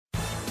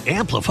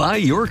Amplify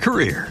your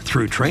career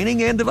through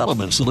training and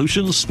development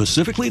solutions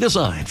specifically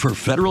designed for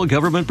federal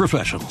government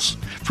professionals.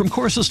 From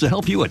courses to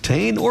help you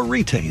attain or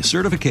retain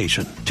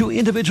certification, to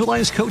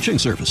individualized coaching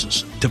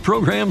services, to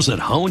programs that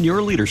hone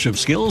your leadership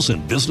skills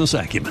and business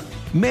acumen,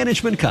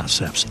 Management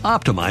Concepts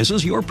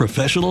optimizes your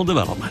professional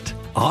development.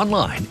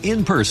 Online,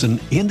 in person,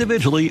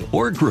 individually,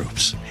 or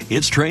groups,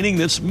 it's training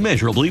that's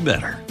measurably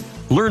better.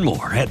 Learn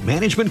more at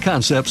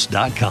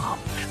managementconcepts.com.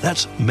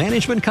 That's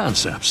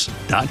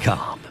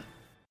managementconcepts.com.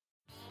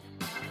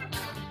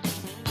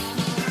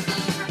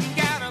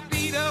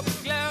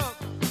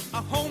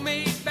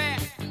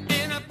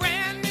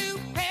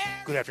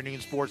 Good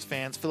afternoon, sports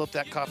fans. Fill up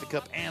that coffee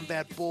cup and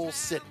that bowl.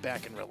 Sit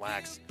back and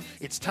relax.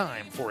 It's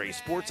time for a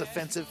Sports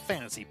Offensive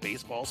Fantasy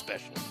Baseball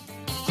Special.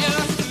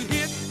 Just to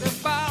hit the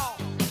ball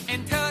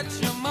and touch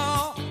them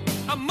all.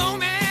 A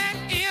moment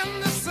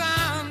in the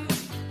sun.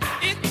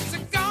 It's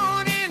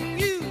gone and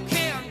you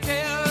can't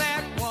tell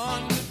that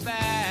one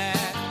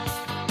goodbye.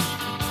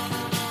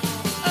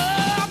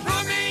 Oh,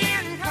 put me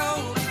in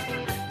cold.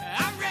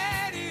 I'm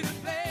ready to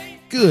play.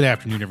 Good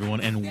afternoon,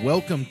 everyone, and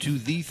welcome to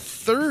the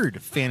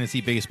third Fantasy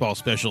Baseball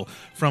Special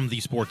from the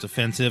Sports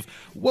Offensive.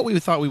 What we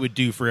thought we would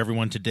do for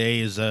everyone today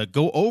is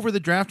go over the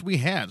draft we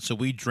had. So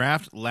we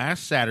draft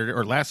last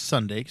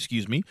Sunday,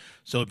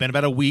 So it's been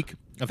about a week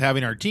of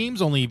having our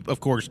teams, only, of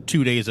course,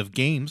 2 days of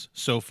games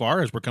so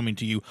far, as we're coming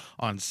to you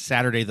on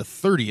Saturday the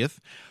 30th.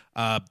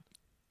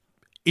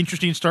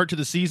 Interesting start to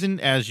the season,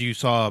 as you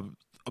saw.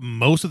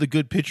 Most of the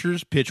good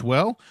pitchers pitch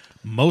well.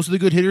 Most of the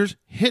good hitters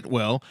hit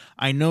well.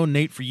 I know,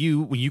 Nate, for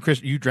you, when you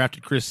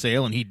drafted Chris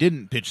Sale and he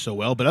didn't pitch so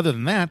well, but other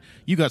than that,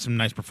 you got some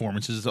nice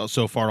performances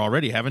so far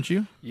already, haven't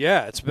you?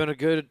 Yeah, it's been a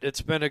good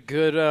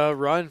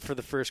run for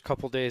the first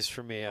couple days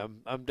for me.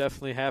 I'm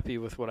definitely happy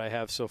with what I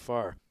have so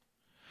far.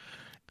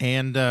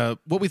 And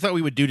what we thought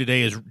we would do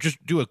today is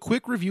just do a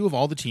quick review of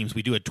all the teams.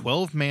 We do a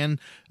 12-man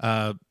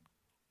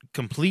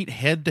complete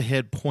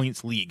head-to-head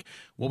points league.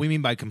 What we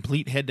mean by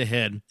complete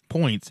head-to-head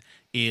points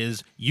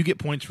is you get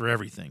points for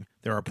everything.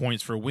 There are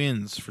points for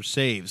wins, for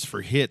saves,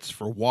 for hits,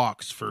 for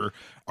walks, for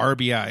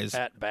RBIs.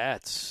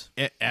 At-bats,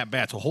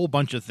 a whole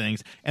bunch of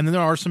things. And then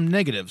there are some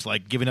negatives,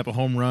 like giving up a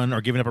home run or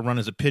giving up a run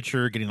as a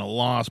pitcher, getting a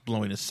loss,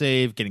 blowing a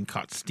save, getting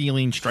caught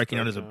stealing, striking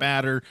out as a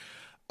batter.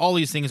 All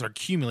these things are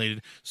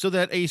accumulated so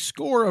that a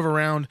score of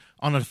around,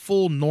 on a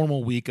full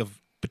normal week, of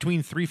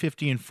between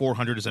 350 and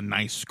 400 is a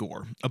nice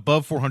score.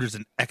 Above 400 is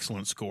an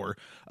excellent score.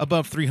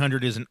 Above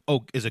 300 is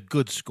a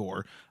good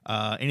score.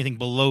 Anything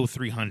below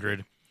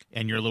 300,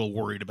 and you're a little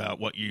worried about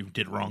what you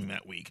did wrong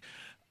that week.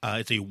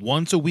 It's a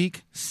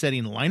once-a-week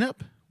setting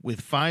lineup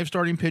with 5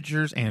 starting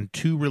pitchers and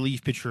 2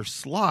 relief pitcher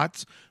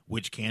slots,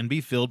 which can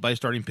be filled by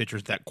starting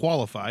pitchers that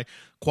qualify.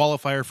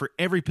 Qualifier for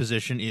every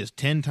position is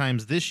 10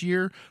 times this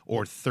year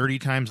or 30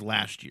 times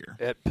last year.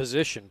 At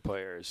position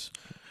players.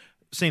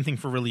 Same thing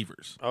for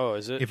relievers. Oh,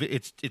 is it? If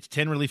it's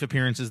 10 relief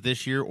appearances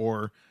this year,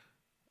 or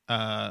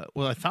I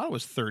thought it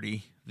was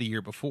 30 the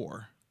year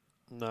before.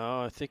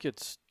 No, I think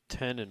it's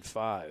 10 and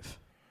 5.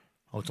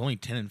 Oh, it's only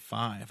 10 and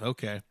 5.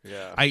 Okay.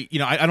 Yeah. I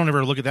don't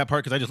ever look at that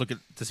part because I just look at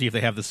to see if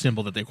they have the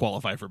symbol that they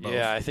qualify for both.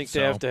 Yeah, I think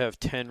they have to have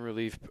 10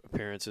 relief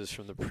appearances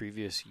from the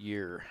previous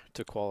year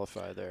to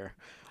qualify there,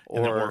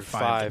 or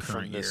 5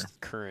 from this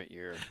current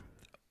year.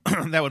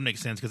 That would make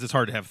sense because it's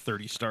hard to have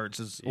 30 starts.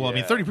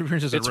 30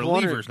 appearances as a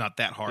reliever is not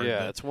that hard.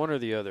 Yeah, it's one or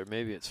the other.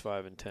 Maybe it's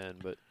 5 and 10,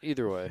 but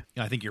either way.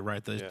 I think you're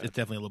right. It's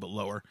definitely a little bit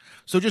lower.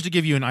 So just to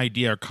give you an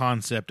idea or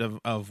concept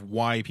of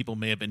why people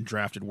may have been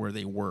drafted where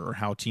they were, or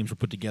how teams were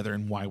put together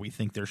and why we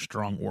think they're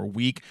strong or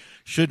weak,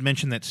 should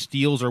mention that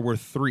steals are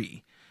worth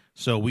 3.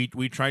 So we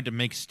tried to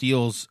make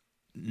steals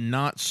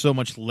not so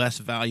much less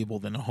valuable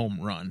than a home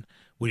run.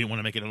 We didn't want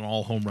to make it an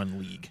all home run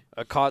league.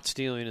 A caught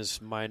stealing is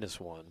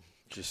 -1.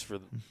 Just for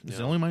is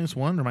it only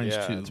 -1 or -2?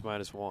 Yeah, it's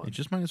 -1. It's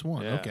just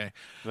 -1. Yeah. Okay.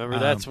 Remember,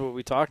 that's what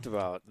we talked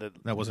about.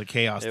 That was a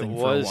chaos thing for a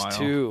while. It was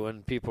too,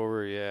 and people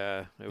were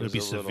it would be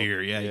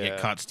severe. You get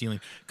caught stealing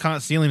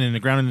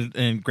and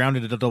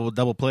grounded at a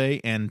double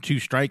play and 2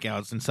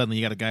 strikeouts, and suddenly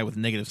you got a guy with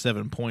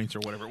 -7 points or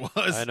whatever it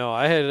was. I know.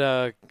 I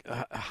had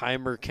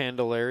Heimer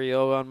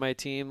Candelario on my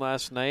team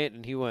last night,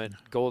 and he went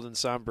golden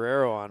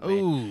sombrero on me.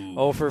 Ooh.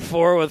 0 for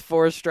 4 with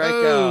 4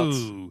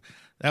 strikeouts. Ooh.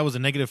 That was a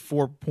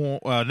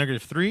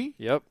 -3.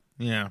 Yep.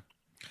 Yeah,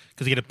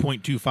 because you get a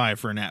 .25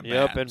 for an at-bat.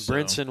 Yep, and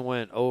Brinson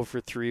went 0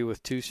 for 3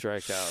 with 2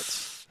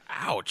 strikeouts.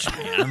 Ouch,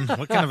 man.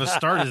 What kind of a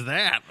start is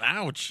that?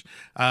 Ouch.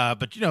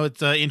 But,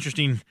 it's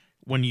interesting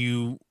when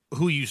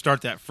who you start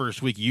that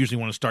first week. You usually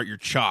want to start your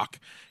chalk.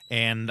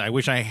 And I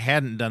wish I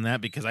hadn't done that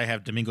because I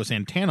have Domingo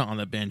Santana on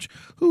the bench,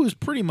 who is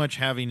pretty much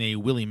having a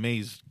Willie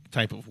Mays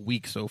type of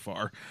week so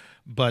far.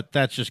 But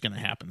that's just going to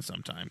happen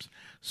sometimes.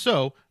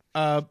 So,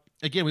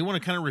 again, we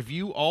want to kind of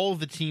review all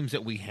of the teams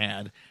that we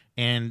had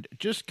and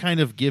just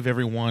kind of give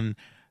everyone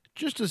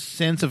just a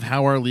sense of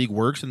how our league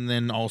works, and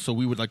then also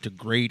we would like to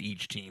grade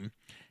each team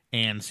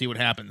and see what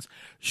happens.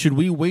 Should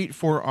we wait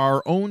for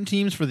our own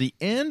teams for the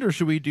end, or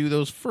should we do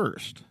those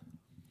first?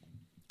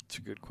 That's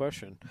a good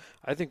question.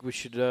 I think we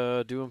should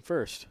do them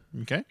first.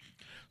 Okay.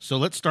 So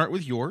let's start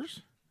with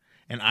yours.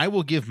 and I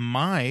will give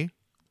my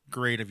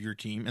grade of your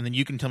team, and then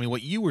you can tell me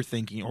what you were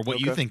thinking or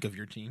what you think of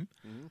your team.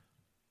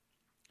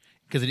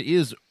 Because it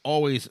is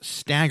always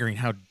staggering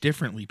how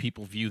differently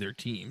people view their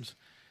teams.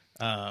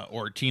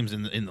 Or teams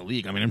in the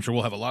league. I mean, I'm sure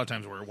we'll have a lot of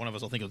times where one of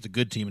us will think it's a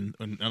good team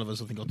and none of us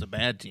will think it's a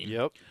bad team.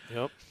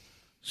 Yep.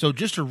 So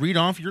just to read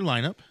off your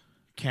lineup,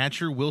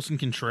 catcher Wilson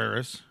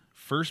Contreras,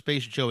 first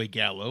base Joey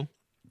Gallo,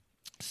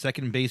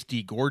 second base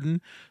D.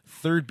 Gordon,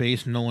 third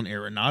base Nolan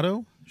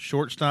Arenado,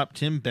 shortstop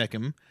Tim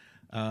Beckham.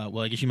 Well,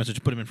 I guess you must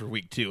have put him in for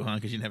week 2, huh?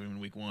 Because you didn't have him in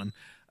week 1.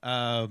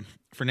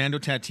 Fernando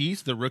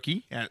Tatis, the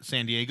rookie at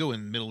San Diego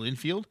in middle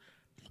infield.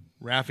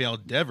 Rafael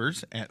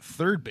Devers at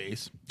third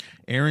base,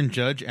 Aaron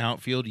Judge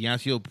outfield,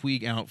 Yasiel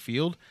Puig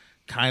outfield,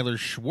 Kyler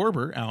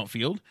Schwarber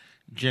outfield,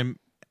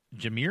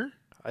 Jameer?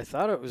 I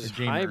thought it was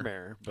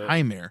Jaime.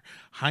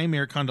 Jaime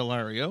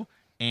Candelario,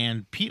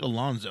 and Pete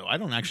Alonso. I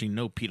don't actually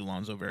know Pete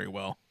Alonso very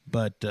well,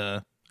 but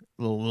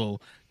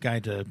little guy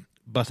to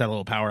bust that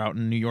little power out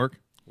in New York.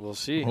 We'll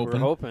see. We're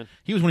hoping.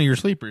 He was one of your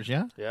sleepers,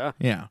 yeah?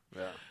 Yeah.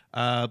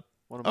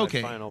 One of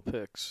my final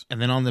picks. And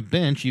then on the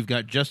bench, you've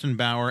got Justin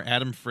Bauer,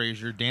 Adam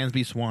Frazier,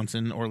 Dansby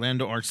Swanson,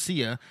 Orlando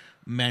Arcia,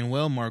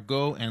 Manuel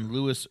Margot, and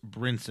Louis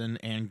Brinson,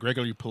 and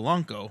Gregory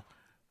Polanco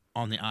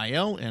on the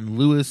IL, and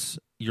Luis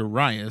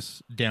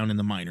Urias down in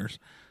the minors.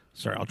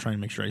 Sorry, I'll try and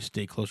make sure I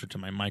stay closer to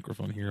my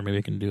microphone here. Maybe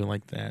I can do it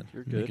like that.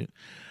 You're good.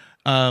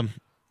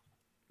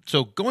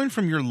 So going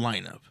from your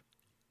lineup,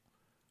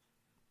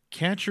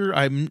 catcher,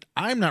 I'm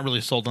not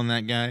really sold on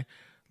that guy.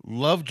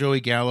 Love Joey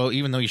Gallo,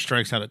 even though he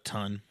strikes out a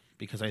ton,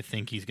 because I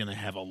think he's going to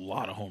have a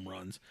lot of home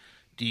runs.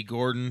 D.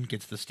 Gordon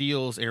gets the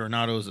steals.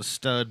 Arenado is a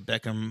stud.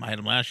 Beckham, I had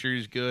him last year.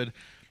 He's good.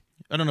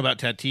 I don't know about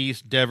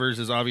Tatis. Devers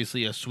is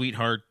obviously a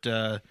sweetheart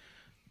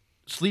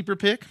sleeper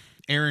pick.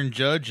 Aaron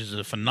Judge is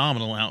a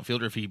phenomenal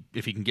outfielder if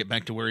he can get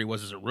back to where he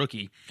was as a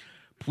rookie.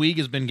 Puig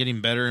has been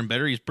getting better and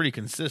better. He's pretty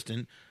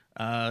consistent.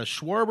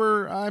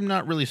 Schwarber, I'm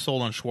not really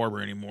sold on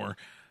Schwarber anymore.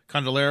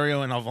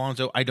 Candelario and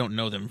Alonso, I don't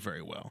know them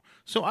very well.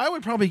 So I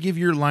would probably give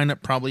your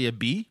lineup probably a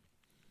B.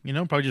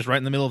 Probably just right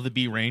in the middle of the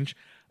B range.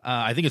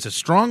 I think it's a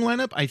strong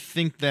lineup. I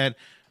think that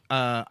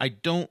I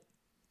don't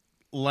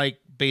like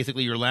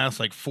basically your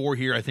last 4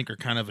 here. I think are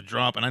kind of a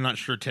drop, and I'm not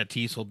sure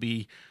Tatis will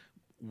be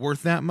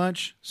worth that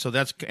much. So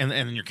that's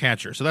and your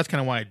catcher. So that's kind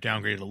of why I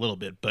downgraded a little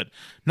bit, but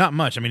not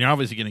much. I mean, you're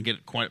obviously going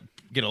to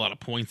get a lot of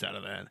points out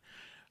of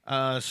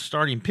that.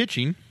 Starting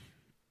pitching,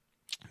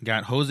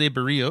 got Jose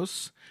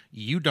Barrios,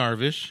 Yu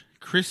Darvish,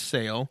 Chris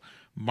Sale,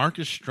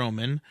 Marcus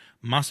Stroman,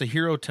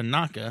 Masahiro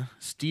Tanaka,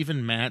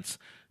 Steven Matz,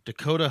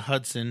 Dakota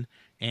Hudson,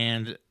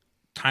 and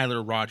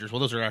Tyler Rogers. Well,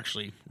 those are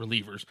actually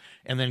relievers.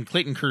 And then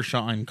Clayton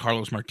Kershaw and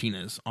Carlos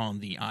Martinez on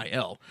the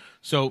IL.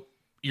 So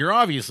you're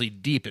obviously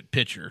deep at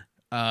pitcher.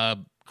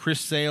 Chris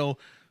Sale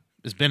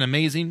has been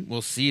amazing.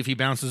 We'll see if he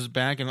bounces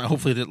back, and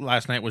hopefully that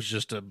last night was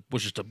just a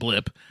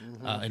blip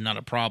and not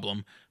a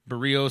problem.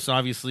 Barrios,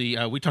 obviously,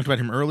 we talked about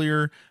him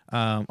earlier. We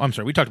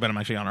talked about him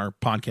actually on our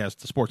podcast,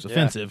 The Sports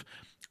Offensive.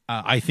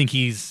 I think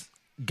he's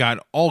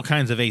got all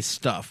kinds of ace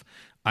stuff.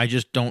 I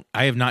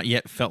have not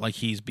yet felt like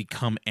he's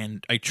become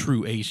a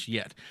true ace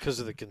yet.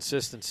 Because of the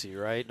consistency,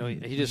 right? No,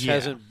 he just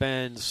hasn't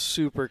been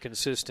super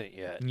consistent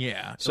yet.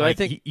 Yeah. So I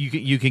think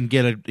you can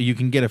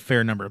get a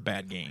fair number of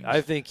bad games.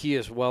 I think he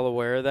is well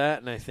aware of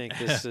that, and I think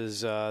this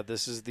is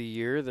the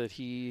year that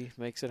he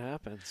makes it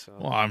happen. So.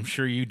 Well, I'm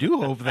sure you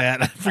do hope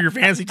that for your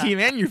fantasy team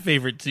and your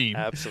favorite team.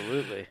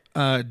 Absolutely.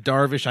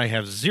 Darvish, I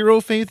have zero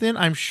faith in.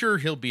 I'm sure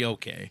he'll be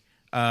okay.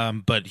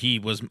 But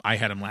I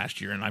had him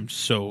last year, and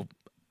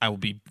I will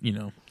be,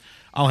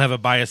 I'll have a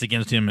bias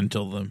against him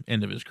until the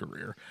end of his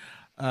career.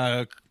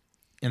 And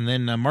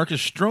then Marcus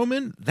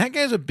Stroman, that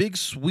guy's a big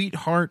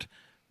sweetheart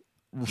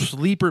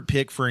sleeper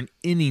pick for an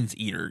innings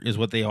eater, is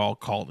what they all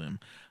called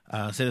him.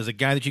 So there's a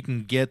guy that you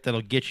can get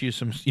that'll get you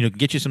some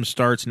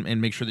starts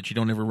and make sure that you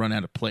don't ever run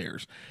out of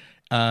players.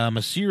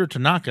 Masahiro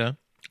Tanaka,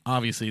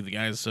 obviously the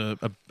guy's a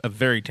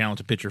very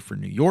talented pitcher for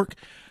New York.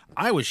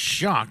 I was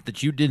shocked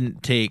that you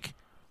didn't take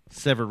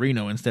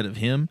Severino instead of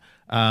him.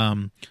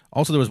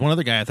 Also, there was one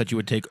other guy I thought you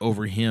would take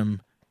over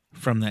him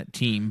from that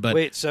team. But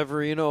wait,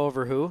 Severino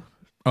over who?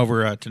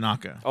 Over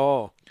Tanaka.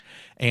 Oh.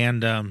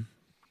 And,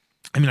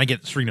 I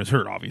get Severino's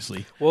hurt,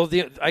 obviously. Well,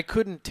 I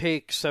couldn't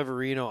take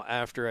Severino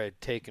after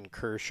I'd taken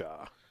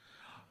Kershaw.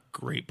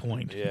 Great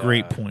point. Yeah.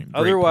 Great point.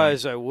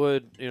 Otherwise, I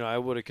would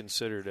have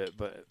considered it,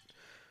 but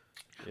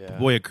yeah.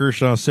 Boy, a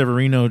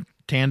Kershaw-Severino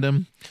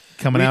tandem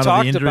coming out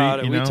of the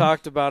injury. We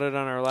talked about it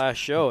on our last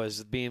show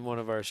as being one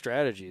of our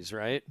strategies,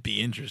 right? Be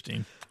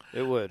interesting.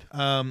 It would.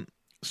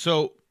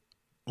 So,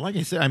 like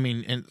I said,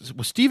 and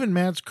with Steven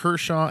Matz,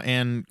 Kershaw,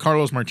 and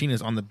Carlos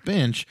Martinez on the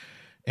bench,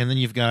 and then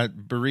you've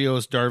got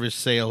Barrios, Darvish,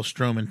 Sale,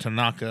 Stroman,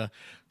 Tanaka.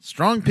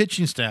 Strong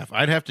pitching staff.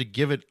 I'd have to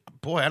give it.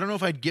 Boy, I don't know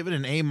if I'd give it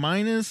an A-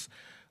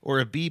 or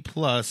a B+,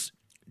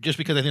 just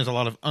because I think there's a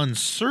lot of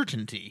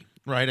uncertainty,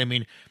 right?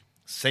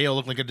 Sale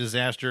looked like a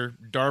disaster.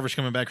 Darvish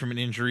coming back from an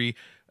injury.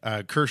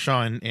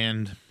 Kershaw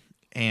and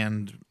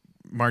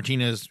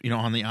Martinez,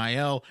 on the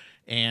IL,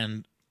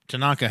 and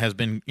Tanaka has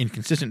been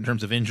inconsistent in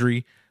terms of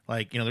injury.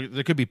 Like,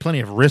 there could be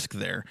plenty of risk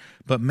there.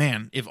 But,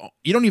 man, if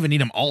you don't even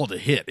need them all to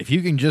hit. If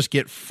you can just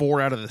get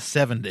 4 out of the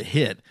 7 to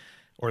hit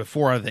or the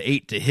 4 out of the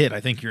 8 to hit, I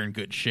think you're in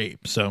good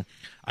shape. So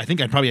I think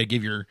I'd probably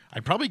give your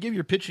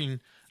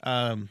pitching,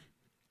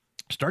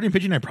 starting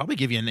pitching, I'd probably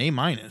give you an A-.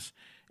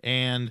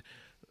 And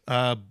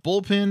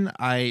bullpen,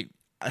 I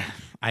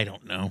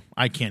don't know.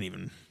 I can't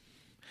even.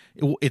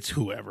 It's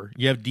whoever.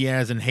 You have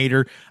Diaz and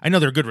Hader. I know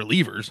they're good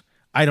relievers.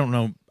 I don't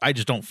know. I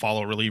just don't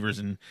follow relievers,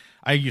 and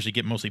I usually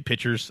get mostly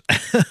pitchers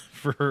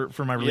for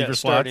my reliever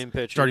slots.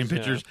 Starting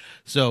pitchers. Yeah.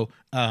 So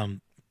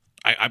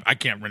I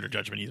can't render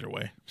judgment either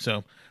way.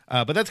 So,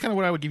 but that's kind of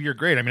what I would give your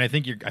grade. I mean, I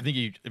think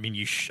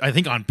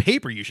on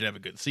paper you should have a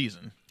good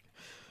season.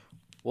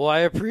 Well, I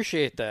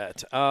appreciate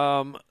that.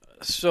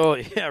 So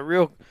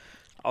yeah,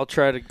 I'll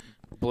try to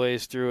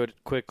blaze through it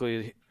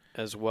quickly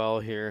as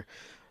well here.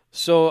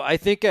 So I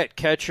think at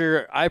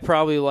catcher, I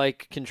probably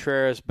like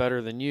Contreras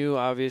better than you,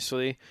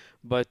 obviously,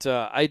 but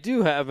I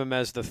do have him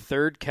as the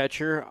third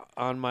catcher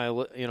on my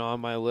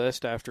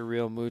list after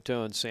Real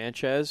Muto and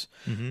Sanchez.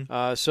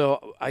 Mm-hmm.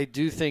 So I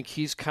do think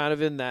he's kind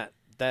of in that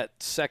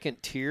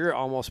second tier,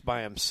 almost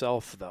by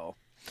himself, though.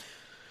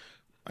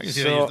 I can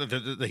see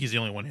that he's the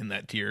only one in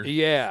that tier.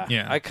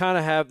 Yeah. I kind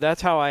of have.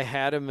 That's how I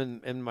had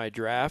him in my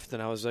draft,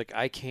 and I was like,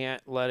 I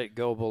can't let it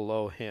go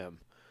below him.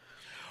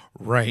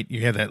 Right,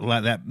 you have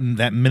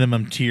that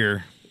minimum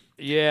tier.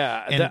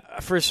 Yeah,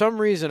 for some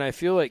reason, I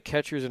feel like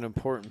catcher is an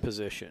important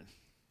position.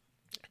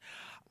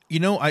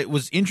 It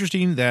was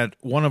interesting that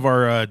one of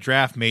our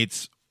draft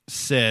mates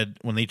said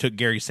when they took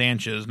Gary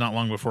Sanchez, not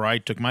long before I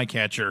took my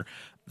catcher,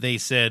 they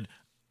said,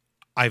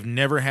 I've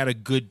never had a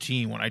good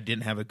team when I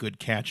didn't have a good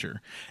catcher.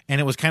 And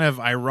it was kind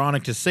of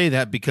ironic to say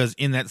that because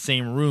in that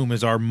same room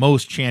is our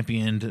most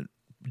championed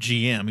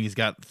GM. He's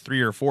got 3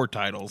 or 4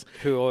 titles.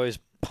 Who always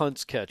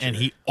punts catcher. And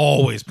he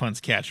always punts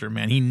catcher,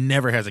 man. He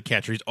never has a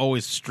catcher. He's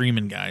always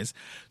streaming guys.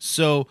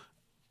 So,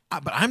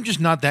 but I'm just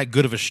not that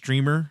good of a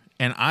streamer,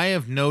 and I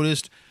have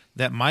noticed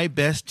that my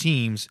best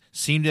teams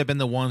seem to have been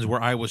the ones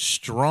where I was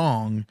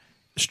strongest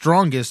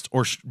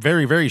or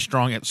very, very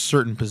strong at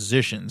certain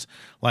positions.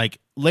 Like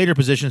later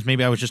positions,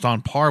 maybe I was just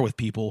on par with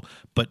people,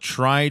 but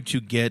tried to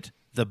get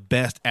the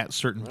best at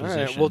certain positions.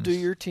 All right, we'll do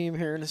your team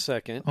here in a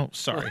second. Oh,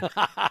 sorry.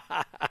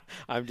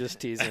 I'm just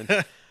teasing.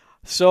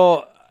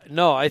 So,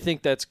 no, I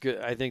think that's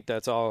good. I think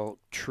that's all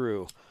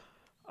true.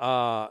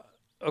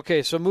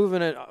 Okay, so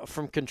moving it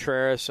from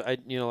Contreras,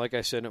 like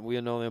I said, we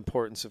know the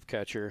importance of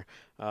catcher.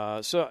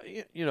 So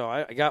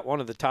I got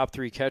one of the top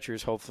 3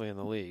 catchers, hopefully, in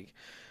the league.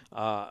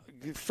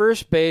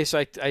 First base,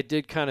 I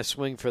did kind of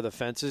swing for the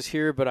fences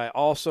here, but I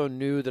also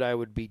knew that I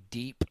would be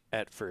deep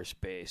at first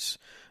base.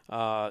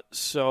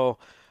 So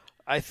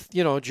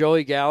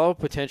Joey Gallo,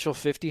 potential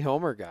 50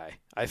 homer guy.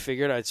 I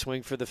figured I'd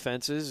swing for the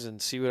fences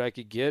and see what I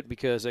could get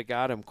because I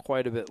got him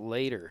quite a bit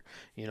later.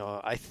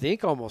 I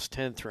think almost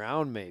 10th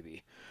round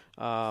maybe.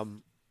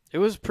 It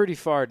was pretty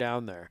far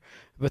down there.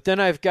 But then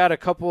I've got a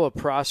couple of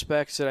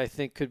prospects that I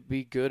think could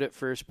be good at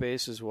first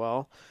base as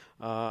well.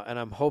 And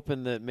I'm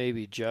hoping that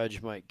maybe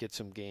Judge might get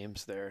some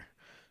games there.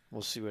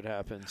 We'll see what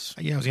happens.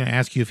 Yeah, I was going to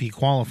ask you if he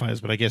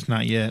qualifies, but I guess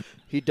not yet.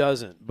 He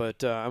doesn't,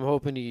 but I'm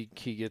hoping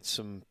he gets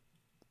some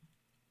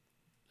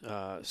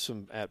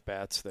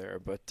at-bats there.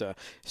 But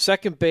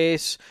second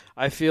base,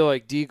 I feel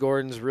like D.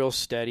 Gordon's real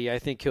steady. I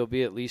think he'll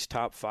be at least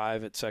top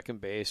 5 at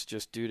second base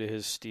just due to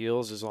his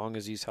steals as long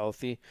as he's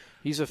healthy.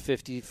 He's a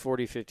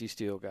 40-50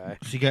 steal guy.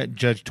 So you got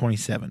Judge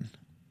 27.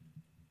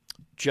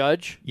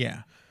 Judge?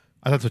 Yeah.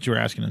 I thought that's what you were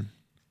asking him.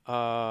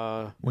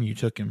 When you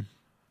took him.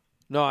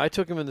 No, I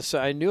took him in the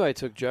I knew I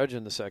took Judge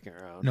in the second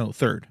round. No,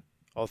 third.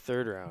 Oh,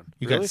 third round.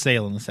 You really? Got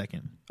Sale in the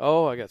second.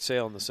 Oh, I got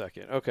Sale in the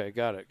second. Okay,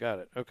 got it.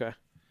 Okay,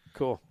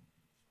 cool.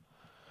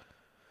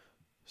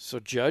 So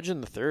Judge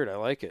in the third, I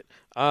like it.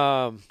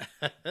 Yeah,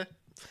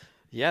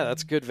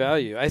 that's good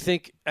value. I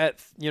think at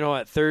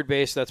third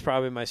base, that's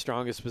probably my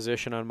strongest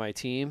position on my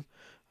team.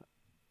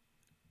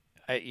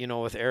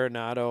 With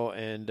Arenado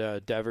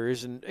and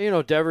Devers, and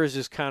Devers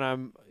is kind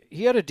of.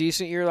 He had a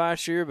decent year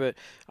last year, but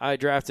I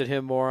drafted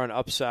him more on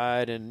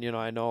upside, and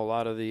I know a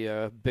lot of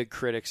the big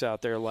critics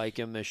out there like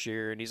him this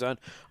year, and he's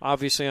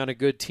obviously on a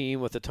good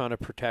team with a ton of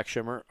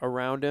protection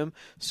around him,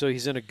 so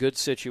he's in a good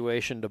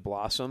situation to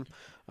blossom.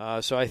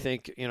 So I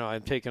think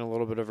I'm taking a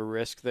little bit of a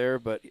risk there,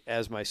 but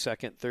as my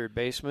second, third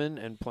baseman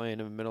and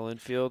playing in middle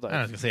infield,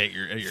 I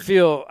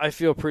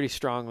feel pretty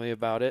strongly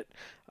about it.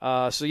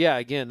 So yeah,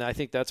 again, I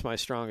think that's my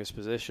strongest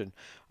position.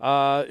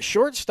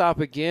 Shortstop,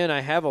 again,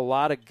 I have a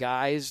lot of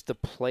guys to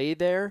play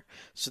there,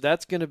 so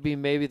that's going to be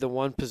maybe the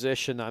one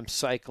position I'm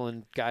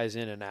cycling guys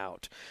in and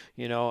out.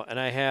 And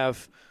I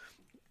have,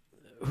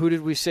 who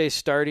did we say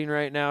starting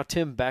right now?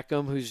 Tim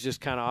Beckham, who's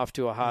just kind of off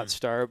to a hot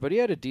start, but he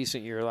had a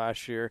decent year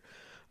last year.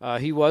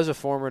 He was a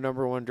former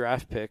number 1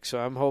 draft pick, so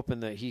I'm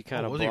hoping that he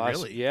kind of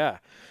blossoms. Really? Yeah.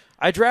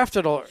 I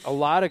drafted a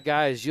lot of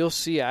guys. You'll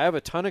see I have a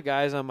ton of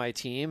guys on my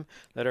team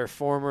that are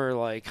former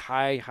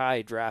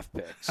high draft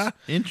picks.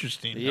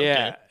 Interesting.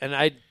 Yeah, okay. and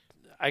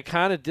I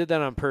kind of did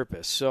that on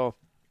purpose. So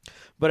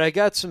But I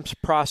got some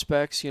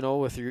prospects,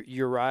 with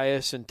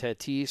Urias and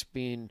Tatis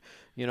being,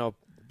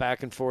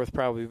 back and forth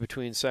probably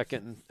between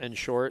second and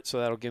short, so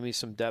that'll give me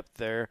some depth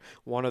there.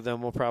 One of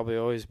them will probably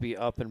always be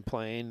up and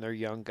playing. They're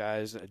young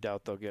guys. I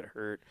doubt they'll get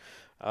hurt.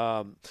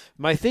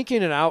 My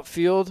thinking in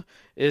outfield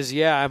is,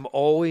 I'm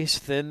always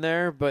thin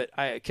there, but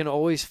I can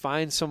always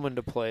find someone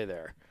to play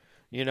there.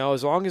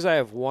 As long as I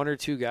have one or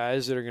two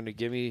guys that are going to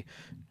give me,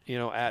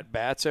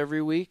 at-bats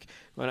every week.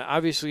 When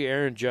obviously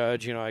Aaron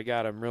Judge, I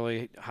got him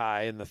really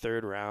high in the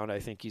third round. I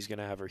think he's going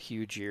to have a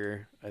huge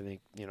year. I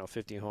think,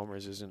 50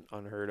 homers isn't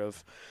unheard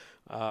of.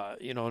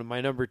 In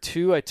my number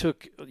 2, I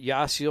took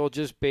Yasiel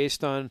just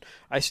based on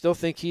I still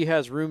think he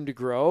has room to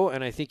grow,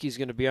 and I think he's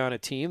going to be on a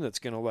team that's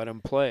going to let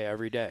him play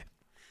every day.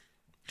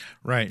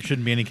 Right.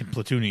 Shouldn't be any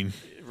platooning.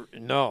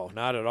 No,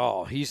 not at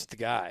all. He's the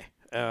guy.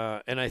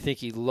 And I think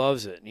he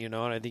loves it, and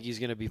I think he's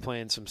going to be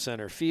playing some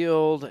center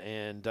field,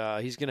 and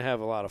he's going to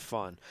have a lot of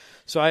fun.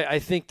 So I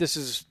think this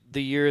is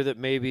the year that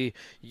maybe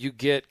you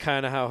get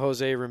kind of how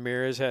Jose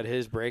Ramirez had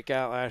his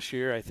breakout last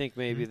year. I think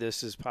maybe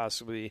this is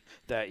possibly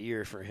that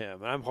year for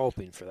him, and I'm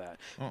hoping for that.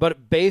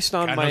 But based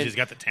on he's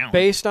got the talent.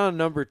 Based on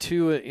number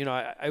 2,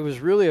 I was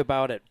really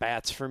about at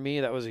bats for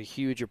me. That was a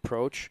huge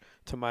approach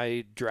to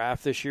my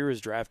draft this year, is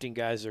drafting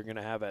guys that are going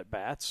to have at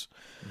bats.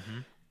 Mm-hmm.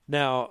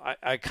 Now,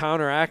 I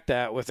counteract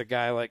that with a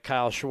guy like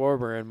Kyle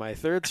Schwarber in my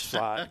third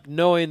slot,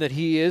 knowing that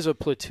he is a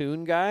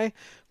platoon guy,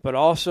 but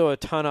also a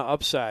ton of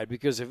upside,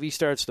 because if he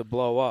starts to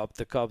blow up,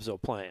 the Cubs will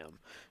play him.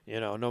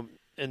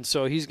 And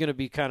so he's going to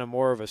be kind of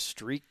more of a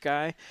streak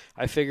guy.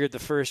 I figured the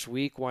first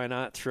week, why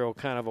not throw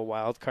kind of a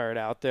wild card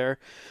out there?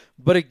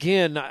 But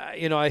again,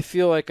 I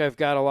feel like I've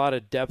got a lot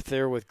of depth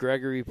there with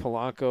Gregory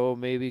Polanco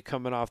maybe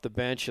coming off the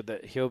bench,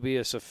 that he'll be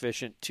a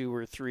sufficient 2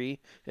 or 3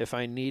 if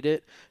I need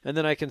it. And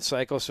then I can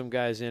cycle some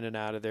guys in and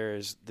out of there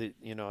as the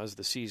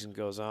season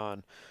goes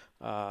on.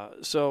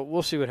 So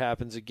we'll see what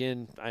happens.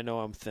 Again, I know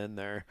I'm thin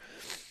there.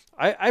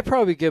 I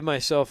probably give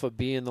myself a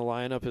B in the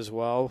lineup as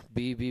well,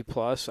 B+.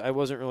 I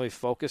wasn't really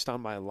focused on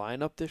my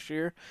lineup this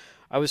year.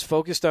 I was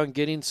focused on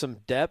getting some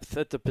depth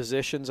at the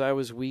positions I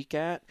was weak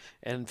at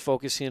and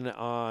focusing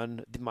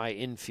on my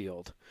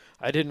infield.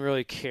 I didn't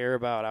really care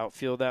about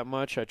outfield that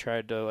much. I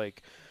tried to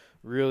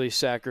really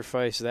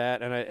sacrifice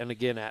that, and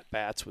again,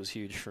 at-bats was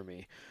huge for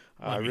me.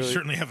 You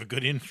certainly have a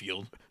good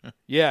infield.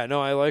 Yeah,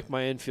 no, I like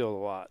my infield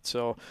a lot.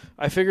 So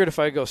I figured if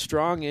I go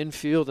strong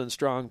infield and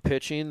strong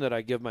pitching, that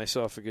I give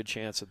myself a good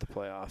chance at the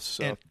playoffs.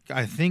 So and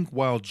I think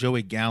while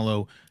Joey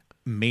Gallo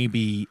may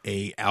be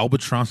a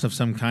albatross of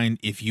some kind,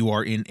 if you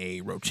are in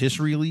a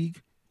rotisserie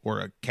league or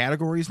a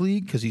categories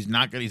league, because he's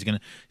going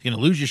to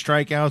lose your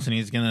strikeouts, and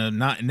he's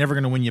never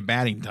going to win your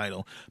batting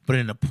title. But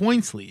in a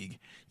points league,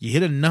 you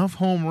hit enough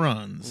home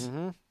runs.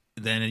 Mm-hmm.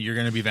 Then you're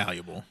going to be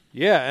valuable.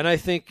 Yeah, and I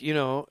think,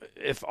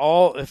 if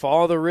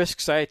all the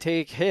risks I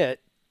take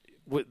hit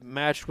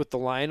matched with the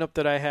lineup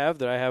that I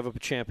have a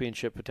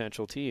championship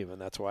potential team,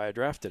 and that's why I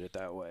drafted it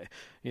that way.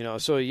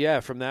 So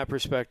yeah, from that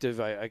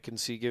perspective, I can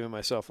see giving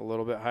myself a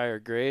little bit higher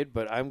grade,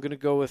 but I'm going to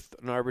go with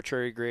an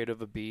arbitrary grade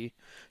of a B,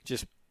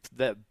 just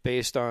that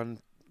based on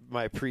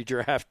my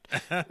pre-draft,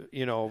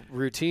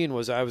 routine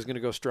was I was going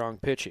to go strong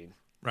pitching.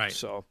 Right.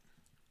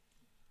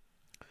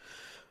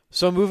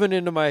 So moving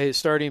into my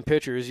starting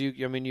pitchers,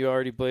 you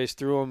already blazed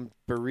through them: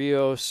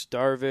 Barrios,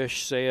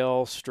 Darvish,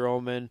 Sale,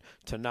 Stroman,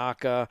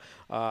 Tanaka.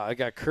 I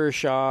got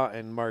Kershaw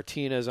and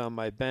Martinez on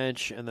my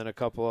bench, and then a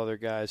couple other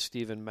guys,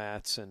 Steven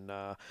Matz, and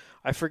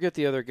I forget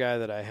the other guy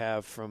that I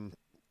have from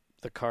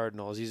the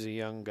Cardinals. He's a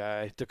young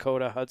guy,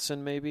 Dakota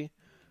Hudson, maybe.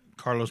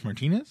 Carlos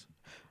Martinez?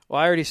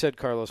 Well, I already said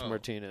Carlos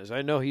Martinez.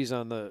 I know he's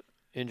on the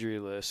injury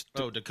list.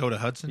 Oh, Dakota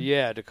Hudson?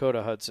 Yeah,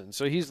 Dakota Hudson.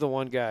 So he's the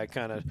one guy I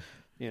kind of,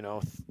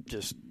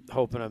 just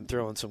hoping I'm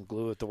throwing some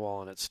glue at the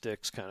wall and it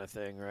sticks kind of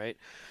thing, right?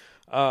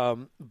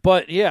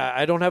 But, yeah,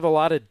 I don't have a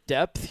lot of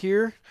depth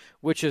here,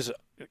 which is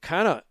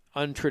kind of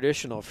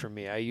untraditional for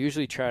me. I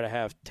usually try to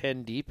have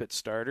 10 deep at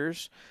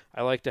starters.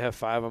 I like to have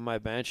 5 on my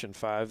bench and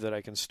 5 that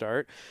I can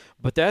start.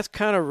 But that's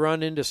kind of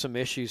run into some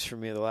issues for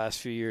me the last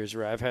few years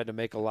where I've had to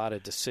make a lot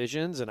of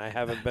decisions and I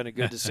haven't been a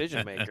good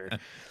decision maker.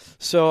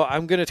 So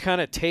I'm going to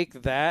kind of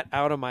take that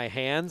out of my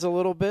hands a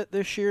little bit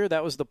this year.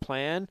 That was the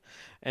plan,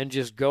 and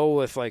just go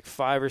with like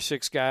 5 or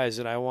 6 guys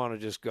that I want to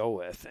just go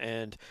with.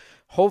 And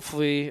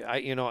hopefully,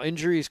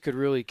 injuries could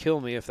really kill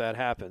me if that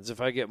happens.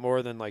 If I get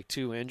more than like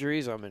 2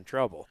 injuries, I'm in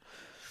trouble.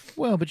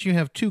 Well, but you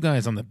have 2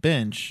 guys on the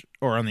bench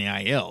or on the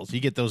ILs.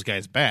 You get those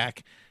guys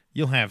back,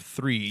 you'll have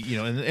 3,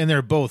 and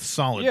they're both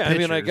solid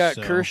pitchers. Yeah, I got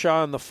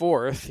Kershaw in the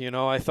 4th.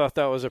 I thought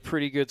that was a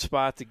pretty good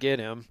spot to get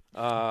him.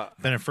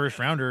 Been a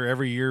first-rounder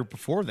every year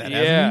before that,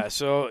 yeah,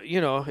 hasn't he?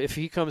 So, if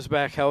he comes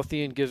back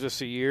healthy and gives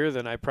us a year,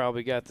 then I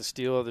probably got the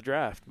steal of the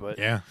draft. But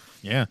Yeah.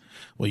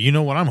 Well, you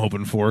know what I'm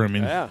hoping for. I'm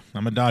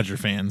a Dodger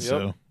fan, Yep.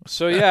 so.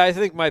 So, yeah, I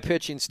think my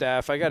pitching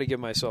staff, I got to give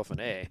myself an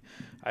A.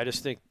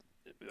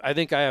 I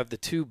think I have the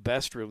 2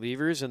 best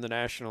relievers in the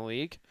National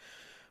League.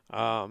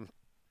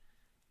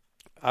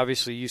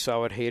 Obviously, you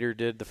saw what Hader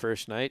did the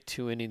first night,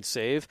 2-inning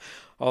save,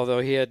 although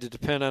he had to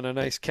depend on a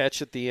nice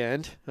catch at the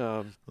end.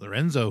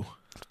 Lorenzo.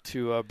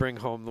 to bring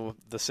home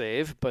the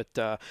save.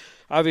 But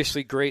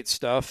obviously great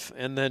stuff.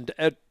 And then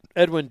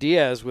Edwin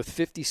Diaz with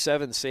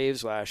 57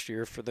 saves last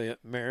year for the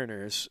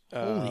Mariners.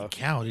 Holy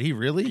cow, did he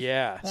really?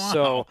 Yeah. Wow.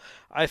 So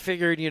I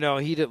figured, he'd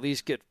at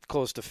least get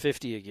close to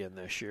 50 again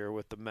this year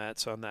with the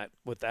Mets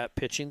with that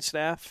pitching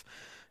staff.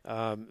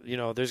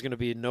 There's going to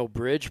be no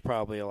bridge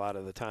probably a lot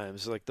of the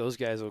times. Like those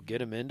guys will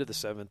get him into the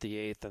 7th, the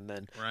 8th, and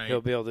then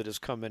he'll be able to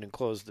just come in and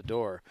close the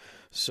door.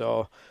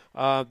 So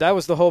that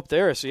was the hope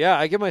there. So, yeah,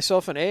 I give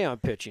myself an A on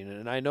pitching.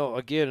 And I know,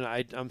 again,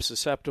 I'm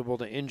susceptible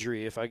to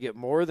injury. If I get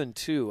more than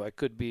 2, I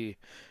could be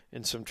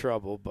in some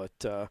trouble.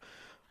 But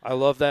I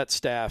love that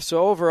staff.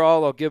 So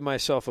overall, I'll give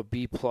myself a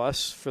B+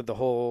 for the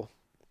whole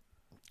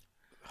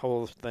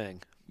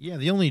thing. Yeah,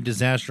 the only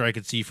disaster I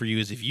could see for you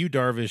is if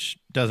Darvish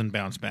doesn't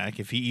bounce back,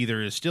 if he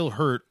either is still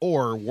hurt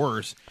or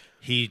worse,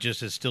 he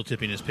just is still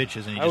tipping his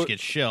pitches and he just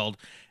gets shelled.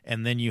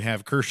 And then you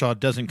have Kershaw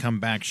doesn't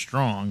come back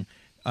strong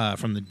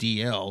from the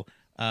DL,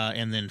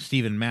 and then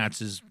Steven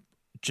Matz is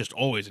just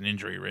always an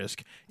injury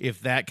risk.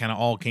 If that kind of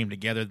all came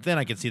together, then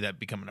I could see that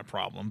becoming a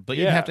problem. But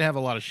you'd have to have a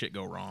lot of shit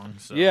go wrong.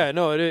 So. Yeah,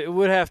 no, it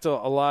would have to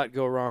a lot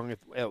go wrong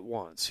at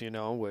once,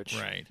 which,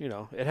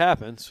 it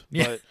happens.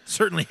 Yeah, but,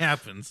 certainly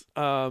happens.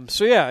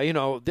 So, yeah,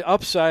 the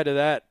upside of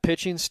that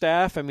pitching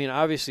staff, I mean,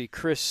 obviously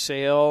Chris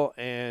Sale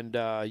and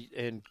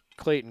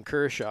Clayton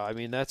Kershaw, I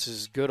mean, that's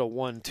as good a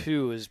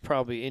 1-2 as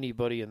probably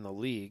anybody in the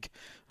league.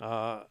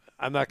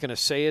 I'm not going to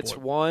say it's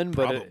 1,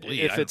 but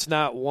if it's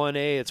not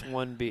 1A, it's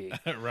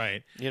 1B.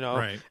 Right.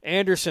 Right.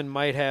 Anderson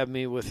might have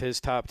me with his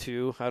top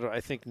 2.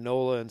 I think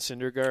Nola and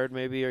Syndergaard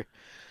maybe are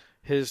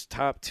his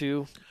top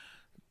 2.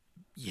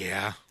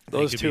 Yeah.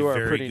 Those 2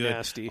 are pretty good.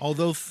 nasty.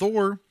 Although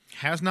Thor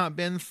has not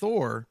been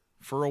Thor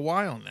for a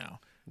while now.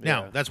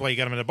 Now, that's why you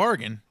got him at a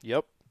bargain.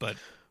 Yep. But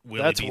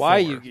that's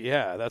why Thor?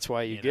 That's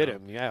why you get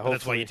him. Yeah,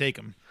 that's why you take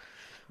him.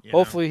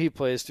 Hopefully he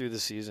plays through the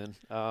season.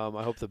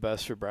 I hope the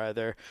best for Bry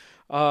there.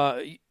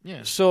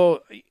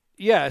 So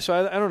I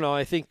don't know.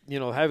 I think,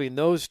 having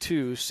those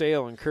 2,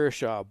 Sale and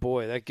Kershaw,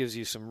 boy, that gives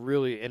you some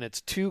really – and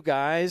it's 2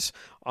 guys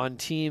on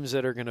teams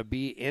that are going to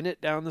be in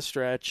it down the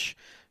stretch,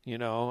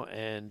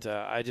 and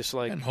I just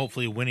like – and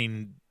hopefully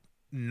winning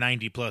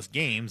 90-plus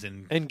games.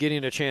 And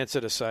getting a chance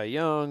at a Cy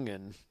Young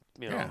and,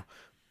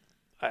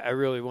 I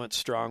really went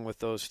strong with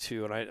those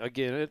 2. And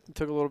it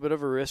took a little bit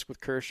of a risk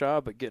with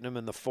Kershaw, but getting him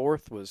in the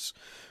 4th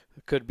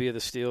could be the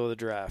steal of the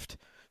draft.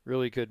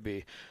 Really could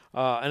be.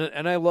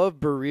 And I love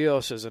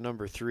Barrios as a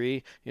number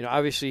 3.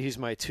 Obviously he's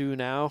my 2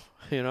 now,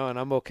 and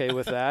I'm okay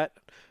with that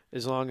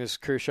as long as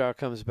Kershaw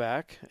comes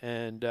back.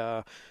 And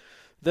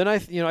then I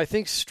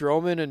think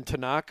Stroman and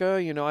Tanaka,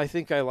 I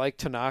think I like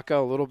Tanaka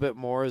a little bit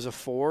more as a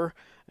 4.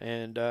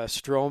 And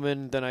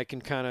Stroman, then I can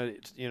kind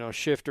of,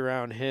 shift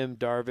around him,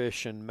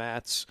 Darvish, and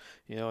Matz,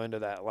 into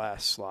that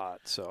last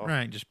slot. So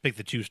right, just pick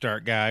the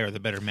 2-start guy or the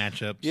better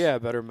matchups. Yeah,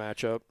 better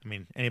matchup. I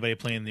mean, anybody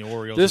playing the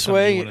Orioles. This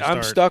way,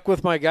 I'm stuck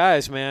with my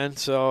guys, man.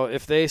 So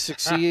if they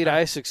succeed,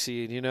 I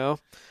succeed,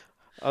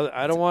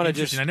 I don't want to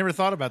just. I never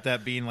thought about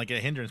that being like a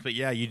hindrance, but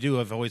yeah, you do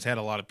have always had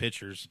a lot of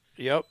pitchers.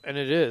 Yep, and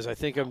it is. I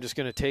think I'm just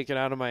going to take it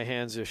out of my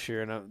hands this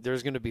year, and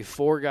there's going to be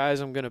 4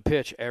 guys I'm going to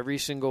pitch every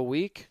single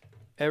week,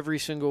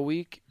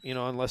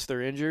 unless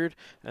they're injured,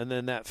 and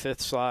then that 5th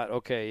slot,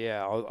 okay,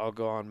 yeah, I'll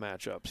go on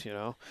matchups,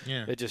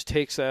 Yeah. It just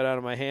takes that out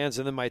of my hands.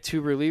 And then my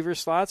 2 reliever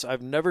slots,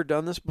 I've never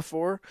done this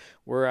before,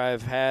 where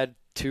I've had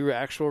 2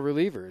 actual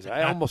relievers.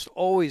 I almost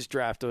always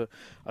draft a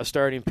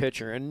starting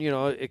pitcher, and,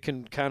 it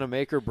can kind of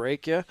make or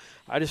break you.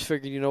 I just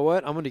figured, you know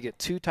what, I'm going to get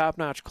 2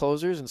 top-notch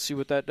closers and see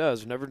what that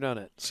does. I've never done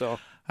it, so...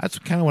 That's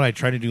kind of what I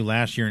tried to do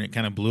last year, and it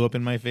kind of blew up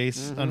in my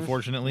face,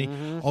 unfortunately.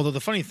 Although the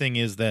funny thing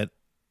is that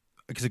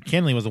because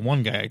Kenley was the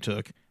one guy I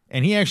took,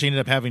 and he actually ended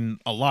up having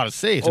a lot of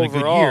saves in a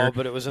good year.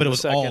 But it was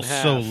all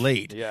half. So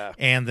late. Yeah.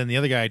 And then the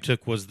other guy I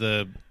took was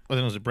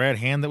was it Brad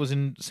Hand that was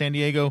in San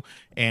Diego,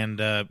 and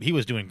he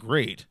was doing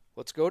great.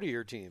 Let's go to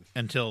your team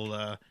until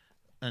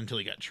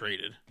he got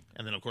traded,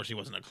 and then of course he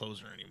wasn't a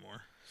closer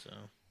anymore. So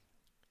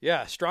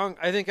yeah, strong.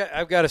 I think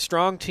I've got a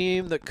strong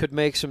team that could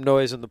make some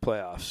noise in the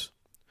playoffs.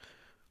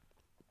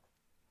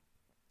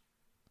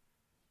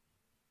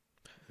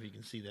 If you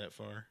can see that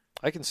far,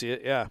 I can see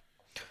it. Yeah.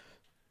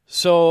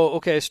 So,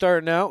 okay,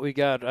 starting out, we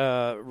got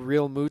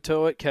Real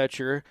Muto at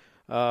catcher,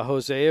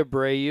 Jose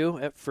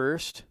Abreu at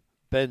first,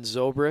 Ben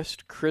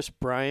Zobrist, Chris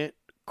Bryant,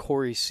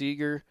 Corey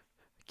Seager,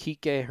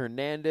 Kike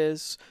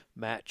Hernandez,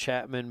 Matt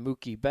Chapman,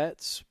 Mookie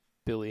Betts,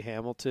 Billy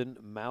Hamilton,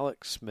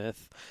 Malik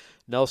Smith,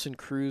 Nelson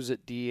Cruz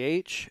at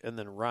DH, and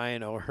then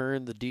Ryan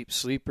O'Hearn, the deep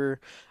sleeper,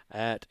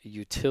 at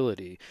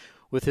utility,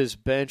 with his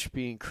bench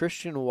being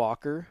Christian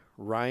Walker,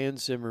 Ryan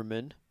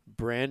Zimmerman,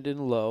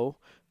 Brandon Lowe,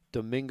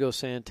 Domingo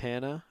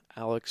Santana,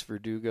 Alex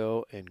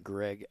Verdugo, and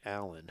Greg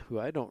Allen, who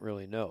I don't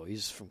really know.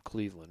 He's from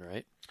Cleveland,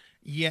 right?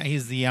 Yeah,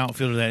 he's the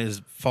outfielder that is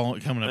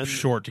coming up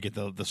short to get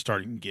the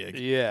starting gig.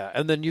 Yeah,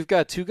 and then you've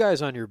got 2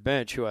 guys on your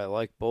bench who I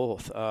like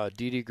both,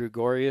 Didi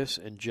Gregorius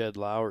and Jed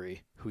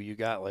Lowry, who you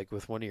got like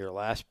with one of your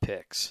last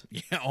picks.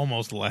 Yeah,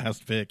 almost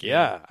last pick.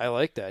 Yeah, I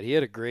like that. He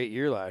had a great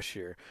year last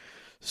year.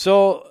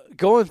 So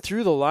going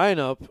through the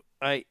lineup,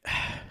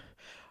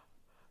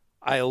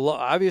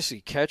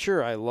 Obviously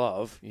catcher I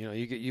love.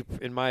 You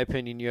in my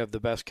opinion you have the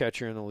best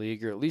catcher in the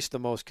league, or at least the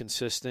most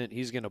consistent.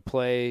 He's going to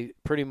play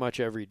pretty much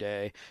every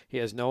day. He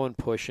has no one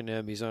pushing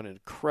him. He's on an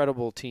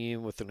incredible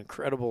team with an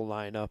incredible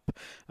lineup.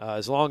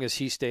 As long as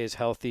he stays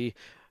healthy,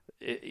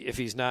 if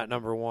he's not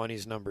number one,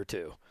 he's number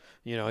two.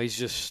 He's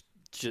just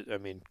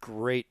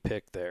great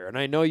pick there. And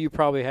I know you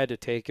probably had to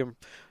take him.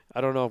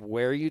 I don't know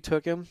where you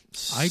took him.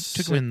 I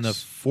took him in the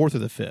 4th or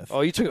the 5th.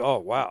 Oh,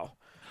 wow.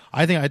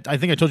 I think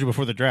I told you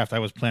before the draft I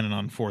was planning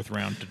on 4th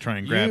round to try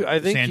and grab I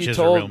think Sanchez you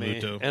told or me,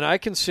 Realmuto. and I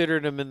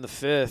considered him in the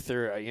 5th,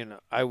 or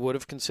I would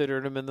have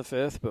considered him in the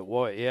 5th. But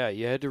boy, yeah,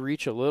 you had to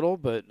reach a little.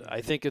 But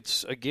I think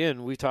it's,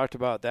 again, we talked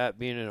about that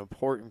being an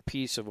important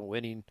piece of a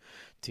winning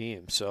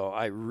team. So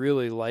I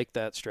really like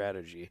that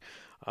strategy.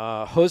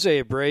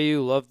 Jose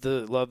Abreu,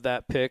 love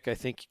that pick. I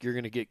think you're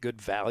going to get good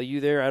value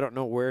there. I don't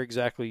know where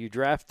exactly you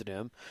drafted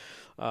him,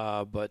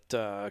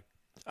 but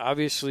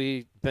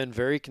obviously been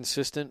very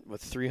consistent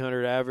with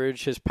 300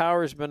 average. His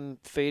power's been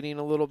fading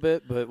a little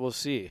bit, but we'll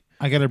see.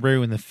 I got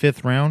Abreu in the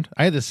 5th round.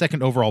 I had the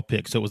 2nd overall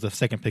pick, so it was the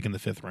 2nd pick in the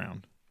 5th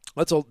round.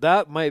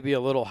 That might be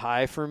a little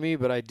high for me,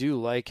 but I do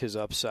like his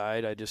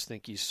upside. I just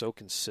think he's so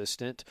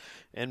consistent.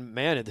 And,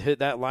 man, that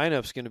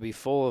lineup's going to be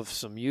full of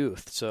some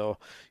youth, so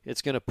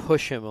it's going to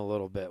push him a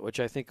little bit, which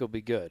I think will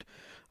be good.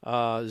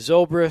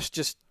 Zobrist,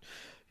 just,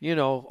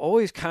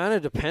 always kind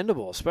of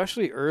dependable,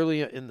 especially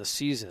early in the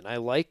season. I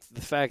like the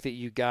fact that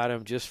you got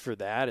him just for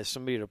that, as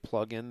somebody to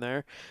plug in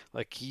there.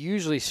 Like, he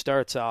usually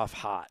starts off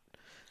hot.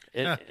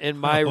 In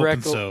my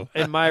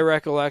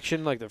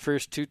recollection, like the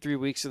first 2-3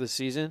 weeks of the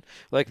season,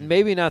 like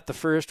maybe not the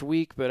first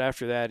week, but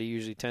after that he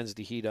usually tends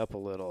to heat up a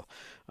little.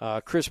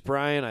 Chris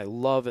Bryant, I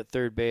love at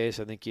third base.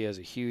 I think he has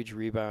a huge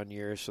rebound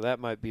year, so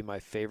that might be my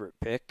favorite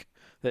pick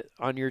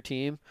on your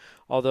team.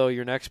 Although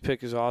your next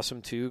pick is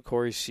awesome too,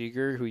 Corey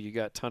Seager, who you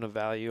got a ton of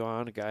value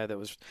on, a guy that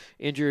was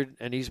injured,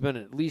 and he's been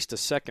at least a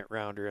second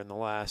rounder in the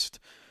last,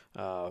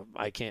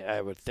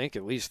 I would think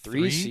at least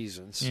three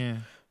seasons. Yeah.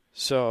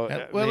 So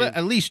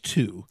at least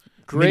 2.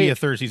 Great, maybe a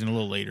third season a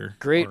little later.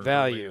 Great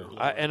value,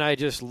 and I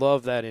just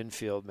love that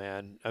infield,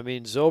 man. I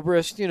mean,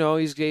 Zobrist,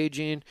 he's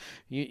gauging.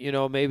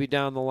 Maybe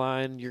down the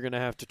line you're going to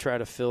have to try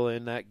to fill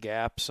in that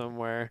gap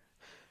somewhere,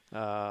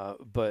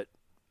 but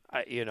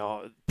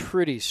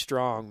pretty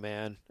strong,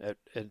 man, at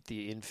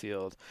the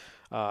infield.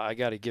 I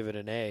got to give it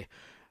an A.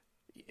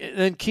 And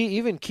then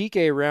even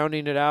Kike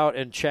rounding it out,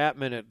 and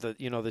Chapman at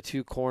the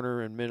 2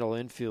 corner and middle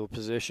infield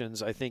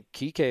positions. I think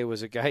Kike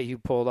was a guy you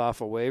pulled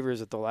off of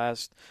waivers at the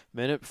last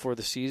minute before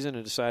the season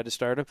and decided to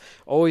start him.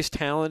 Always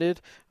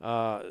talented,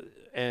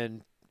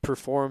 and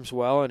performs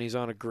well, and he's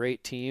on a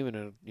great team and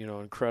an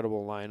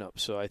incredible lineup.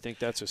 So I think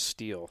that's a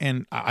steal.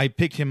 And I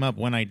picked him up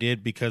when I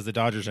did because the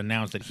Dodgers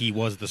announced that he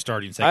was the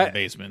starting second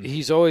baseman.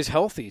 He's always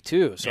healthy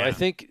too, so yeah. I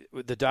think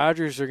the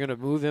Dodgers are going to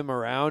move him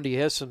around. He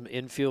has some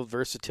infield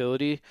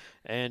versatility,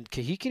 and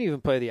he can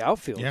even play the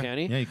outfield, can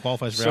he? Yeah, he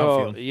qualifies for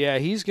outfield. Yeah,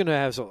 he's going to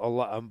have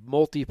a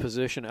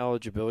multi-position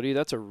eligibility.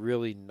 That's a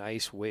really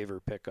nice waiver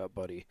pickup,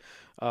 buddy.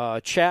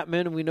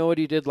 Chapman, we know what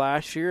he did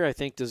last year. I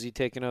think, does he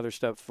take another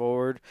step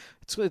forward?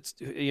 It's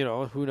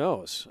who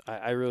knows?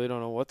 I really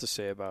don't know what to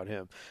say about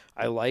him.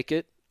 I like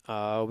it.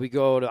 We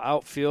go to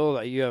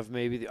outfield. You have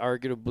maybe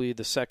arguably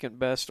the second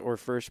best or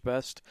first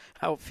best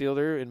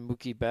outfielder in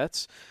Mookie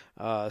Betts.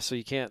 So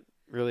you can't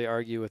really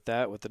argue with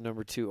that with the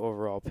number 2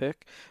 overall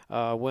pick.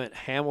 Went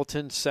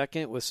Hamilton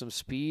second with some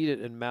speed,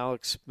 and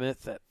Malik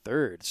Smith at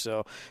third.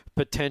 So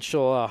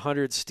potential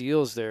 100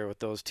 steals there with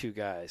those 2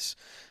 guys.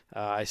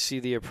 I see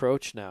the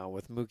approach now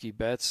with Mookie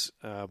Betts.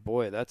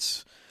 Boy,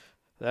 that's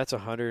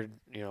 100,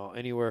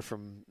 anywhere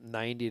from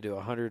 90 to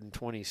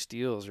 120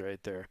 steals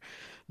right there.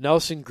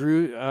 Nelson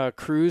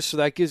Cruz, so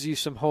that gives you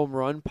some home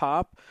run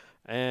pop.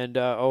 And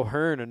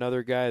O'Hearn,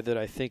 another guy that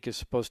I think is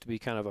supposed to be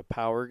kind of a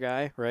power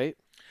guy, right?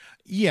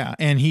 Yeah,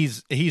 and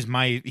he's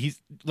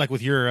like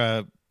with your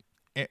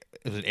is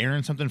it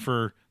Aaron something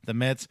for the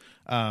Mets?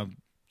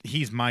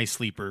 He's my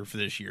sleeper for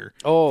this year.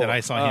 That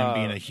I saw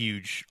him being a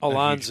huge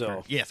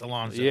Alonso. Yes,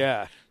 Alonso.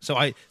 Yeah.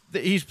 So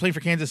he's playing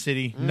for Kansas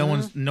City.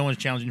 Mm-hmm. No one's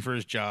challenging for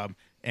his job,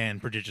 and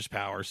prodigious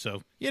power.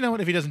 So you know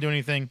what? If he doesn't do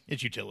anything,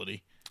 it's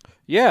utility.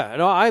 Yeah,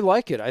 no, I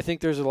like it. I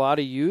think there's a lot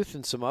of youth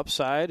and some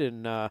upside,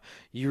 and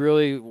you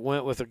really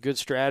went with a good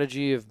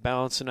strategy of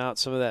balancing out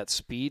some of that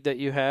speed that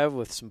you have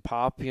with some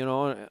pop,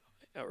 or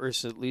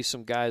at least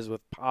some guys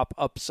with pop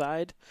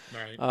upside.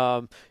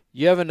 Right.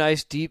 You have a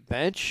nice deep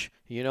bench,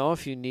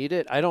 if you need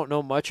it. I don't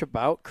know much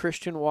about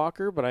Christian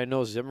Walker, but I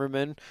know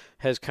Zimmerman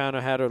has kind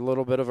of had a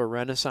little bit of a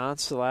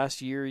renaissance the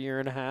last year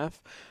and a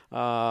half.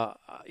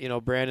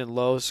 Brandon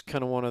Lowe's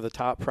kind of one of the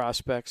top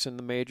prospects in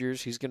the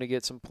majors. He's going to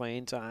get some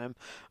playing time.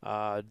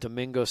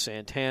 Domingo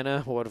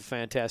Santana, what a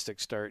fantastic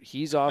start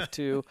he's off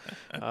to.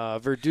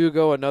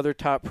 Verdugo, another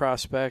top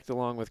prospect,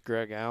 along with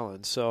Greg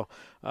Allen. So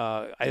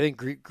I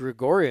think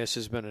Gregorius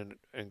has been an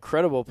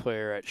incredible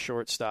player at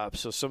shortstop.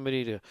 So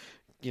somebody to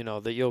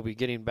that you'll be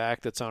getting back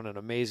that's on an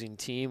amazing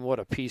team. What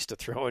a piece to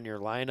throw in your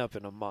lineup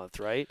in a month,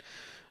 right?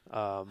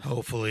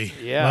 Hopefully.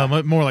 Yeah.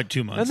 Well, more like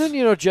 2 months. And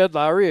then, Jed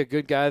Lowry, a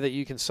good guy that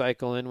you can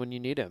cycle in when you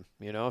need him.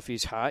 If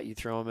he's hot, you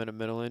throw him in a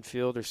middle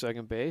infield or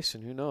second base,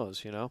 and who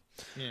knows,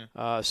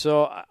 Yeah.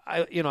 So,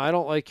 I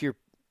don't like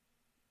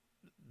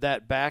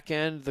that back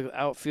end, the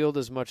outfield,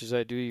 as much as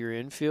I do your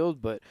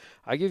infield, but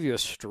I give you a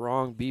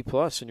strong B+ in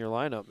your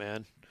lineup,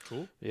 man.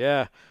 Cool.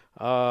 Yeah.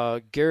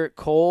 Garrett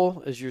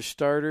Cole is your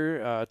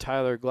starter.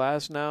 Tyler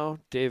Glasnow,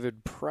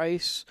 David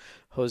Price,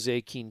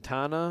 Jose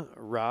Quintana,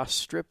 Ross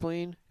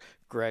Stripling,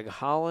 Greg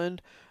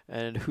Holland,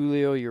 and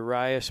Julio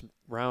Urias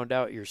round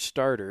out your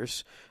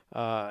starters,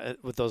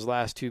 with those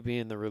last two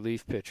being the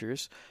relief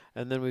pitchers.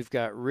 And then we've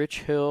got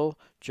Rich Hill,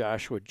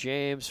 Joshua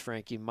James,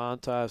 Frankie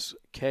Montas,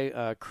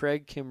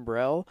 Craig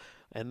Kimbrell,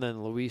 and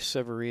then Luis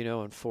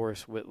Severino and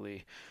Forrest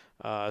Whitley.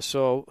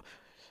 So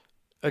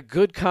a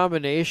good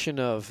combination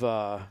of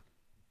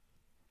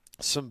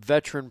some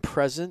veteran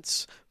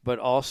presence, but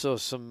also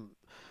some,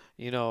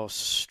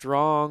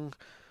 strong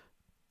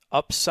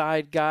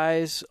upside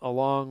guys,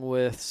 along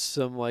with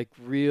some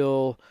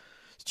real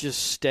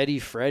just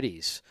steady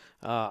Freddies.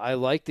 I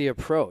like the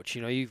approach.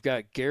 You've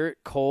got Garrett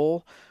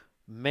Cole.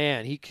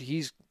 Man,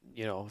 he's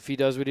if he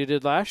does what he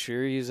did last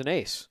year, he's an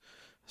ace.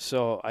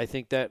 So I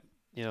think that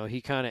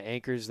he kind of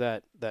anchors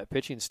that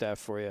pitching staff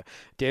for you.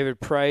 David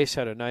Price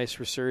had a nice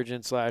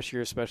resurgence last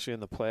year, especially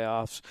in the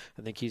playoffs.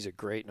 I think he's a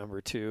great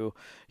number 2.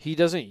 He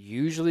doesn't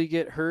usually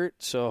get hurt,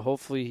 so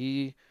hopefully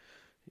he.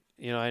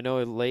 I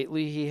know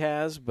lately he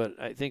has, but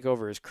I think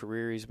over his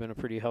career he's been a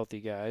pretty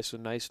healthy guy. So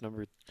nice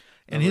number.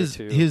 And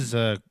number his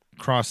 2.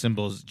 cross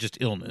symbol is just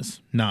illness,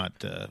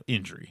 not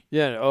injury.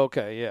 Yeah.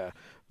 Okay. Yeah.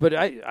 But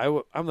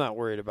I'm not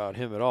worried about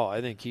him at all.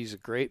 I think he's a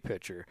great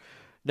pitcher.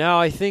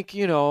 Now I think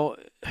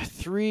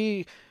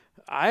 3.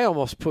 I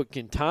almost put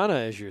Quintana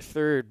as your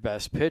third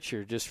best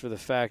pitcher just for the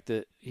fact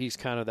that he's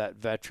kind of that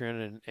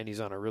veteran and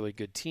he's on a really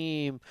good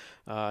team.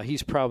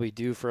 He's probably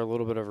due for a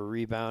little bit of a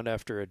rebound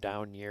after a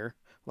down year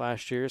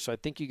last year. So I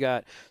think you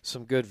got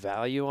some good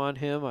value on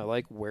him. I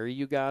like where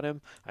you got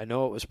him. I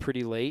know it was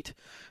pretty late.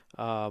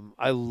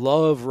 I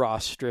love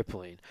Ross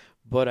Stripling,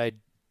 but I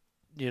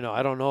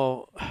don't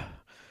know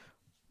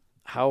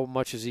how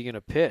much is he going to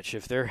pitch.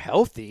 If they're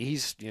healthy,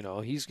 he's going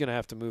to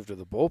have to move to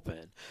the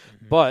bullpen.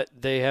 Mm-hmm. But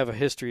they have a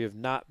history of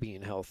not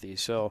being healthy,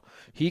 so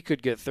he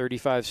could get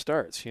 35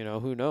 starts.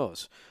 Who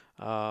knows?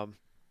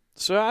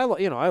 So I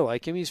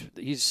like him.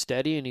 He's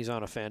steady and he's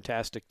on a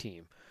fantastic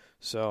team.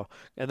 So,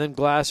 and then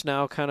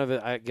Glasnow, kind of,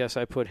 I guess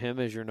I put him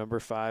as your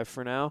number 5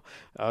 for now.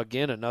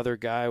 Again, another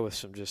guy with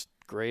some just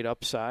great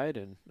upside,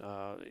 and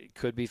it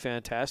could be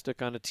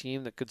fantastic on a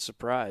team that could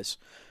surprise.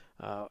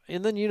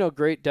 And then,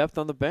 great depth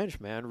on the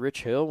bench, man.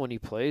 Rich Hill, when he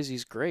plays,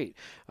 he's great.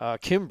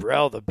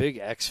 Kimbrell, the big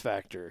X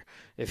factor.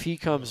 If he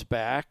comes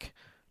back,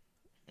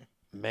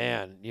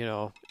 man,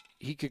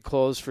 he could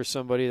close for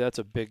somebody. That's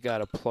a big guy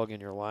to plug in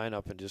your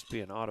lineup and just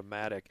be an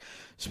automatic.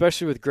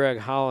 Especially with Greg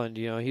Holland,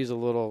 he's a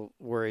little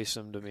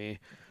worrisome to me.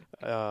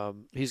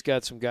 He's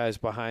got some guys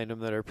behind him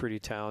that are pretty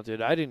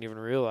talented. I didn't even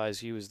realize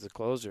he was the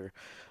closer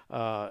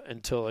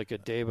until a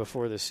day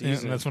before the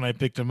season. Yeah, that's when I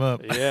picked him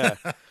up. Yeah.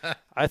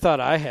 I thought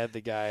I had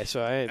the guy,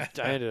 so I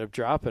ended up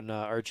dropping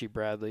Archie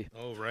Bradley.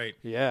 Oh, right.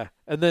 Yeah.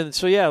 And then,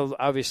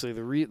 obviously,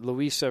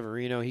 Luis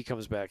Severino, he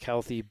comes back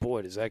healthy.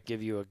 Boy, does that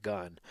give you a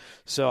gun.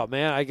 So,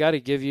 man, I got to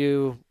give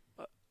you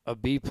a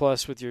B+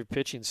 with your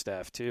pitching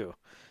staff, too.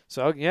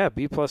 So, yeah,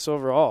 B+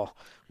 overall,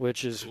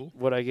 which is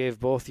what I gave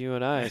both you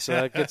and I. So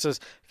that gets us,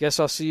 I guess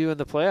I'll see you in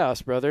the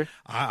playoffs, brother.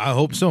 I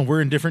hope so.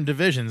 We're in different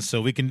divisions,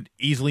 so we can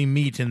easily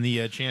meet in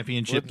the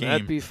championship game.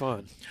 That'd be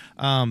fun.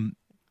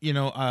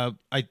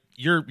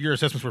 Your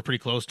assessments were pretty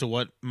close to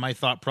what my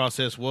thought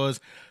process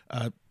was.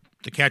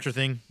 The catcher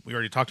thing, we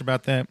already talked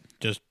about that.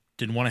 Just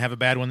didn't want to have a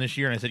bad one this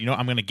year, and I said,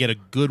 I'm going to get a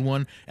good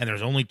one, and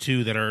there's only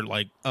 2 that are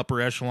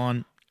upper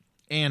echelon.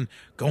 And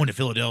going to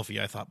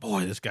Philadelphia, I thought,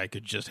 boy, this guy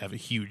could just have a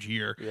huge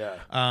year.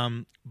 Yeah.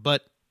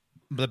 But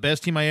the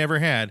best team I ever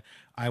had,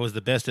 I was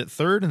the best at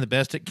third and the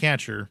best at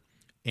catcher,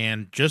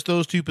 and just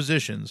those 2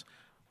 positions.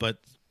 But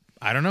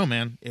I don't know,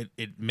 man.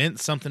 It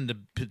meant something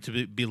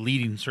to be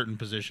leading certain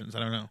positions. I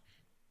don't know.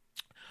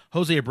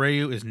 Jose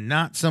Abreu is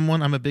not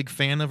someone I'm a big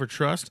fan of or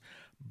trust,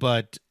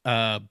 but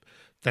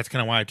that's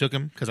kind of why I took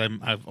him, because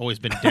I've always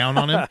been down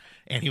on him,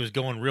 and he was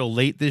going real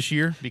late this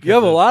year. Because you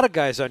have a lot of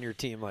guys on your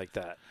team like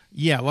that.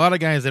 Yeah, a lot of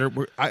guys that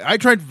are. I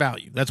tried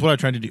value. That's what I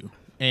tried to do.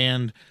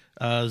 And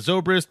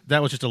Zobrist,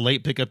 that was just a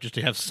late pickup just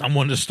to have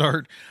someone to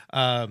start.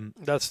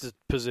 That's the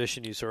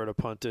position you sort of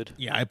punted.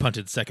 Yeah, I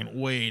punted second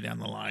way down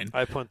the line.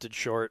 I punted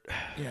short.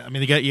 Yeah, I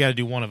mean, you got to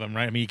do one of them,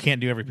 right? I mean, you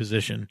can't do every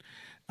position.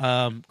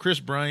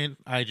 Chris Bryant,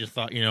 I just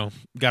thought,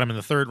 got him in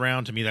the 3rd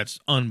round. To me, that's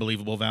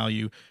unbelievable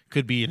value.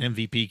 Could be an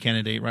MVP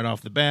candidate right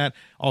off the bat.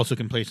 Also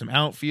can play some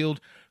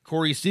outfield.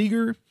 Corey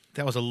Seager,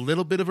 that was a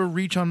little bit of a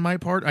reach on my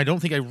part. I don't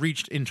think I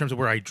reached in terms of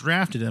where I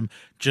drafted him,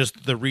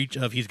 just the reach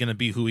of he's going to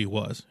be who he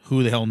was.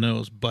 Who the hell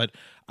knows? But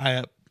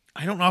I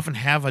don't often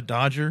have a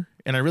Dodger,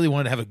 and I really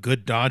wanted to have a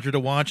good Dodger to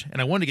watch,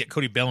 and I wanted to get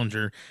Cody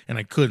Bellinger, and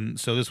I couldn't,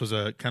 so this was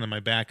a kind of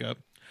my backup.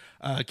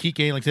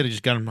 Kike, like I said, I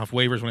just got him off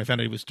waivers when I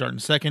found out he was starting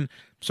second.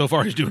 So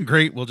far, he's doing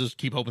great. We'll just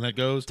keep hoping that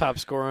goes. Top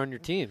scorer on your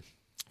team.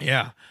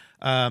 Yeah.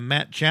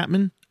 Matt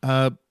Chapman,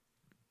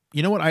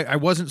 you know what? I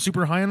wasn't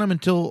super high on him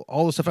until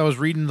all the stuff I was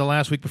reading the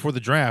last week before the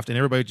draft, and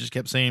everybody just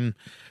kept saying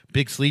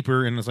big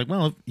sleeper, and it's like,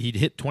 well, he'd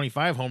hit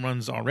 25 home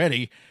runs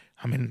already.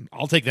 I mean,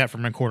 I'll take that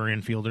from my corner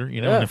infielder,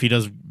 you know, and if he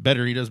does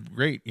better, he does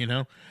great, you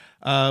know.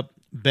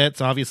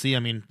 Betts, obviously, I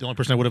mean, the only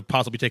person I would have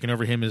possibly taken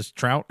over him is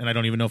Trout, and I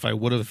don't even know if I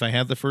would have if I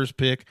had the first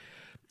pick.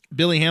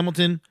 Billy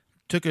Hamilton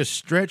took a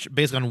stretch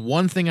based on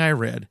one thing I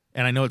read,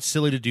 and I know it's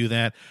silly to do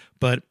that,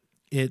 but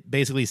it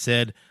basically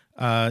said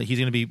he's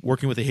going to be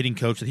working with a hitting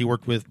coach that he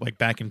worked with like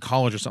back in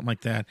college or something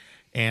like that,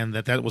 and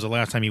that was the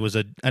last time he was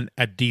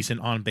a decent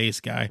on-base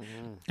guy.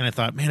 And I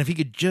thought, man, if he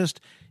could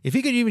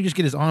even just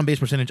get his on-base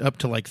percentage up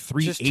to like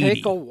 380. Just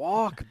take a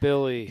walk,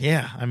 Billy.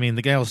 Yeah, I mean,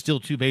 the guy will steal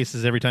 2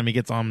 bases every time he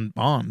gets on.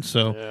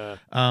 So,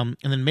 and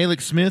then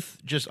Malik Smith,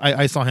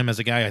 I saw him as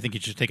a guy I think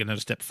he should take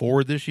another step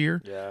forward this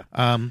year. Yeah.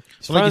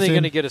 He's so like finally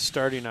going to get a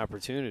starting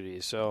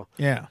opportunity. So,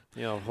 yeah,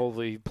 you know,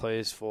 hopefully he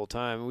plays full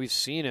time. We've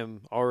seen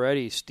him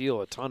already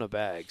steal a ton of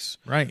bags.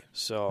 Right.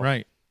 So,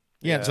 right.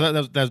 Yeah,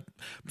 so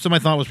so my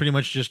thought was pretty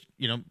much just,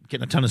 you know,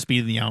 getting a ton of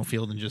speed in the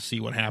outfield and just see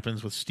what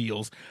happens with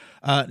steals.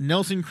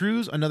 Nelson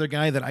Cruz, another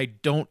guy that I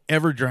don't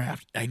ever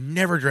draft. I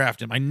never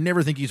draft him. I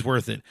never think he's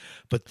worth it.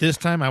 But this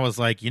time I was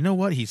like, you know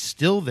what? He's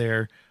still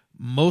there.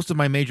 Most of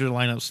my major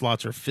lineup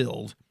slots are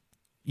filled.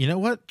 You know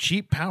what?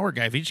 Cheap power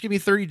guy. If he just give me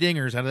 30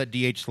 dingers out of that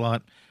DH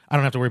slot, I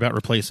don't have to worry about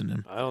replacing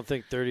him. I don't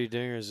think 30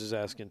 dingers is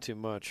asking too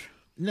much.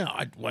 No,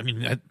 I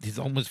mean, he's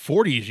almost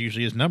 40 is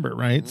usually his number,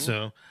 right?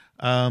 So...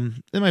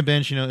 then my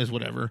bench, you know, is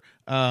whatever.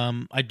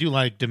 I do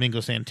like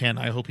Domingo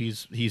Santana. I hope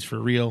he's for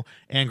real.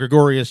 And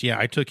Gregorius, yeah,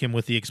 I took him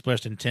with the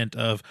expressed intent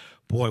of,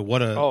 boy,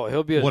 what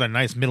a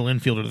nice middle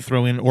infielder to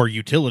throw in or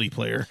utility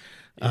player.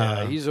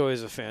 Yeah, he's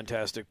always a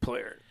fantastic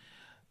player.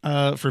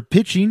 For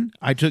pitching,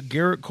 I took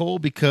Garrett Cole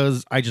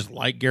because I just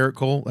like Garrett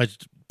Cole. That's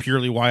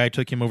purely why I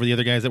took him over the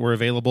other guys that were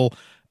available.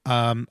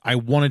 I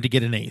wanted to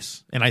get an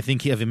ace, and I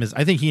think he and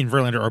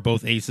Verlander are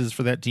both aces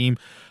for that team.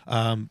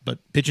 But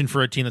pitching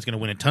for a team that's going to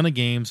win a ton of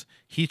games,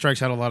 he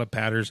strikes out a lot of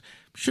batters.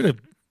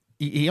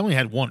 He only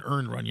had 1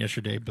 earned run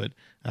yesterday, but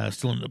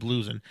still ended up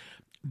losing.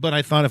 But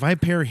I thought if I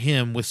pair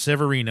him with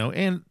Severino,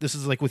 and this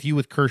is like with you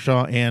with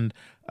Kershaw and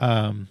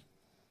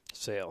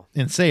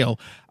Sale,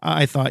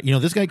 I thought, you know,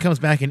 this guy comes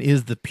back and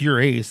is the pure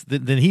ace.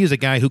 Then he is a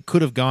guy who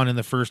could have gone in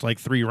the first like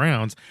 3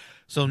 rounds.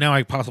 So now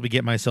I possibly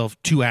get myself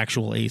 2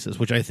 actual aces,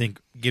 which I think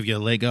give you a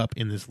leg up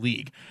in this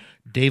league.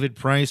 David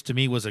Price, to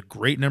me, was a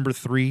great number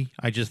 3.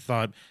 I just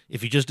thought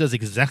if he just does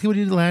exactly what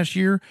he did last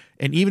year,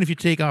 and even if you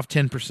take off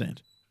 10%,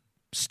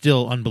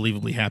 still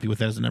unbelievably happy with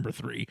that as a number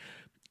 3.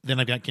 Then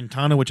I've got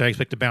Quintana, which I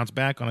expect to bounce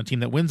back on a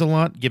team that wins a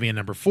lot. Give me a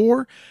number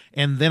 4.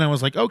 And then I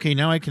was like, okay,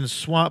 now I can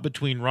swap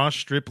between Ross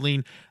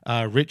Stripling,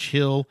 Rich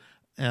Hill,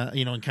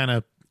 you know, and kind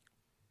of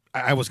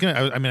I'd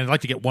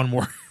like to get one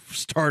more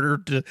starter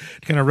to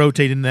kind of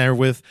rotate in there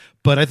with,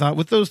 but I thought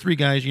with those 3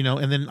 guys, you know,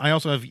 and then I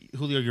also have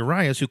Julio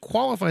Urias, who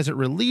qualifies at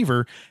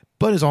reliever,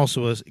 but is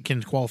also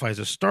can qualify as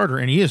a starter,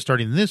 and he is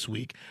starting this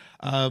week.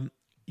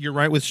 You're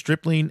right with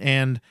Stripling,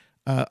 and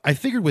I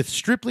figured with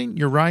Stripling,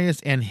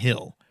 Urias, and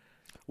Hill,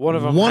 one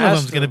of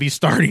them's going to be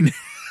starting.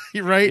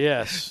 Right?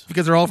 Yes,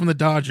 because they're all from the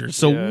Dodgers,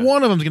 so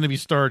one of them's going to be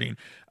starting,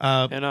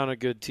 and on a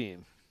good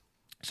team.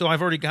 So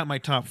I've already got my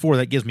top 4.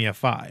 That gives me a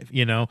 5,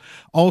 you know.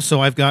 Also,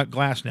 I've got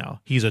Glass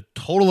now. He's a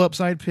total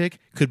upside pick.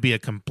 Could be a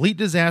complete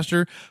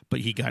disaster,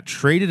 but he got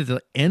traded at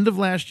the end of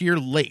last year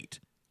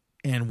late.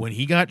 And when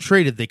he got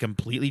traded, they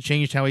completely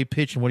changed how he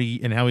pitched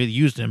and how he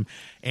used him.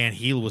 And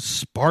he was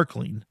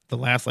sparkling the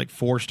last like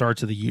 4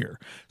 starts of the year.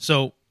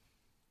 So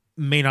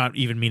may not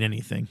even mean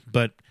anything,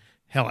 but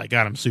hell, I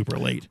got him super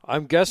late.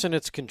 I'm guessing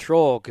it's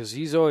control because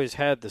he's always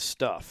had the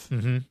stuff.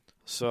 Mm-hmm.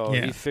 So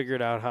he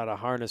figured out how to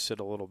harness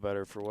it a little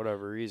better for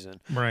whatever reason.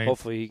 Right.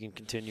 Hopefully he can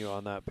continue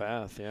on that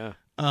path, yeah.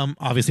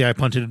 Obviously, I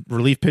punted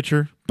relief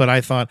pitcher, but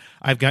I thought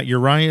I've got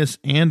Urias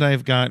and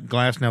I've got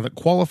Glass now that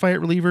qualify at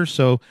reliever,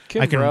 so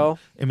Kimbrel.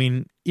 And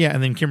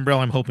then Kimbrel,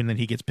 I'm hoping that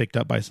he gets picked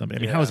up by somebody.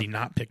 I mean, how is he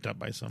not picked up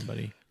by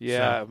somebody?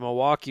 Yeah, so.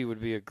 Milwaukee would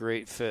be a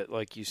great fit,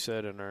 like you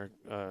said in our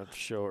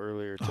show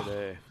earlier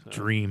today.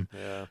 Dream.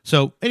 Yeah.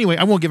 So anyway,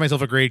 I won't give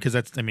myself a grade because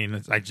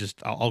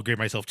I'll grade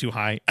myself too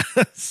high.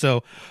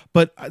 So,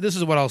 but this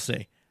is what I'll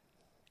say.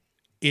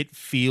 It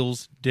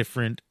feels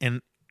different,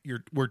 and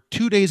we're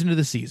 2 days into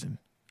the season.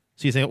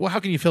 So you say, well, how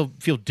can you feel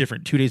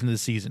different 2 days into the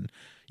season?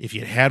 If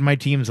you had my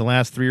teams the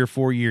last 3 or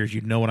 4 years,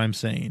 you'd know what I'm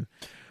saying.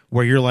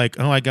 Where you're like,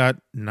 oh, I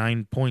got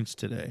 9 points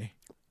today.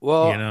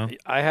 Well, you know?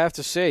 I have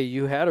to say,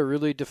 you had a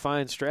really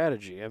defined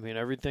strategy. I mean,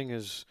 everything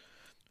is,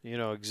 you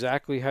know,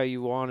 exactly how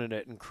you wanted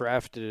it and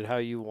crafted it how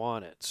you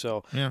want it.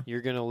 So you're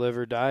going to live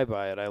or die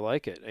by it. I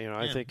like it. You know,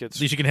 I think it's...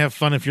 At least you can have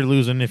fun if you're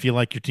losing, if you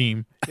like your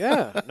team.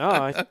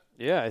 I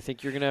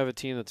think you're going to have a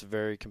team that's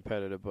very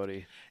competitive,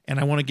 buddy.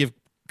 And I want to give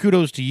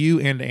kudos to you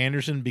and to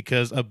Anderson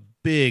because a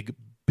big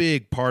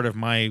part of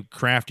my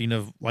crafting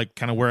of like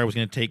kind of where I was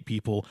going to take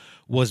people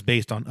was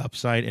based on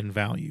upside and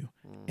value.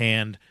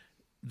 And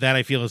that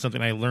I feel is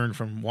something I learned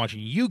from watching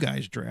you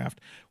guys draft.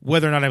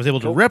 Whether or not I was able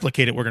to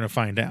replicate it, we're going to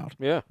find out.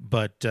 Yeah.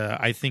 But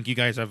I think you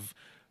guys have.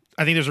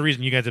 I think there's a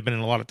reason you guys have been in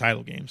a lot of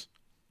title games.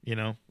 You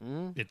know,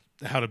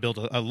 how to build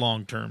a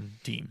long-term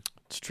team.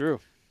 It's true.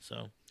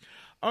 So,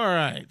 all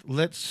right,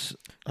 let's.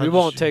 We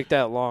won't take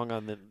that long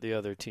on the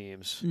other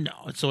teams. No,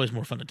 it's always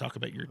more fun to talk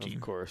about your team.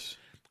 Of course.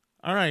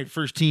 All right,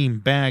 first team,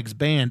 Bags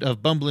Band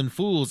of Bumbling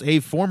Fools,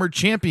 a former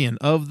champion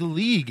of the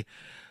league.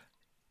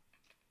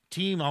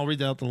 Team, I'll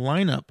read out the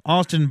lineup.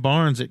 Austin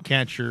Barnes at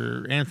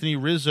catcher, Anthony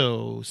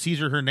Rizzo,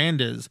 Cesar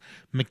Hernandez,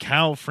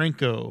 Mikal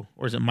Franco,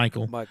 or is it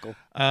Michael? Michael.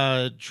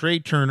 Trey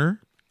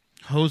Turner,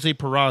 Jose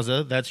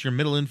Peraza, that's your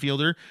middle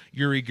infielder,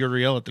 Yuri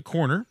Gurriel at the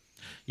corner.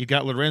 You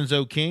got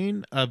Lorenzo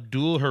Cain,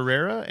 Abdul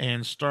Herrera,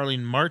 and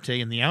Starling Marte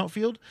in the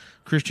outfield.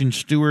 Christian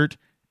Stewart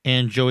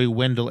and Joey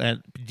Wendell at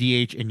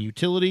DH and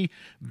utility.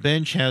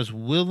 Bench has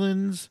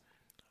Willens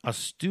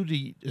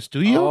Astudillo.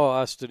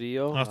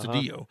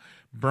 Astudillo.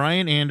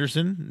 Brian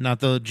Anderson,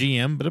 not the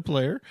GM, but a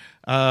player.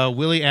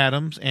 Willie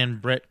Adams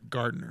and Brett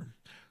Gardner.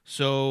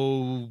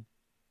 So,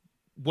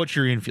 what's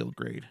your infield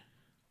grade?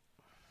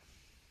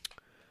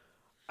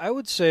 I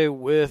would say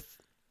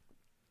with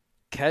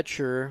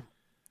catcher,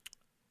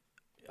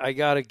 I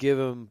got to give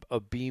him a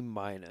B-.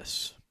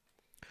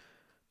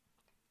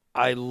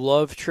 I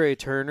love Trey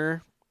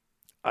Turner.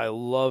 I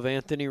love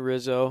Anthony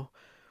Rizzo.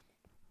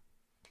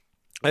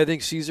 I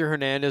think Cesar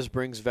Hernandez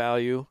brings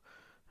value.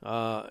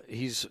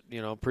 He's,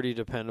 pretty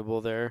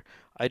dependable there.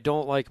 I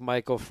don't like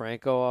Michael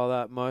Franco all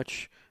that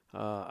much.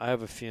 I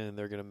have a feeling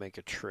they're going to make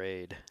a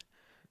trade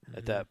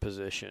at that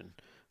position.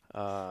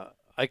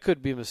 I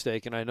could be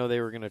mistaken. I know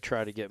they were going to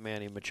try to get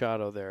Manny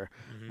Machado there,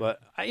 but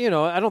I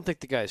don't think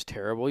the guy's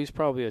terrible. He's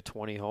probably a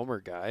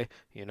 20-homer guy.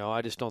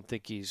 I just don't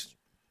think he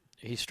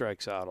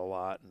strikes out a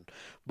lot.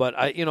 But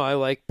I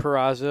like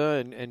Peraza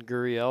and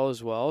Gurriel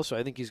as well, so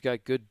I think he's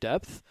got good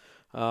depth.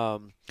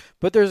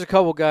 But there's a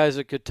couple guys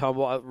that could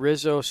tumble.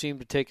 Rizzo seemed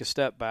to take a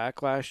step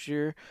back last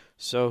year,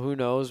 so who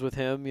knows with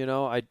him?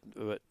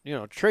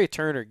 Trey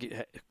Turner,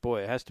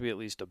 boy, it has to be at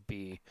least a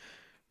B.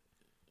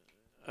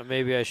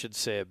 Maybe I should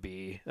say a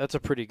B. That's a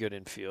pretty good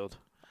infield.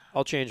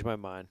 I'll change my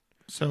mind.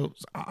 So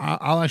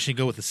I'll actually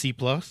go with a C+.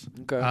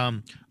 Okay.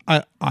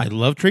 I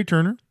love Trey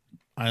Turner.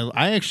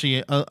 I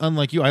actually,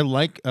 unlike you, I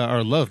like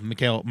or love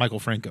Michael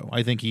Franco.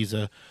 I think he's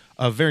a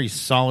very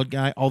solid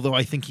guy, although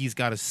I think he's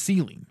got a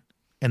ceiling.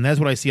 And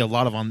that's what I see a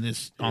lot of on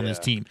this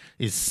team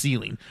is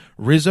ceiling.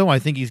 Rizzo, I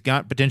think he's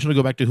got potential to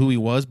go back to who he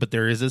was, but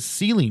there is a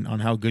ceiling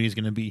on how good he's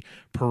going to be.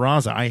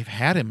 Peraza, I've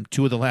had him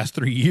 2 of the last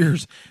 3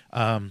 years,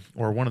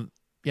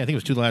 I think it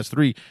was 2 of the last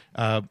 3.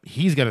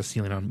 He's got a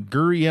ceiling on him.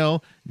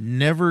 Gurriel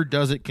never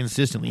does it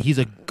consistently. He's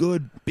a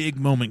good big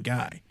moment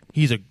guy.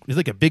 He's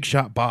like a big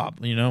shot Bob,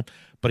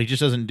 but he just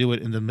doesn't do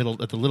it in the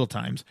middle at the little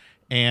times.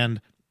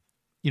 And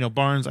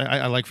Barnes,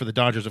 I like for the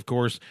Dodgers, of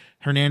course.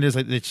 Hernandez,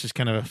 it's just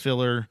kind of a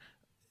filler.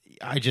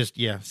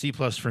 C+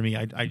 for me.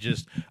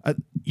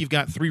 You've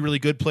got 3 really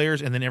good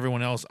players, and then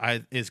everyone else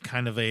is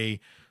kind of a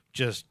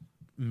just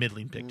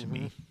middling pick to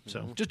me.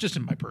 So just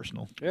in my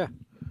personal. Yeah.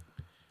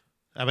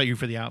 How about you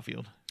for the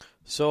outfield?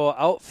 So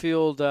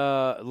outfield,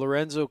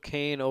 Lorenzo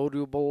Cain,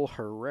 Odubel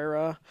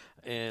Herrera,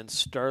 and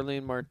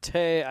Starling Marte.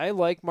 I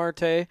like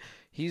Marte. I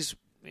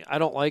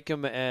don't like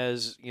him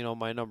as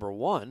my number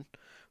 1,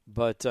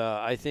 but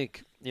I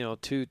think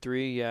 2,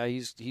 3. Yeah,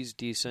 he's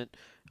decent.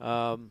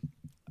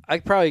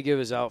 I'd probably give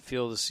his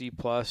outfield a C+.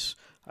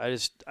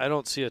 I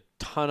don't see a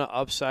ton of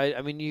upside.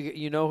 I mean,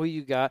 you know who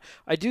you got.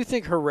 I do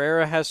think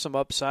Herrera has some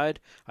upside.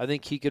 I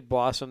think he could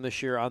blossom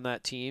this year on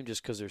that team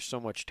just because there's so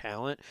much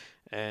talent,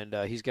 and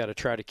he's got to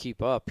try to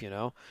keep up,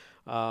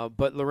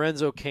 But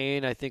Lorenzo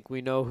Cain, I think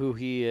we know who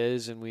he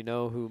is, and we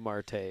know who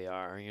Marte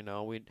are.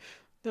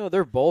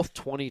 They're both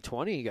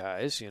 2020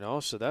 guys,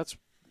 so that's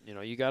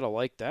you got to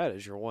like that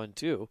as your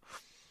 1-2.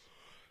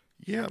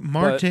 Yeah,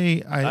 Marte.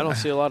 I don't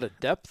see a lot of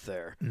depth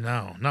there.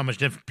 No, not much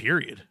depth,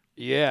 period.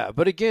 Yeah,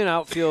 but again,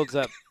 outfield's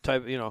that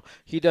type.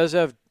 He does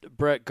have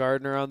Brett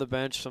Gardner on the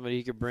bench, somebody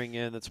he could bring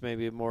in that's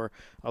maybe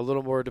a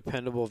little more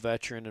dependable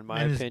veteran, in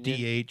my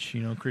opinion.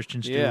 DH,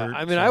 Christian Stewart. Yeah,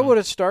 I mean, I would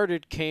have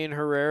started Cain,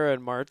 Herrera,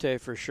 and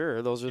Marte for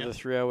sure. Those are the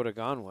 3 I would have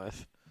gone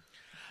with.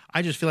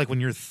 I just feel like when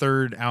your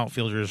third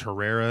outfielder is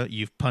Herrera,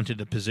 you've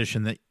punted a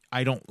position that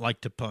I don't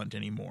like to punt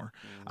anymore.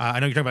 I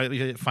know you're talking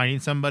about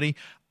finding somebody.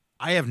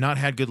 I have not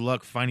had good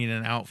luck finding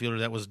an outfielder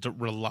that was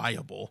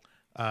reliable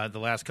the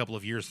last couple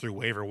of years through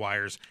waiver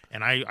wires,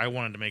 and I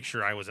wanted to make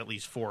sure I was at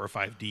least 4 or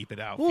 5 deep at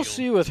outfield. We'll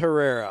see with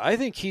Herrera. I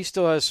think he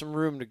still has some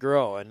room to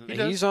grow, and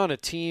he's on a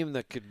team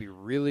that could be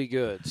really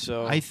good.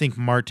 So I think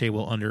Marte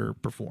will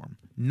underperform.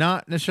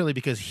 Not necessarily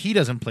because he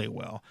doesn't play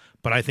well,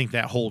 but I think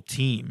that whole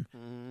team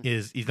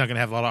he's not going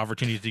to have a lot of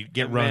opportunities to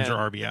get runs or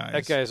RBIs.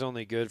 That guy's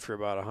only good for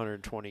about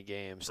 120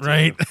 games. Too.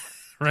 Right.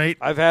 Right.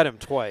 I've had him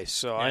twice,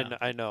 so yeah.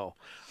 I know.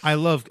 I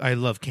love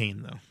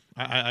Cain though.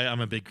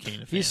 I'm a big Cain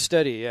fan. He's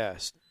steady, yeah.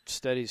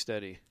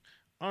 Steady.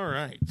 All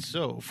right,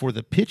 so for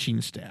the pitching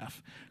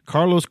staff,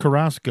 Carlos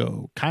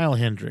Carrasco, Kyle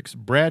Hendricks,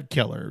 Brad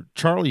Keller,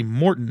 Charlie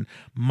Morton,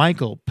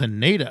 Michael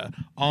Pineda.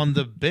 On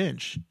the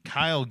bench,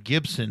 Kyle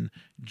Gibson,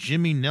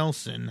 Jimmy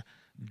Nelson,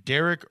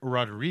 Derek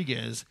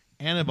Rodriguez,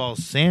 Anibal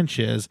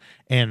Sanchez,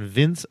 and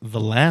Vince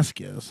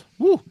Velasquez.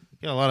 Woo!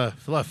 Got a lot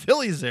of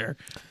Phillies there.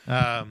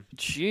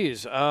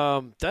 That's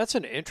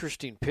an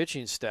interesting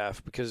pitching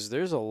staff because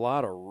there's a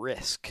lot of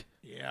risk.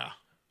 Yeah.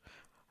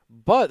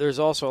 But there's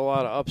also a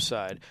lot of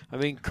upside. I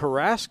mean,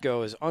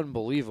 Carrasco is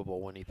unbelievable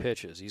when he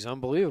pitches. He's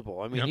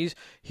unbelievable. I mean,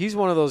 he's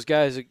one of those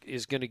guys that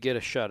is going to get a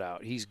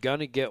shutout. He's going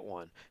to get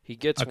one. He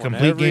gets a one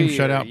complete every game year.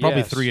 shutout, probably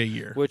Yes, 3 a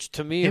year. which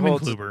to me Him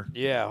holds and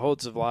Kluber.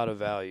 holds a lot of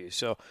value.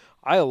 So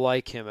I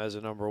like him as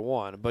a number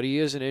one, but he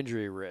is an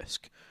injury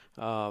risk.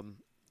 I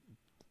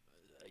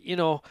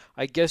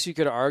guess you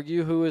could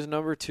argue who his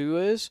number two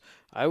is.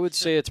 I would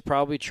say it's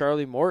probably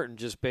Charlie Morton,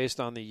 just based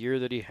on the year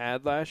that he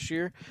had last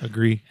year.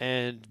 Agree.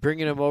 And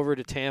bringing him over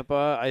to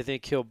Tampa, I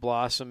think he'll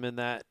blossom in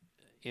that,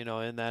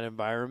 in that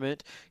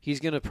environment. He's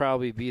going to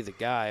probably be the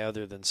guy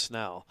other than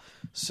Snell.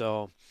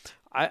 So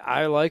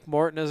I like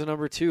Morton as a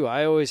number two.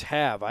 I always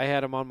have. I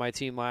had him on my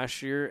team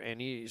last year,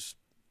 and he's,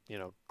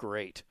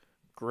 great.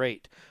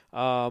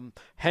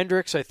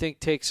 Hendricks, I think,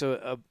 takes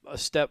a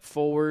step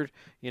forward,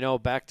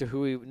 back to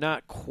who he,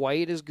 not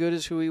quite as good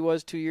as who he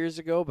was 2 years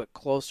ago, but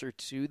closer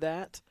to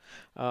that.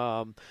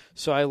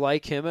 So I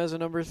like him as a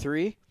number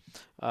three.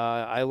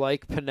 I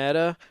like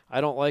Pineda.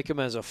 I don't like him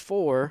as a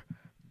four,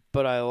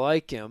 but I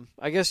like him.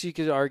 I guess you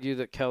could argue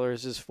that Keller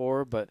is his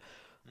four, but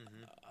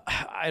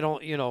I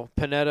don't,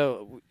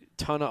 Pineda,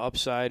 ton of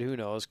upside. Who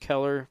knows?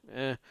 Keller,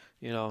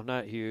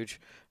 not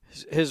huge.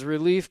 His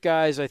relief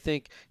guys, I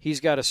think he's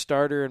got a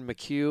starter in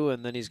McHugh,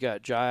 and then he's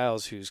got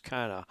Giles, who's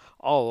kind of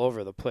all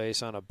over the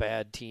place on a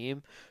bad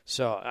team.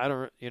 So I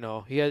don't,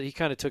 he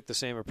kind of took the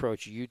same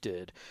approach you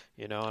did,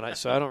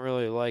 so I don't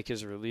really like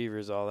his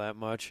relievers all that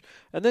much.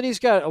 And then he's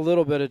got a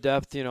little bit of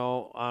depth,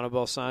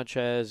 Anibal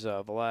Sanchez,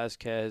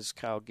 Velasquez,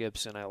 Kyle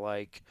Gibson, I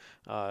like,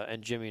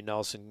 and Jimmy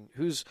Nelson,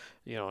 who's,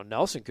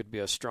 Nelson could be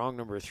a strong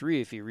number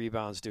three if he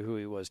rebounds to who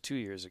he was 2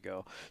 years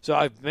ago.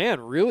 So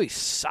really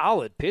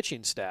solid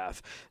pitching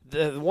staff.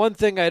 The one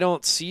thing I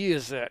don't see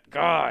is that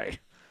guy.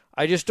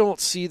 I just don't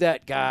see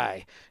that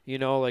guy,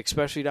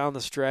 especially down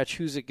the stretch.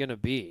 Who's it going to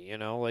be?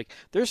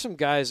 There's some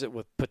guys that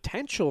with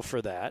potential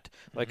for that.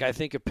 Like I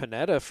think if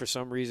Pineda for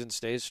some reason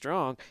stays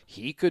strong,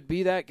 he could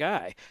be that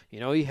guy.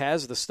 He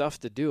has the stuff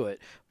to do it.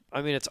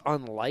 I mean, it's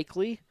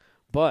unlikely,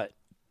 but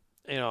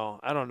I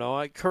don't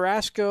know.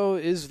 Carrasco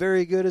is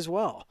very good as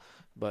well,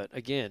 but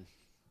again,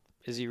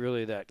 is he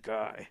really that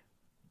guy?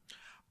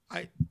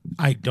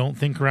 I don't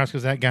think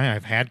Carrasco's that guy.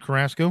 I've had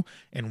Carrasco,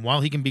 and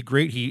while he can be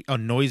great, he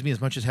annoys me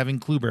as much as having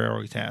Kluber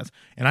always has.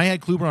 And I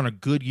had Kluber on a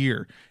good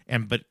year,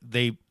 but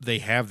they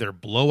have their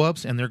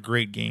blow-ups and their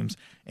great games,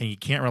 and you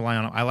can't rely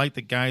on them. I like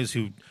the guys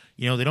who,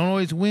 they don't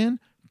always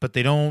win, but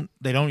they don't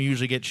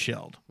usually get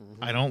shelled.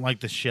 Mm-hmm. I don't like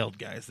the shelled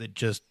guys. That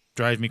just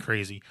drive me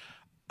crazy.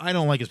 I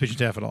don't like his pitching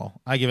staff at all.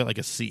 I give it like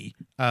a C.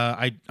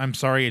 I'm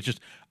sorry. It's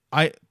just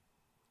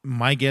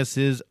my guess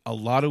is a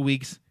lot of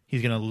weeks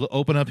he's going to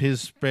open up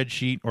his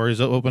spreadsheet or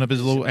open up his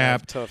little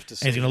app, and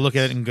he's going to look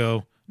at it and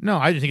go, no,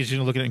 I just think he's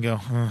going to look at it and go,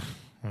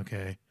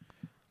 okay.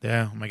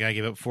 Yeah, my guy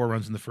gave up 4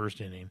 runs in the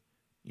first inning.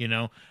 I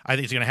think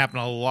it's going to happen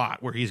a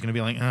lot where he's going to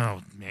be like,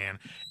 oh, man.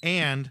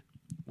 And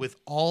with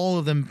all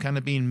of them kind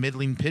of being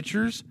middling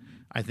pitchers,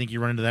 I think you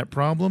run into that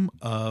problem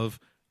of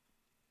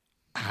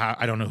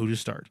I don't know who to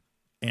start,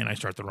 and I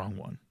start the wrong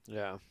one.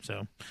 Yeah.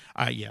 So,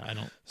 I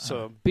don't.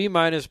 So, B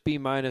minus, B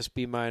minus,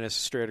 B minus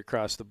straight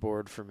across the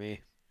board for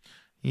me.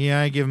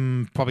 Yeah, I give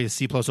him probably a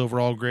C plus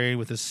overall grade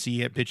with a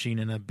C at pitching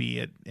and a B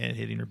at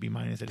hitting or B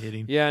minus at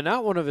hitting. Yeah,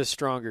 not one of his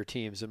stronger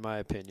teams, in my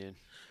opinion.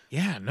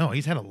 Yeah, no,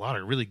 he's had a lot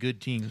of really good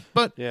teams,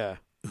 but yeah,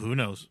 who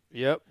knows?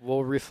 Yep,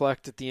 we'll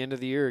reflect at the end of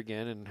the year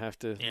again and have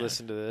to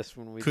listen to this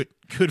when we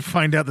could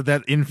find out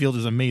that infield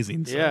is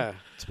amazing. So. Yeah,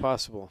 it's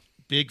possible.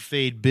 Big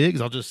fade Biggs.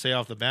 I'll just say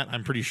off the bat,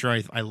 I'm pretty sure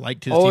I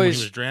liked his team when he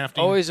was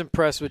drafting. Always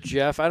impressed with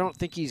Jeff. I don't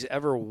think he's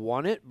ever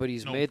won it, but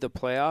he's made the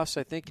playoffs,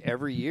 I think,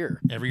 every year.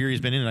 Every year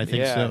he's been in it, I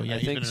think so. Yeah, I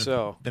think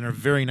so. Been a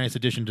very nice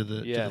addition to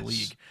the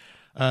league.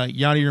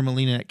 Yadier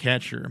Molina at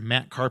catcher,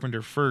 Matt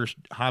Carpenter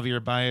first,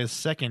 Javier Baez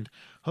second,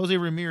 Jose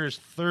Ramirez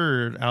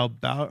third,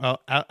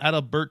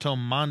 Adalberto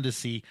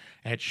Mondesi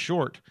at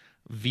short,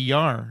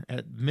 VR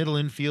at middle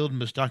infield,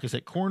 Moustakas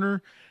at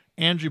corner,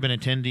 Andrew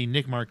Benintendi,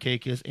 Nick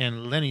Markakis,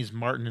 and Lenny's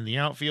Martin in the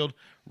outfield.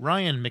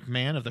 Ryan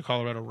McMahon of the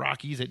Colorado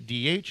Rockies at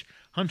DH.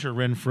 Hunter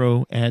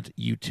Renfroe at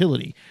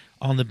utility.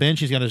 On the bench,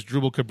 he's got his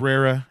Drupal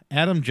Cabrera,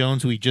 Adam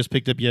Jones, who he just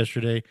picked up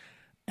yesterday,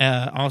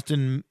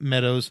 Austin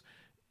Meadows,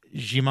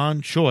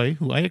 Jiman Choi,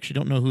 who I actually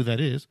don't know who that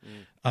is,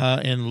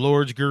 and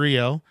Lourdes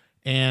Gurriel.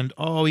 And,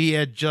 he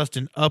had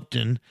Justin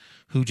Upton,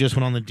 who just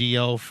went on the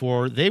DL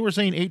for, they were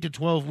saying 8 to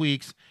 12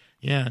 weeks.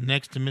 Yeah,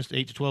 next to miss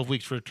 8 to 12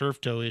 weeks for a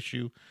turf toe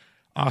issue.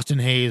 Austin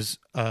Hayes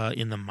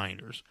in the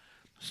minors.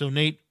 So,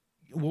 Nate,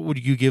 what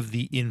would you give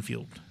the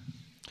infield?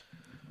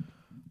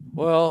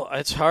 Well,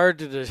 it's hard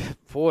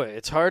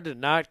to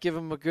not give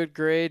him a good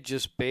grade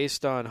just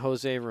based on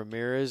Jose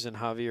Ramirez and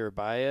Javier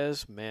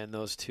Baez. Man,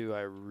 those two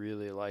I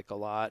really like a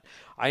lot.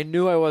 I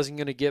knew I wasn't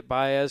going to get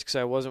Baez because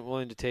I wasn't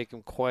willing to take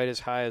him quite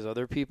as high as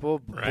other people.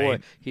 But boy,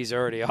 he's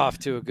already off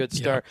to a good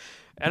start.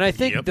 And I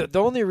think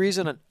the only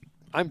reason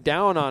I'm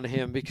down on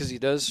him because he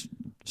does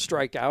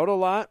strike out a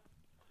lot.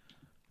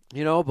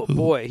 But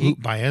boy,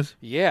 Baez?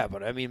 Yeah,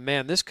 but I mean,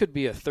 man, this could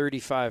be a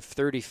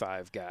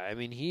 35-35 guy. I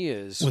mean, he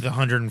is with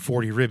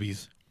 140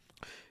 ribbies.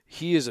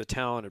 He is a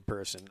talented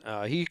person.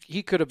 He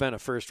could have been a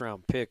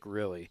first-round pick,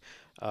 really.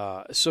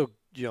 So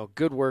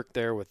good work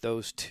there with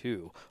those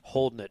two,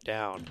 holding it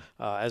down.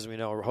 As we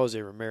know,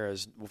 Jose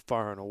Ramirez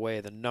far and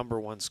away the number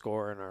one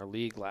scorer in our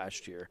league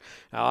last year.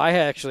 Now, I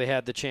actually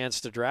had the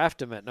chance to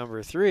draft him at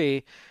number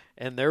 3,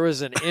 and there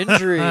was an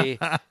injury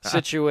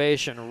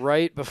situation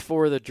right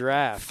before the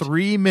draft.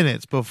 3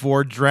 minutes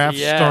before draft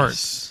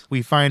starts,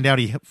 we find out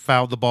he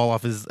fouled the ball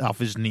off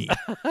his knee.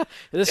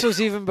 This was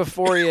even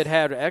before he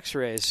had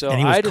X-rays. So and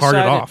he was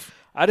carted off.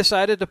 I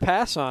decided to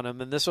pass on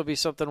him, and this will be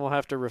something we'll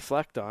have to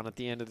reflect on at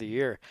the end of the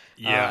year.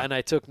 Yeah. And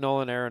I took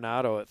Nolan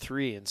Arenado at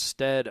 3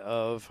 instead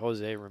of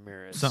Jose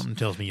Ramirez. Something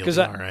tells me you'll be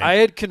all right. I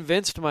had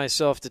convinced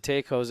myself to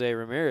take Jose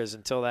Ramirez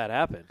until that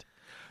happened.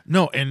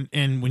 No, and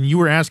when you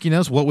were asking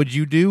us what would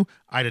you do,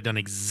 I'd have done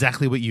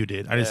exactly what you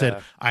did. I'd have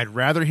said I'd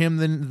rather him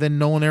than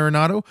Nolan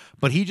Arenado,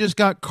 but he just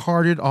got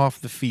carted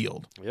off the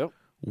field. Yep.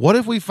 What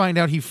if we find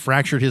out he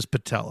fractured his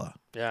patella?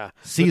 Yeah.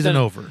 Season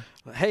over.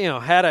 Hey,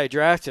 had I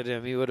drafted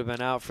him, he would have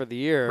been out for the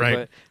year. Right.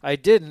 But I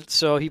didn't,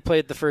 so he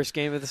played the first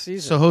game of the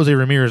season. So Jose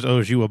Ramirez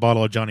owes you a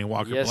bottle of Johnny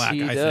Walker yes, Black,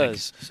 he I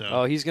does. think. So.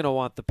 Oh, he's going to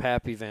want the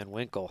Pappy Van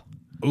Winkle.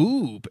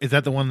 Ooh, is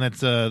that the one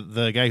that's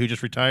the guy who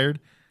just retired?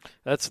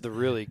 That's the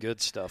really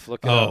good stuff.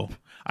 Look it up.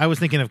 I was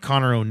thinking of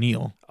Conor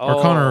O'Neill or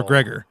Conor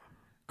McGregor.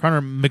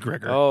 Conor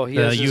McGregor. Oh, he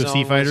has his UFC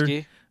own fighter.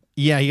 whiskey?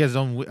 Yeah, he has his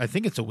own. I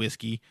think it's a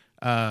whiskey.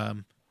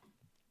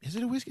 Is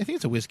it a whiskey? I think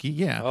it's a whiskey.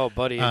 Yeah. Oh,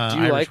 buddy, do you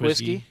Irish like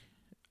whiskey?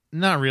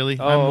 Not really.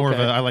 Oh, I'm more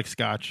okay. of I like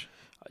Scotch.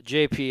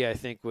 JP, I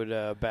think,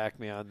 would back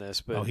me on this.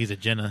 But he's a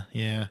Jenna.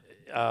 Yeah.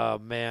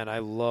 Man, I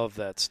love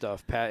that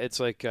stuff. It's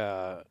like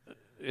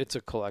it's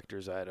a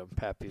collector's item.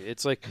 Pappy.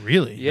 It's like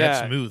really. Yeah.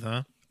 That's smooth,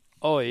 huh?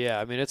 Oh yeah,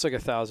 I mean it's like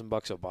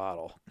 $1,000 a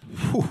bottle.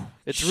 Whew,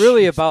 it's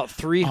really about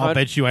 300. I'll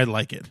bet you I'd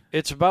like it.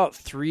 It's about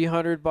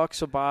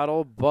 $300 a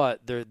bottle,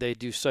 but they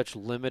do such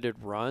limited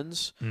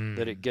runs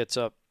that it gets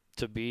up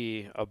to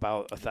be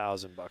about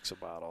 $1,000 a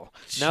bottle.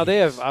 Jeez. Now they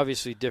have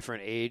obviously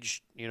different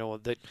age.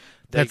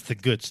 That's the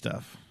good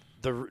stuff.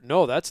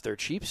 That's their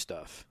cheap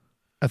stuff.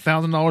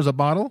 $1,000 a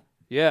bottle?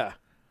 Yeah.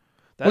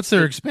 What's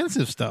their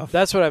expensive stuff?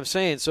 That's what I'm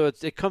saying. So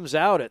it comes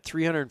out at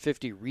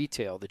 $350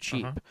 retail, the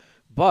cheap.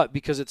 But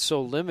because it's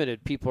so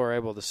limited, people are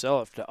able to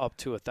sell it for up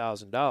to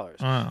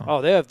 $1,000.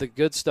 Oh, they have the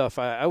good stuff.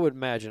 I would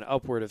imagine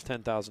upward of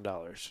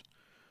 $10,000.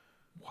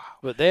 Wow!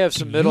 But they have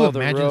some middle of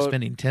the road. Imagine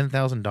spending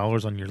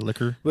 $10,000 on your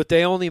liquor. But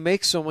they only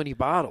make so many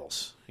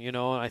bottles, and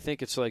I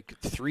think it's like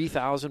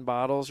 3,000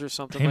 bottles or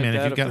something like that. Hey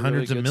man, if you've got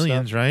hundreds of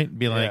millions, stuff. right?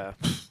 Be like,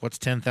 what's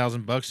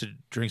 $10,000 to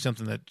drink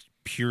something that's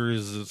pure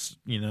as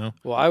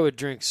Well, I would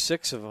drink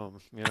 6 of them,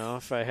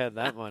 if I had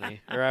that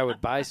money, or I would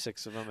buy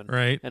 6 of them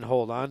and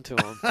hold on to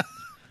them.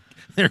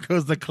 There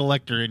goes the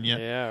collector in you.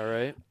 Yeah,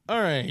 right.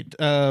 All right.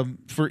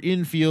 For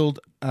infield,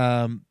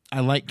 I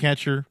like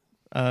catcher.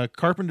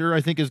 Carpenter,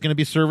 I think, is going to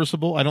be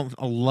serviceable. I don't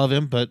love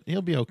him, but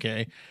he'll be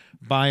okay.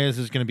 Baez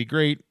is going to be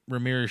great.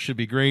 Ramirez should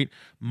be great.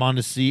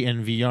 Mondesi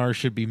and VR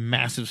should be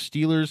massive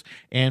stealers.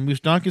 And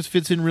Moustakas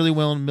fits in really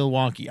well in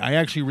Milwaukee. I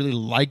actually really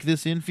like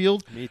this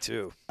infield. Me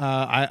too.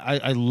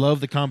 I love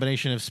the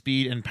combination of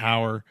speed and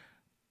power.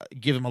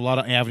 Give him a lot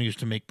of avenues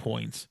to make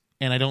points.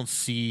 And I don't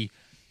see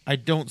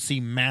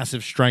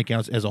massive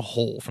strikeouts as a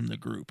whole from the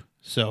group.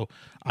 So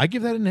I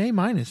give that an A-.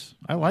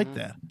 I like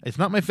that. It's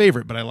not my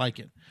favorite, but I like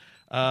it.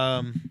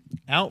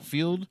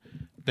 Outfield,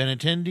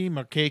 Benintendi,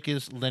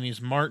 Markakis,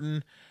 Lenny's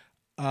Martin.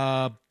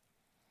 I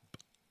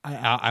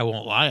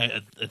won't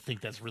lie. I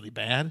think that's really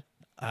bad.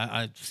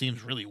 It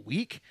seems really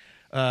weak.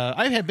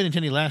 I had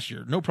Benintendi last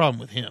year. No problem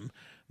with him.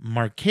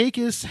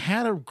 Markakis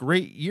had a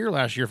great year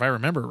last year, if I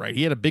remember right.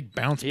 He had a big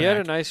bounce back. He had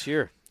a nice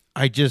year.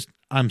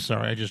 I'm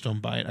sorry. I just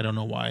don't buy it. I don't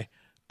know why.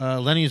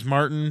 Lenny's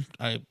Martin,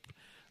 I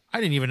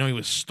didn't even know he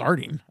was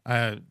starting.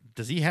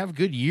 Does he have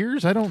good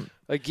years?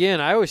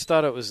 Again, I always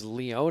thought it was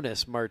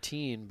Leonis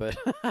Martin, but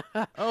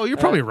oh, you're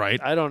probably right.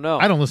 I don't know.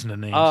 I don't listen to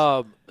names.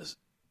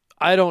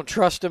 I don't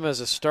trust him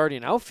as a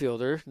starting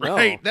outfielder. No.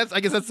 Right. I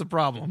guess that's the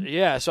problem.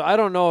 Yeah, so I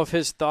don't know if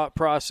his thought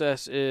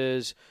process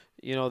is,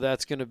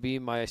 that's going to be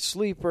my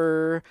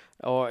sleeper,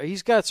 or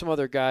he's got some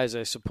other guys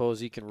I suppose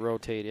he can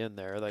rotate in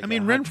there. Like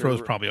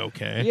Renfroe's probably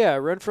okay. Yeah,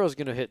 Renfroe's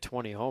going to hit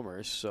 20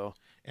 homers. So.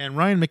 And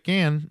Ryan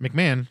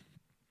McMahon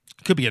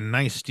could be a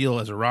nice steal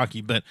as a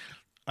Rocky, but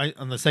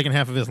on the second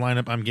half of his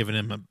lineup, I'm giving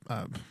him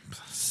a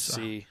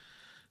C.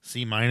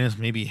 C minus,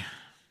 maybe.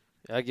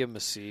 I give him a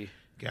C.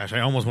 Gosh,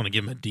 I almost want to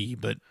give him a D,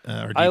 but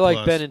or D I like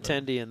plus,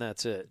 Benintendi, and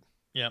that's it.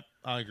 Yep,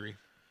 I agree.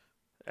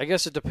 I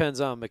guess it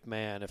depends on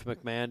McMahon. If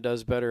McMahon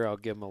does better, I'll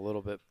give him a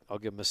little bit. I'll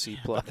give him a C+.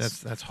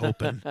 That's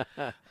hoping.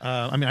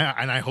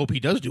 I hope he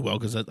does do well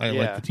because I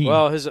like the team.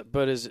 Well, his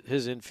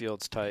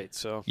infield's tight.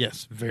 So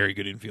yes, very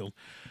good infield.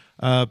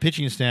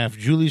 Pitching staff: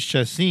 Julius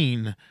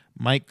Chassin,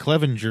 Mike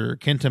Clevenger,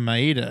 Kenta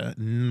Maeda,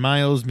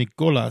 Miles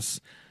Mikolas,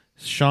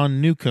 Sean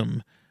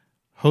Newcomb,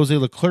 Jose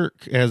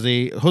Leclerc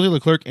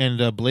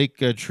and Blake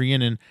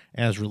Trianon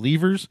as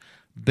relievers.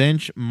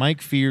 Bench: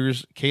 Mike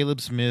Fears,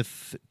 Caleb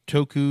Smith,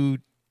 Toku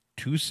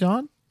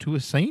Toussaint?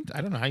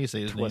 I don't know how you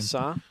say his name.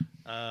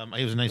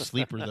 He was a nice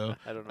sleeper, though.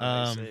 I don't know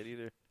how you say it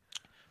either.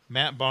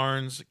 Matt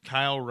Barnes,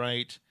 Kyle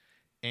Wright,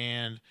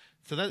 and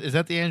so is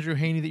that the Andrew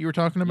Haney that you were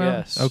talking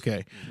about? Yes.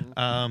 Okay.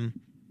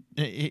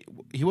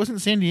 He wasn't in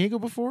San Diego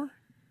before?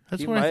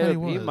 That's what I thought he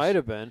was. He might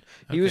have been.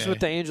 He was with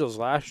the Angels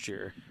last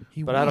year,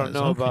 I don't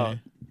know about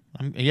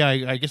I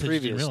guess I just didn't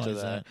previous to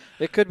realize that.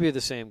 It could be the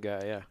same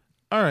guy, yeah.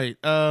 All right.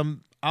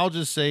 I'll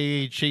just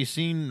say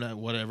Chasing,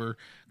 whatever.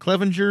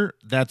 Clevenger,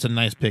 that's a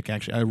nice pick,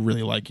 actually. I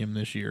really like him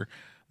this year.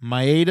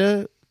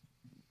 Maeda,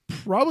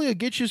 probably will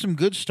get you some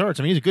good starts.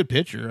 I mean, he's a good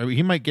pitcher. I mean,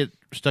 he might get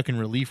stuck in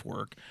relief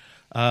work.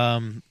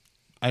 I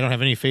don't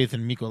have any faith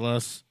in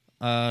Mikolas.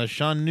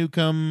 Sean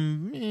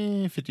Newcomb,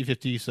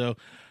 50-50, so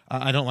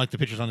I don't like the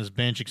pitchers on his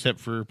bench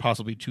except for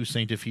possibly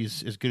Toussaint if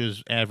he's as good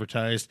as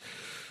advertised.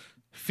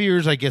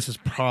 Fears, I guess, is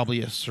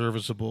probably a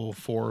serviceable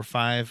 4 or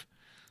 5.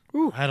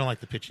 Ooh. I don't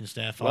like the pitching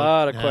staff. A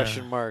lot of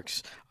question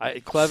marks.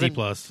 C+.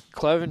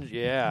 Clevenger,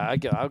 yeah,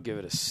 I'll give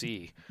it a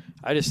C.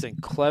 I just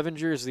think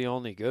Clevenger is the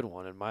only good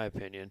one, in my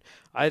opinion.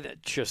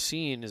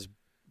 Chassin is,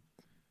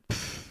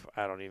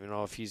 I don't even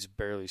know if he's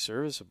barely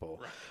serviceable.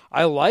 Right.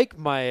 I like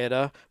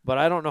Maeda, but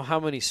I don't know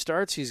how many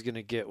starts he's going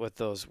to get with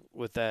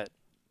that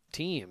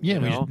team. Yeah,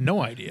 we have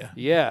no idea.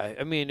 Yeah,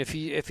 I mean, if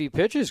he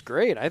pitches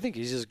great, I think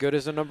he's as good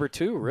as a number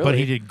 2. Really, but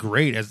he did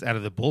great out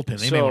of the bullpen.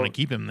 They may want to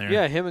keep him there.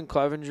 Yeah, him and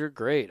Clevenger,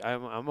 great.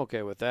 I'm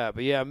okay with that.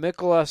 But yeah,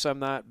 Mikolas, I'm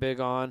not big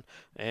on,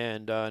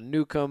 and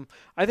Newcomb.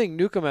 I think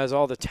Newcomb has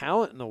all the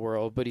talent in the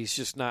world, but he's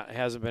just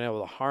hasn't been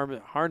able to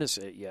harness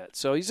it yet.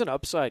 So he's an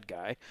upside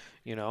guy,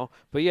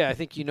 But yeah, I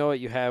think you know what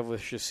you have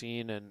with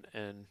Chassin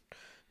and.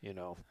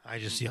 I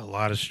just see a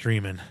lot of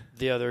streaming.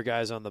 The other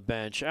guys on the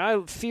bench.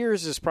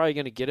 Fears is probably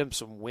going to get him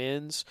some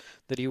wins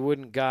that he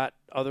wouldn't got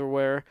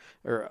otherwise,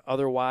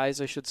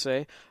 I should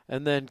say.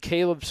 And then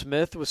Caleb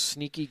Smith was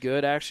sneaky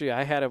good. Actually,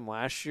 I had him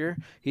last year.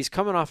 He's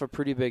coming off a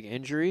pretty big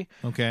injury.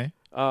 Okay.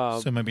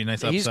 So it might be a nice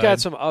upside. He's got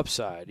some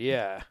upside.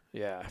 Yeah,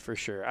 for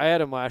sure. I had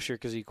him last year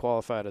because he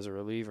qualified as a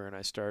reliever, and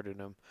I started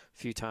him a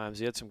few times.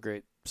 He had some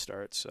great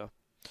starts, so.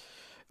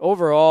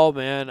 Overall,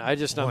 man,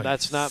 that's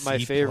not my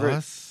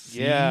favorite.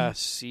 Yeah,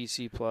 C+.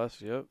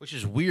 Yep. Which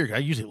is weird. I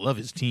usually love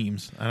his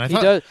teams, and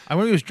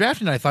when he was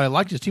drafted, I thought I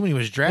liked his team when he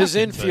was drafted. His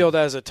infield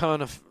has a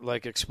ton of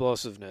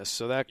explosiveness,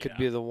 so that could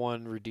be the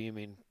one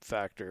redeeming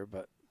factor.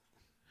 But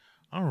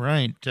all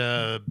right,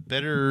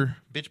 better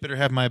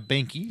have my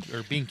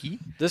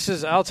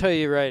Binky. I'll tell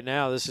you right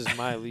now, this is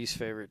my least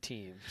favorite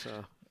team.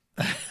 So.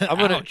 I'm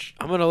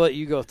gonna let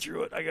you go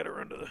through it. I gotta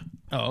run to the.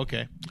 Oh,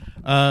 okay.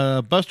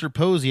 Buster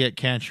Posey at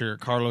catcher,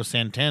 Carlos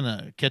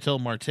Santana, Ketel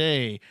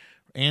Marte,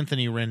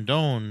 Anthony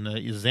Rendon,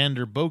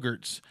 Xander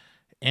Bogaerts,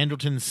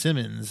 Andrelton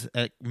Simmons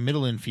at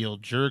middle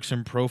infield,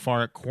 Jurickson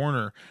Profar at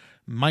corner,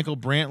 Michael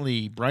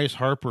Brantley, Bryce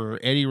Harper,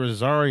 Eddie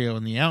Rosario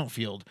in the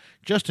outfield,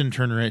 Justin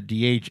Turner at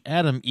DH,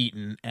 Adam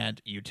Eaton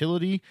at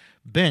utility,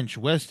 bench,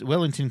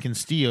 Wellington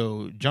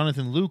Castillo,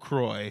 Jonathan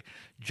Lucroy,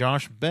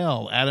 Josh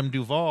Bell, Adam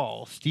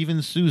Duvall,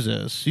 Steven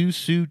Souza,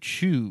 Sin-Soo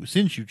Chu.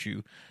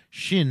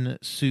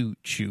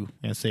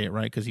 I say it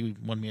right because he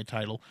won me a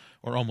title,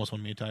 or almost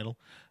won me a title.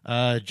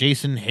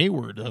 Jason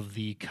Hayward of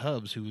the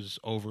Cubs, who's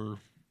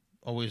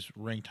always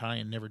ranked high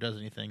and never does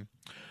anything.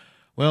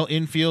 Well,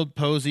 infield,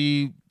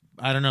 Posey,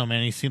 I don't know,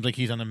 man. He seems like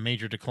he's on a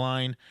major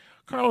decline.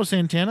 Carlos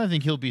Santana, I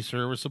think he'll be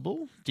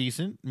serviceable,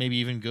 decent, maybe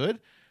even good.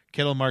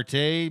 Ketel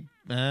Marte,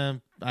 I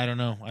don't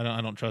know. I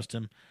don't trust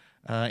him.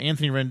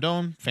 Anthony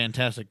Rendon,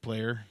 fantastic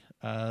player.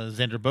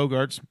 Xander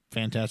Bogaerts,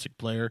 fantastic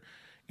player.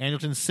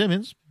 Andrelton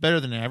Simmons, better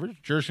than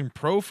average. Jurickson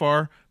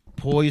Profar,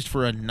 poised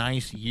for a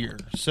nice year.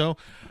 So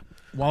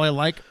while I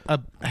like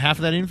half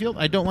of that infield,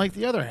 I don't like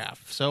the other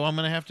half. So I'm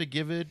going to have to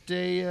give it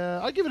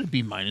I'll give it a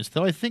B-,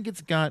 though I think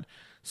it's got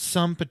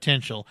some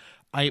potential.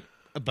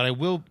 But I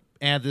will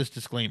add this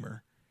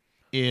disclaimer.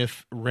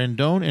 If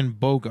Rendon and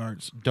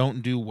Bogaerts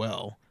don't do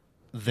well,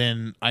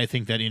 then I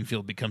think that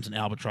infield becomes an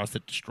albatross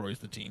that destroys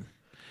the team.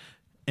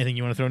 Anything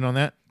you want to throw in on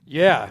that?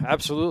 Yeah,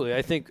 absolutely.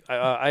 I think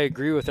I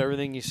agree with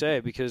everything you say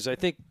because I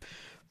think,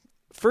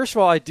 first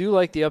of all, I do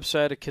like the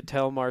upside of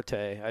Ketel Marte.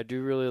 I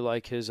do really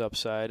like his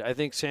upside. I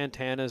think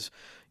Santana's,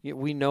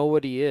 we know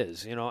what he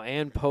is.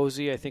 And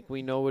Posey, I think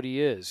we know what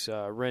he is.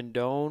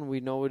 Rendon,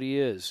 we know what he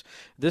is.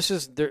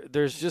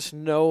 There's just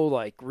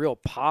no real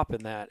pop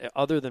in that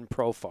other than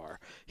Profar.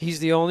 He's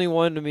the only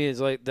one to me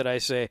that I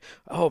say,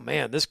 oh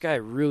man, this guy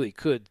really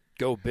could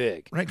go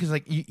big. Right, because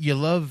like you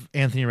love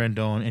Anthony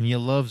Rendon and you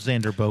love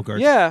Xander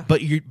Bogaerts. Yeah.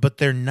 But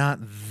they're not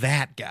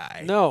that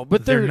guy. No,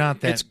 but they're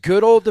not that. It's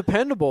good old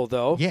dependable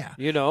though. Yeah,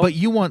 you know. But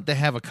you want to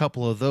have a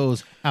couple of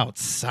those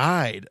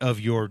outside of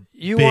your.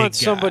 You big want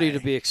somebody guy.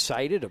 to be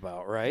excited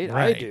about, right?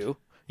 Right. I do.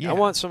 Yeah. I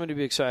want somebody to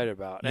be excited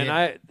about, and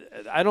Yeah.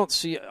 I don't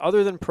see,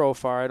 other than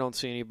Profar, I don't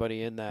see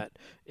anybody in that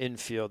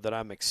infield that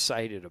I'm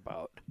excited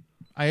about.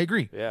 I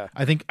agree. Yeah.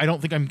 I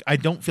don't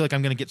feel like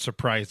I'm going to get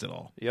surprised at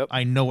all. Yep.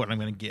 I know what I'm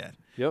going to get.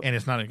 Yep. And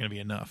it's not going to be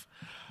enough.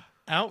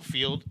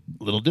 Outfield,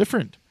 a little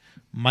different.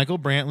 Michael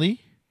Brantley,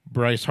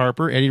 Bryce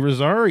Harper, Eddie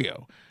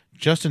Rosario,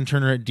 Justin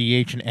Turner at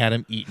DH, and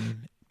Adam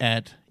Eaton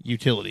at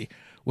utility.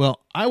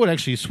 Well, I would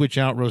actually switch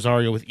out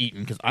Rosario with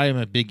Eaton because I am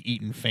a big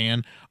Eaton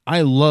fan.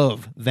 I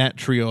love that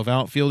trio of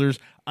outfielders.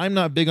 I'm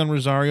not big on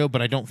Rosario,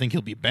 but I don't think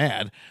he'll be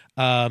bad.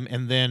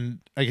 And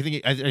then I kind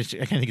of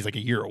think he's like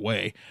a year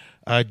away.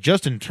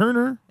 Justin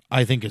Turner,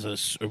 I think,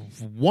 is a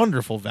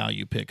wonderful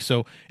value pick.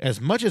 So as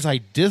much as I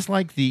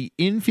dislike the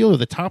infield or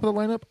the top of the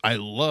lineup, I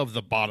love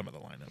the bottom of the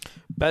lineup.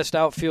 Best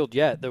outfield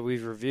yet that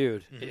we've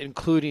reviewed,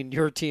 including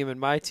your team and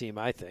my team,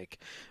 I think.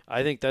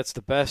 I think that's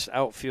the best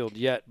outfield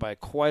yet by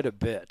quite a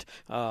bit.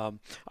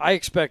 I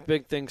expect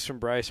big things from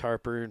Bryce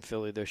Harper in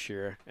Philly this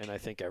year, and I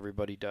think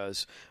everybody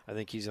does. I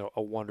think he's a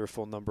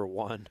wonderful number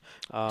one.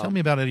 Tell me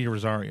about Eddie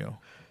Rosario.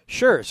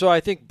 Sure. So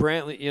I think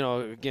Brantley,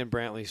 again,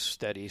 Brantley's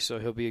steady, so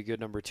he'll be a good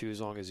number two as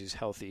long as he's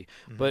healthy.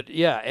 But,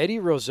 yeah, Eddie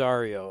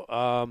Rosario,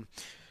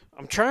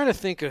 I'm trying to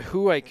think of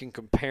who I can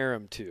compare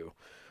him to.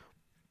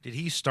 Did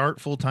he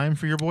start full-time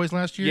for your boys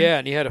last year? Yeah,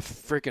 and he had a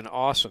freaking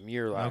awesome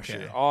year last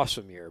Okay. year.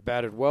 Awesome year.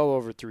 Batted well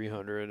over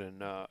 300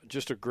 and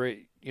just a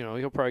great,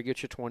 he'll probably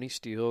get you 20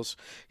 steals.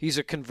 He's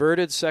a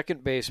converted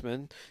second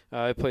baseman.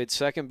 He played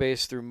second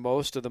base through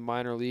most of the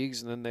minor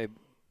leagues, and then they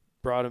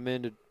brought him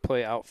in to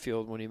play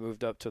outfield when he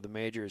moved up to the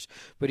majors.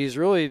 But he's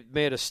really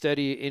made a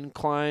steady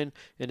incline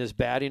in his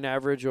batting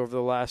average over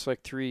the last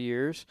 3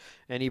 years,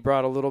 and he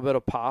brought a little bit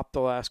of pop the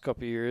last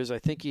couple of years. I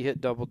think he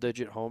hit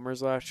double-digit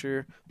homers last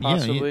year,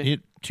 possibly. Yeah, he hit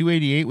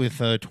 288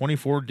 with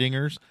 24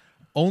 dingers,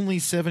 only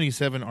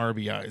 77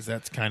 RBIs.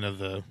 That's kind of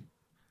the...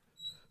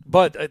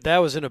 But that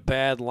was in a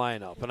bad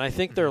lineup, and I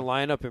think their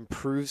lineup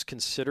improves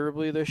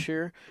considerably this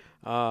year.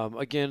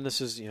 Again, this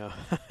is,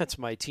 that's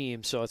my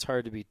team, so it's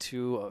hard to be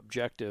too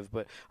objective,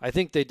 but I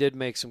think they did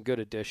make some good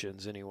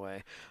additions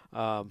anyway.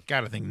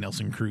 Gotta think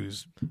Nelson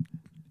Cruz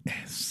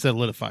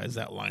solidifies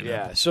that lineup.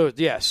 Yeah, so,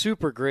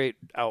 super great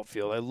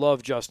outfield. I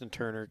love Justin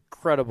Turner,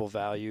 incredible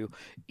value.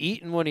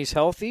 Eaton, when he's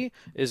healthy,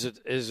 is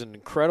an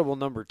incredible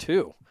number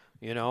two,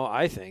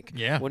 I think,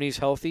 when he's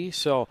healthy.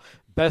 So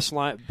best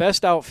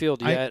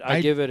outfield yet. I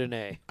give it an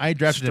A. I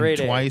drafted Straight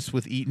him A. twice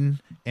with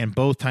Eaton, and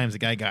both times the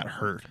guy got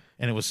hurt.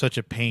 And it was such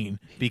a pain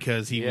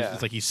because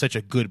he's such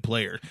a good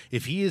player.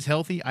 If he is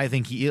healthy, I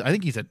think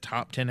he's a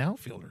top 10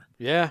 outfielder.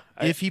 Yeah,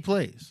 if he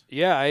plays.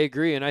 Yeah, I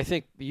agree, and I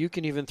think you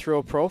can even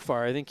throw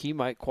Profar. I think he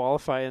might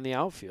qualify in the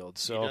outfield.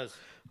 So He does.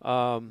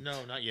 No,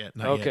 not yet.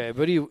 Not okay, yet.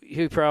 but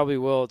he probably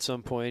will at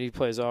some point. He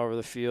plays all over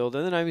the field,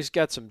 and then he's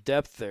got some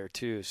depth there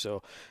too.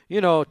 So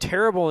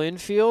terrible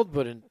infield,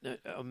 but an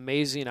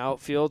amazing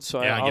outfield. So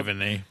I'll give it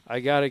an A. I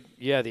gotta,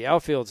 the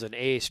outfield's an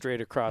A straight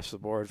across the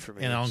board for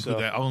me. And I'll include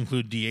that. I'll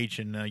include DH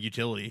and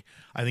utility.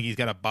 I think he's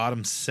got a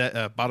bottom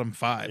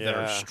five that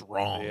are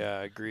strong.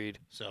 Yeah, agreed.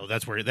 So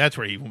that's where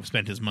he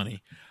spent his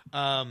money.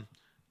 All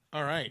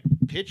right,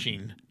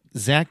 pitching.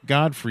 Zach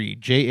Godfrey,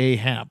 J.A.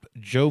 Happ,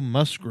 Joe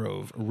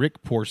Musgrove,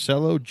 Rick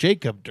Porcello,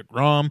 Jacob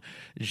DeGrom,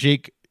 is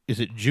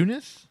it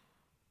Junis?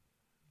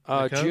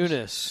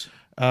 Junis.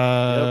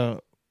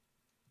 Yep.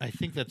 I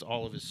think that's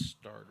all of his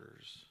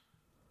starters.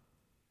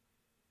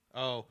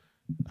 Oh,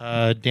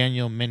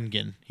 Daniel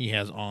Mengen he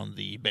has on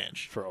the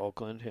bench. For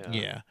Oakland,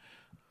 Yeah.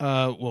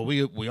 Well,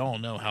 we all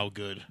know how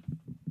good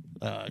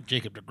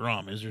Jacob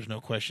DeGrom is. There's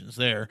no questions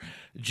there.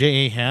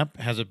 J.A. Happ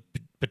has a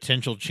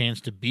potential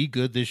chance to be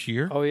good this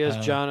year. Oh, he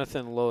has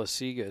Jonathan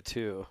Loasiga,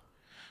 too.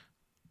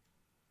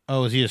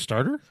 Oh, is he a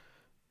starter?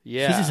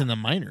 Yeah. Because he's in the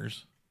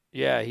minors.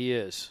 Yeah, he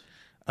is.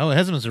 Oh, it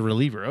has him as a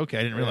reliever. Okay,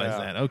 I didn't realize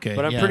that. Okay.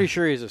 But I'm pretty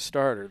sure he's a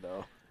starter,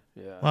 though.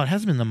 Yeah. Well, it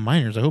has him in the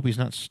minors. I hope he's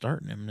not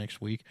starting him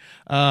next week.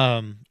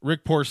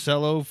 Rick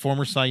Porcello,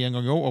 former Cy Young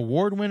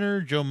Award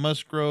winner. Joe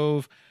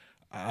Musgrove.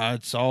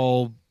 It's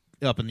all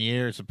up in the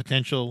air. It's a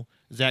potential.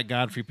 Zach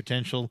Godfrey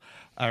potential.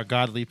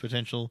 Godley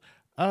potential.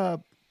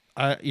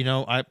 I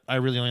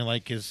really only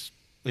like his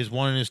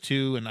 1 and his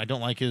 2, and I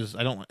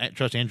don't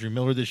trust Andrew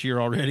Miller this year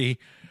already.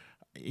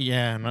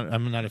 Yeah,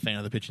 I'm not a fan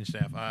of the pitching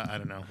staff. I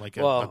don't know,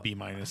 a B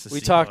minus. We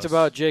talked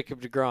about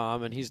Jacob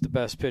DeGrom, and he's the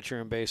best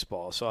pitcher in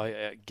baseball. So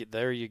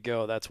there you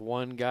go. That's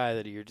one guy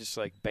that you're just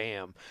like,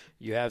 bam,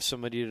 you have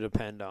somebody to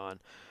depend on.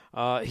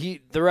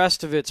 The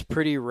rest of it's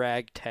pretty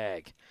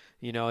ragtag.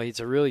 He's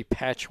a really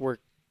patchwork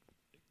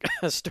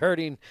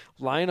starting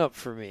lineup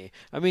for me.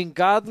 I mean,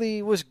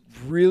 Godley was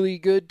really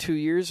good 2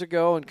 years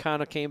ago and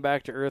kind of came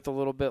back to earth a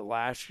little bit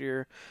last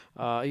year.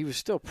 He was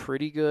still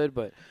pretty good,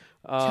 but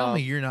Tell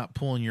me you're not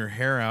pulling your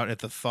hair out at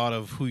the thought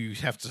of who you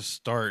have to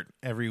start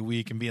every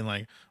week and being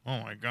like, oh,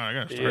 my God, I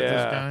got to start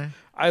this guy.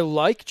 I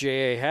like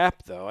J.A.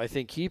 Happ, though. I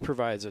think he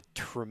provides a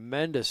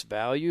tremendous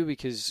value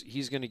because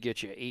he's going to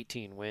get you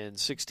 18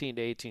 wins, 16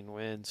 to 18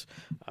 wins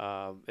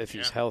if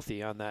he's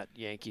healthy on that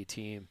Yankee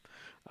team.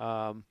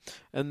 And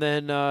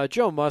then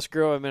Joe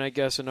Musgrove, I mean, I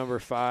guess a number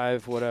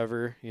 5,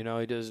 whatever. He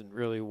doesn't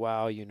really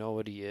wow. You know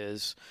what he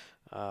is.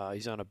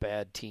 He's on a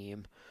bad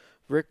team.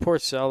 Rick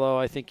Porcello,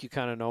 I think you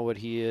kind of know what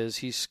he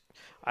is.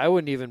 I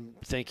wouldn't even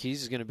think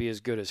he's going to be as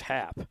good as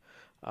Happ.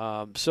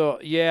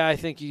 I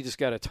think you just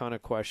got a ton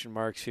of question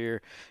marks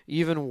here.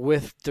 Even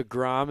with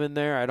DeGrom in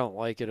there, I don't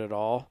like it at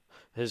all.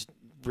 His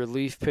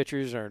relief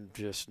pitchers are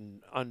just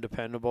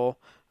undependable.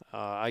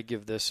 I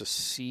give this a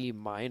C-,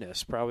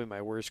 probably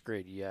my worst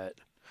grade yet.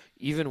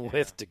 Even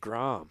with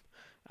DeGrom.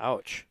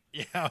 Ouch.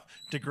 Yeah,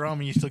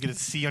 DeGrom, you still get a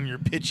C on your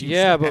pitching.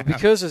 Yeah, staff. but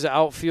because his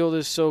outfield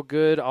is so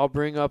good, I'll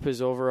bring up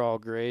his overall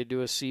grade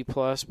to a C+,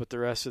 but the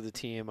rest of the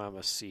team, I'm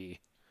a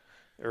C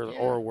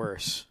or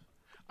worse.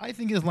 I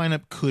think his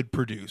lineup could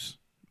produce.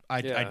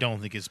 I don't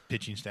think his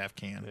pitching staff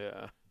can.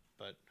 Yeah.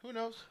 But who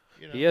knows?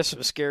 He has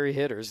some scary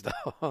hitters,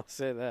 though. I'll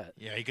say that.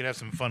 Yeah, he could have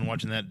some fun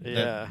watching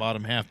that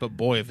bottom half. But,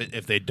 boy,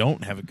 if they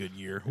don't have a good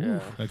year,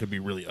 that could be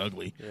really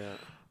ugly. Yeah.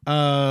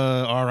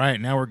 All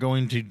right, now we're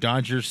going to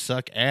Dodgers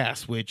Suck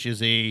Ass, which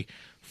is a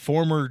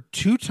former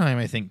 2-time,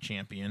 I think,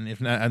 champion,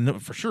 if not, I know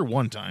for sure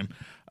 1 time.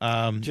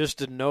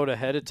 Just a note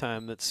ahead of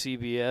time that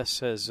CBS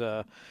has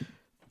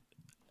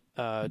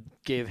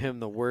gave him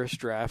the worst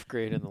draft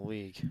grade in the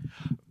league.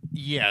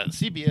 Yeah,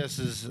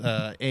 CBS's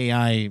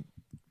AI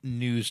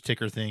news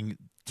ticker thing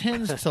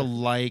tends to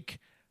like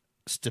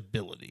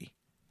stability.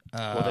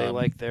 Well, they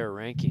like their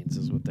rankings,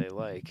 is what they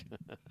like.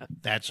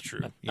 That's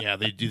true. Yeah,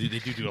 they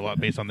do a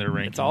lot based on their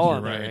rankings. It's all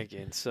on their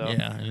rankings, so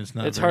yeah, and it's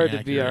not. It's hard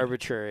accurate. to be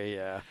arbitrary.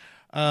 Yeah.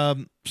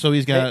 So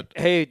he's got.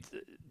 Hey,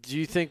 do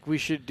you think we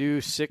should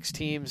do 6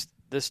 teams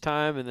this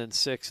time and then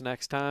 6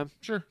 next time?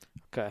 Sure.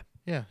 Okay.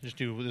 Yeah, just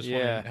do this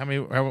Yeah.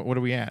 one. What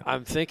are we at?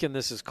 I'm thinking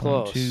this is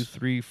close. 1, 2,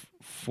 3,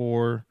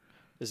 4.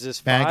 Is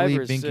this 5 Bagley,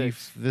 or Binky.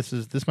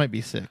 6? This might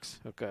be 6.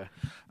 Okay.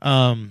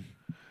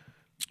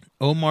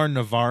 Omar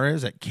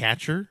Narvaez at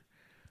catcher,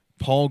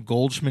 Paul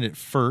Goldschmidt at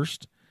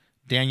first,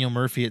 Daniel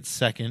Murphy at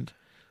second,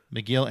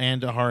 Miguel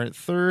Andujar at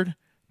third,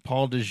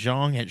 Paul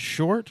DeJong at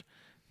short,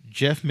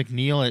 Jeff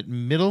McNeil at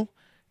middle,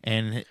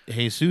 and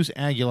Jesus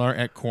Aguilar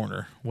at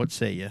corner. What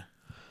say you?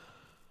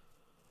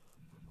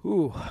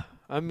 Ooh,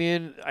 I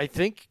mean, I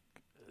think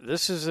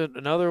this is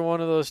another one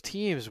of those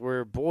teams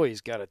where, boy, he's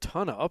got a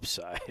ton of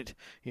upside.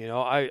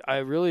 I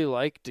really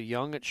like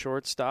DeJong at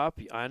shortstop,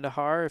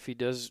 Andujar, if he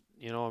does,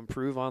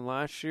 improve on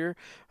last year.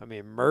 I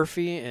mean,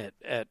 Murphy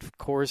at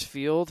Coors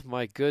Field,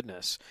 my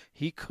goodness,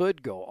 he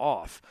could go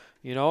off.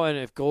 And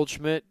if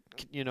Goldschmidt,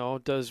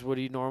 does what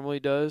he normally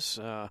does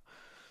on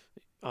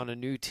a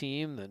new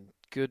team, then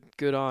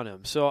good on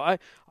him. So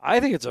I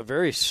think it's a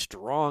very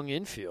strong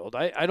infield.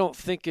 I don't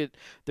think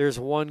there's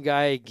one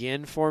guy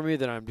again for me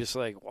that I'm just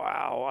like,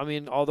 wow. I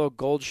mean, although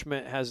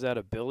Goldschmidt has that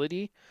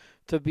ability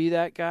to be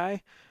that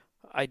guy,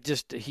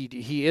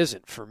 he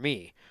isn't for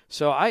me.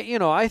 So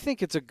I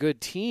think it's a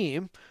good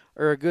team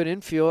or a good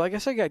infield. I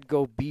guess I got to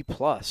go B+,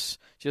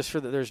 just for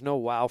there's no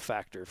wow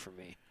factor for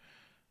me.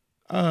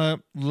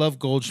 Love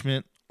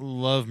Goldschmidt,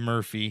 love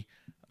Murphy.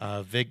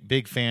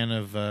 Big fan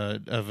of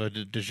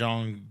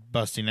DeJong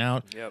busting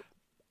out. Yep.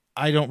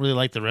 I don't really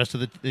like the rest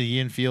of the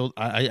infield.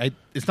 I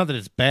it's not that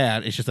it's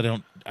bad. It's just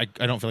that I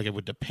don't feel like I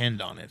would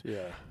depend on it.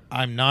 Yeah.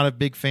 I'm not a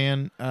big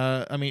fan.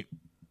 I mean,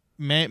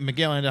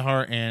 Miguel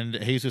Andujar and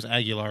Jesus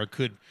Aguilar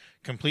could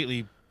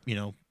completely,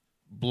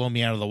 blow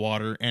me out of the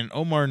water. And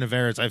Omar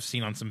Narvaez I've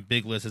seen on some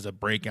big lists as a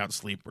breakout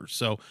sleeper.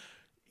 So,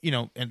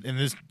 and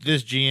this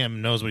GM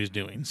knows what he's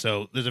doing.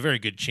 So there's a very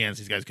good chance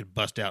these guys could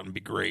bust out and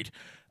be great.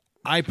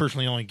 I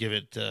personally only give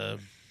it.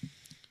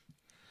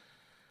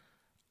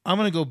 I'm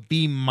going to go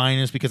B-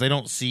 because I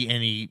don't see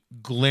any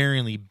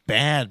glaringly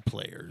bad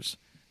players.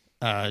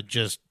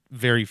 Just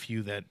very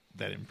few that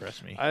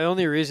impress me. The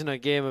only reason I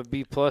gave him a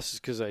B+ is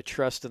because I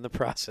trust in the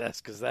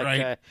process. Because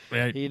that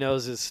guy, he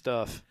knows his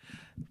stuff.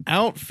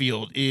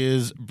 Outfield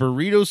is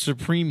Burrito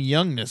Supreme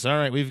Youngness. All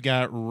right, we've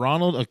got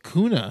Ronald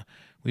Acuna.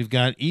 We've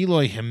got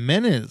Eloy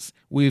Jimenez.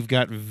 We've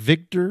got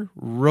Victor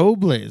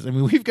Robles. I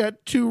mean, we've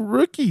got 2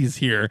 rookies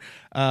here.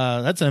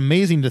 That's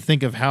amazing to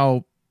think of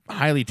how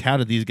highly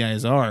touted these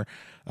guys are.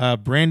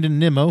 Brandon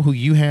Nimmo, who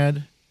you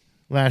had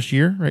last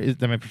year,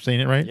 right? Am I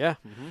saying it right? Yeah.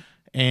 Mm-hmm.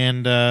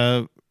 And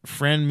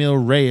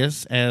Franmil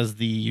Reyes as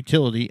the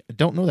utility. I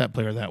don't know that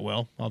player that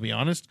well, I'll be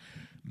honest.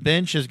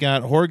 Bench has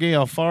got Jorge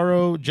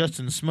Alfaro,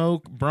 Justin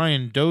Smoke,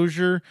 Brian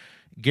Dozier,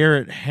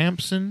 Garrett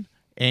Hampson,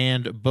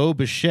 and Bo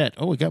Bichette.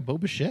 Oh, we got Bo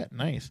Bichette.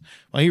 Nice.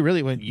 Well, he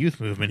really went youth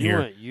movement here.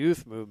 He went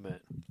youth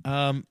movement.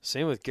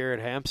 Same with Garrett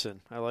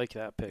Hampson. I like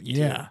that pick,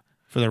 yeah, too.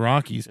 For the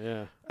Rockies.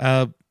 Yeah.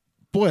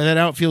 Boy, that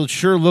outfield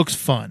sure looks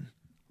fun.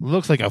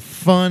 Looks like a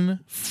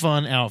fun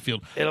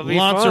outfield. It'll be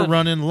lots fun. of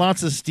running,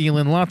 lots of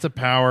stealing, lots of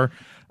power.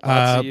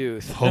 Lots of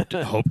youth. hope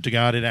to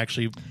God it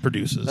actually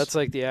produces. That's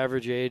like the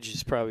average age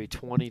is probably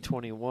 20,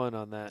 21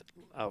 on that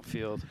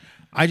outfield.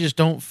 I just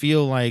don't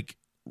feel like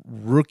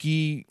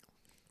rookie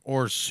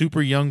or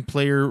super young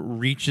player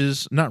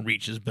not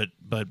reaches, but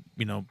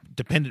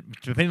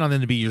depending on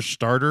them to be your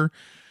starter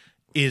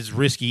is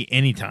risky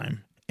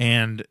anytime.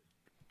 And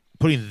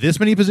putting this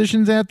many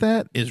positions at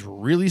that is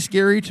really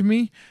scary to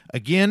me.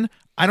 Again,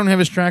 I don't have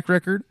his track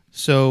record,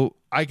 so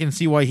I can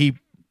see why he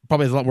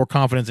probably has a lot more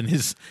confidence in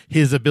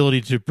his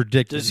ability to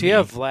predict. Does he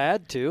have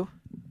Vlad too?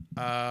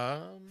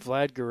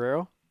 Vlad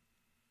Guerrero?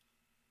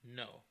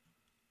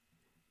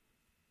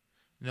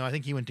 No, I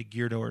think he went to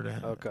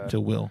Geardor to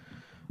Will.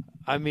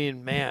 I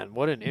mean, man,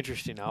 what an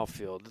interesting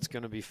outfield. It's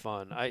going to be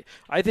fun.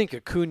 I think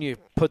Acuna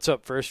puts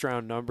up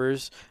first-round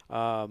numbers.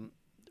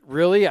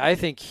 Really, I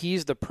think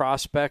he's the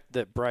prospect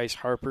that Bryce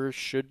Harper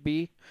should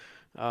be.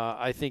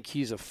 I think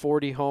he's a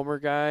 40-homer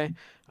guy.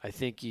 I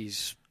think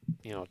he's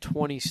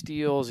 20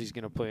 steals. He's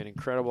going to play an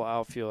incredible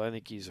outfield. I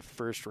think he's a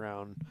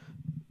first-round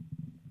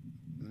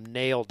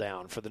nail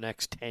down for the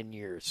next 10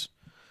 years.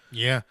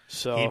 Yeah.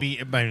 So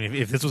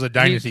if this was a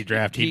dynasty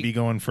draft, he'd be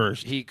going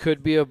first. He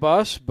could be a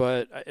bust,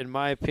 but in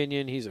my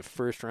opinion, he's a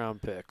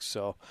first-round pick.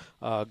 So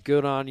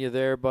good on you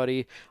there,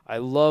 buddy. I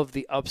love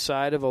the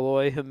upside of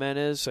Eloy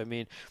Jimenez. I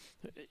mean,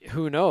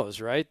 who knows,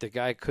 right? The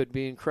guy could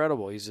be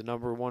incredible. He's the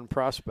number one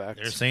prospect.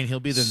 They're saying he'll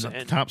be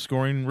the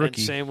top-scoring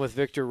rookie. And same with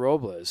Victor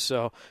Robles.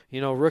 So,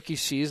 rookie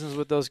seasons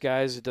with those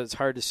guys, it's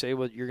hard to say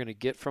what you're going to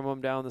get from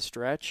them down the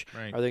stretch.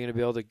 Right. Are they going to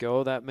be able to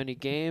go that many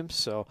games?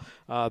 So,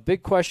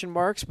 big question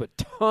marks, but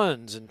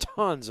tons and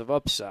tons of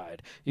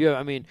upside. You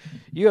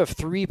have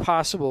 3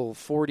 possible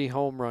 40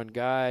 home run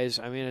guys.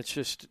 I mean,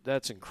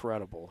 that's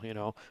incredible.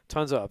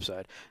 Tons of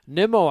upside.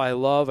 Nimmo, I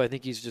love. I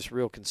think he's just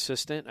real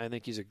consistent. I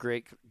think he's a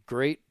great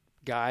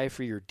guy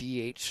for your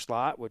DH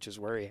slot, which is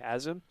where he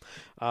has him.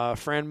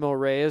 Franmil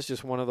Reyes is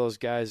just one of those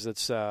guys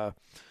that's, upside,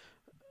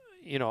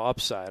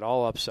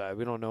 all upside.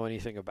 We don't know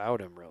anything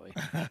about him, really.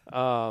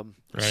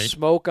 Right.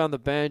 Smoke on the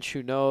bench,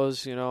 who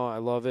knows? I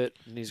love it.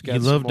 And he's got. You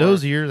love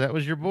Dozier. That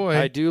was your boy.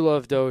 I do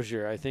love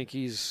Dozier. I think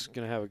he's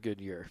going to have a good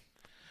year.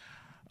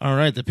 All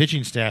right, the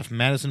pitching staff: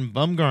 Madison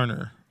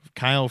Bumgarner,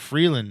 Kyle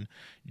Freeland,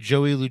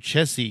 Joey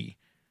Lucchesi,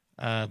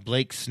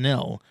 Blake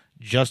Snell,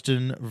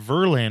 Justin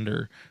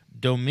Verlander,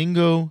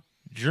 Domingo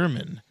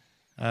German.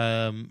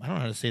 I don't know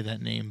how to say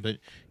that name, but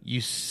you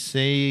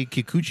say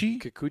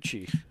Kikuchi?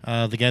 Kikuchi.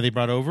 The guy they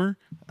brought over.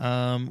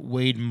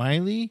 Wade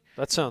Miley.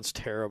 That sounds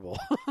terrible.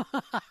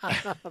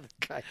 The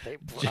guy they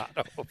brought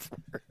over.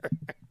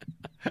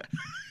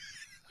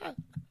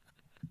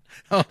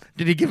 Oh,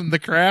 did he give him the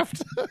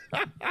craft?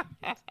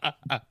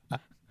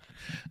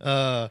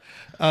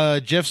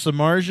 Jeff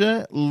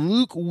Samardzija,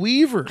 Luke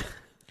Weaver.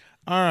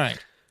 All right.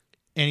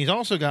 And he's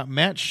also got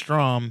Matt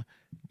Strahm,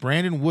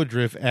 Brandon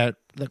Woodruff at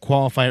the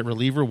qualify at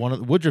reliever.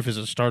 Woodruff is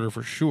a starter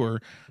for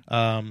sure.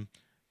 And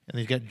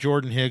he's got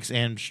Jordan Hicks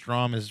and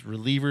Strahm as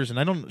relievers. And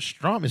is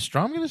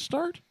Strahm going to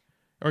start?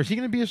 Or is he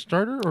going to be a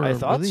starter or I a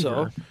thought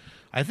reliever? so.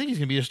 I think he's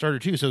going to be a starter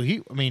too. So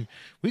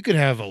we could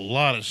have a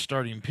lot of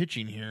starting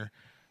pitching here.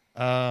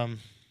 He's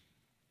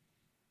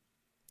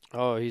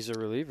a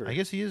reliever. I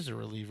guess he is a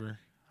reliever.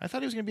 I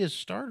thought he was going to be a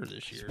starter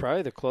this year. He's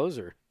probably the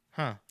closer.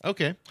 Huh.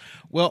 Okay.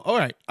 Well, all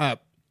right.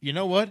 You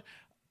know what?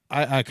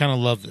 I kind of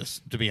love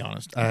this, to be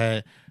honest.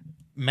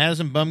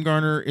 Madison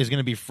Bumgarner is going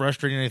to be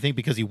frustrating, I think,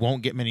 because he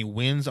won't get many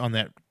wins on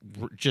that.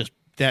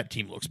 That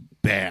team looks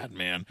bad,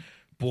 man.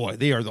 Boy,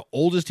 they are the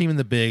oldest team in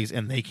the bigs,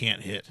 and they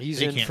can't hit.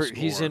 He's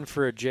in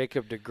for a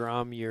Jacob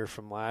deGrom year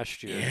from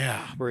last year.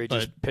 Yeah, where he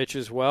just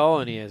pitches well,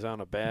 and he is on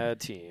a bad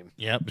team.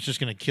 Yeah, it's just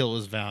going to kill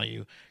his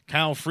value.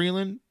 Kyle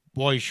Freeland,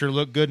 boy, he sure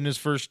looked good in his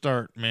first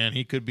start. Man,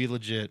 he could be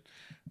legit.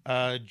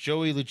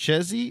 Joey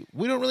Lucchesi,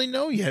 we don't really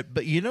know yet,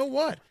 but you know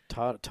what?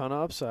 Ton of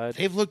upside.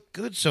 They've looked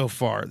good so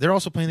far. They're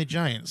also playing the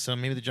Giants, so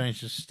maybe the Giants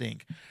just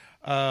stink.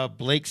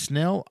 Blake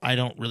Snell, I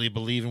don't really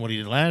believe in what he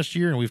did last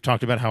year, and we've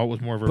talked about how it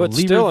was more of a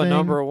reliever still thing, a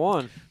number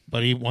one.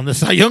 But he won the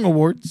Cy Young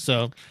Award,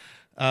 so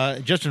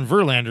Justin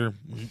Verlander,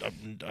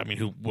 I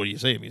mean, what do you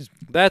say? I mean,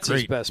 that's great.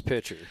 His best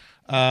pitcher.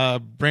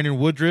 Brandon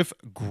Woodruff,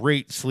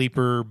 great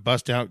sleeper,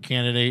 bust-out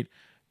candidate.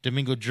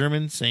 Domingo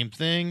German, same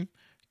thing.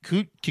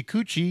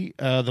 Kikuchi,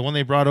 the one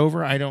they brought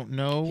over, I don't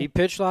know. He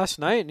pitched last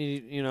night, and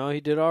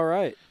he did all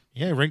right.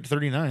 Yeah, he ranked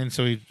 39,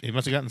 so he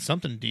must have gotten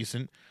something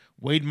decent.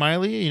 Wade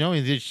Miley,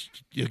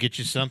 he'll get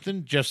you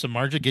something. Jeff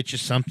Samardzija get you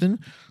something.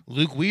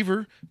 Luke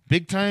Weaver,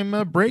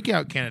 big-time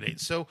breakout candidate.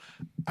 So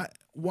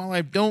while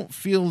I don't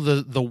feel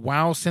the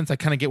wow sense I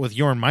kind of get with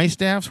your and my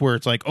staffs, where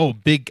it's like,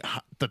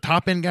 the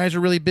top-end guys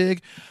are really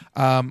big,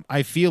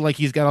 I feel like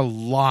he's got a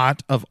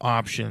lot of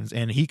options,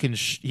 and he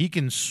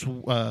can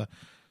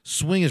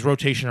swing his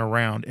rotation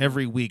around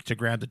every week to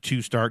grab the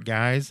 2-start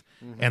guys,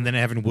 and then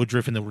having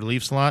Woodruff in the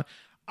relief slot.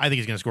 I think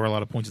he's going to score a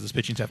lot of points with this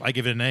pitching staff. I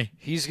give it an A.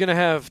 He's going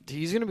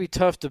to be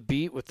tough to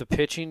beat with the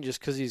pitching just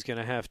because he's going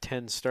to have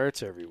 10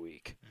 starts every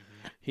week. Mm-hmm.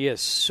 He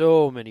has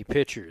so many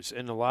pitchers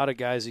and a lot of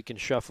guys he can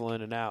shuffle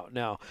in and out.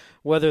 Now,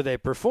 whether they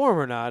perform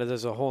or not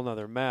is a whole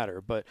nother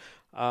matter. But,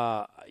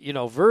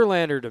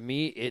 Verlander, to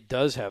me, it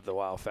does have the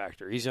wow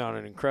factor. He's on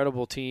an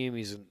incredible team.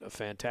 He's a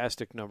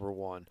fantastic number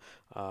one.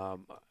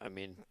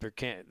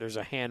 There's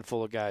a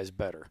handful of guys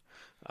better.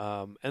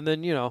 And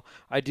then,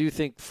 I do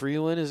think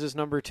Freeland is his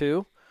number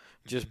two,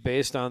 just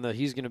based on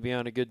he's going to be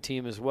on a good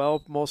team as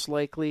well, most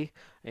likely.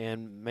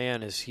 And,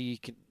 man, is he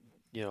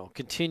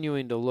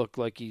continuing to look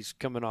like he's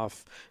coming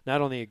off not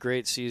only a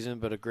great season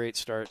but a great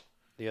start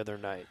the other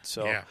night.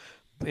 So, yeah.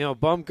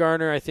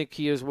 Bumgarner, I think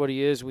he is what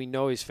he is. We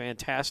know he's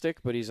fantastic,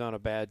 but he's on a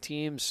bad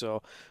team.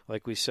 So,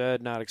 like we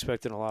said, not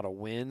expecting a lot of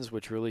wins,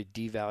 which really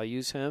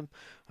devalues him.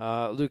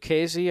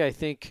 Lucchesi, I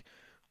think,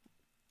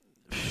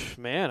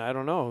 man, I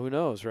don't know. Who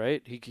knows,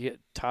 right? He could get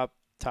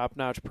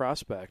top-notch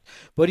prospect.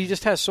 But he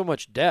just has so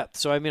much depth.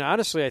 So,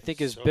 honestly, I think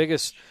his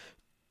biggest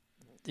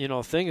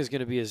thing is going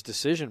to be his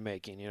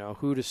decision-making,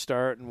 who to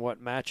start and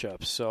what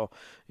matchups. So,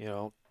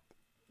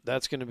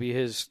 that's going to be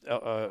his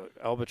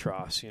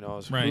albatross,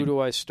 Right. Who do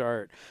I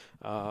start?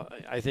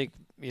 I think,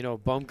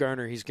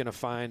 Bumgarner, he's going to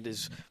find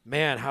is,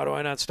 man, how do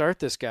I not start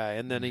this guy?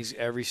 And then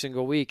every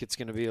single week it's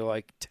going to be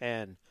like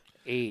 10,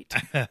 8,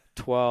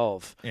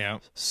 12,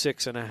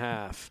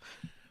 6.5.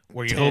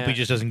 Where you hope he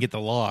just doesn't get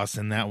the loss,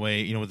 and that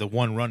way, with the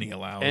one run he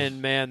allows.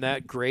 And, man,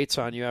 that grates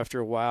on you after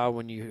a while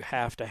when you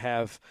have to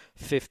have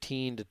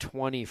 15 to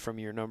 20 from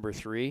your number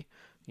 3,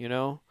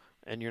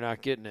 and you're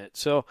not getting it.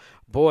 So,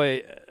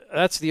 boy,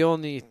 that's the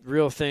only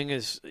real thing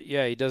is,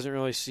 he doesn't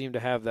really seem to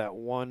have that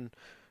one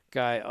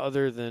guy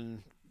other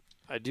than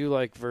I do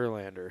like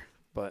Verlander.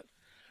 But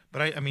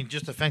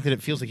just the fact that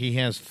it feels like he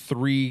has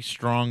 3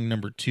 strong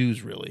number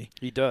 2s, really.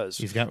 He does.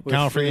 He's got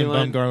Kyle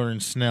Freeland, Bumgarner,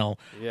 and Snell.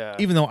 Yeah.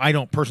 Even though I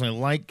don't personally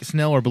like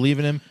Snell or believe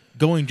in him,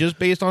 going just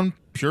based on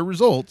pure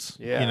results,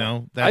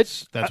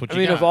 that's what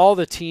you got. Of all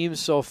the teams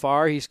so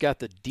far, he's got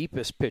the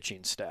deepest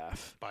pitching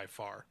staff. By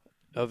far.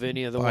 Of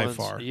any of the By ones.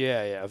 far.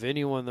 Yeah, of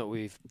anyone that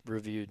we've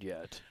reviewed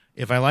yet.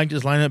 If I liked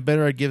his lineup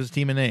better, I'd give his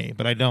team an A,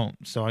 but I don't.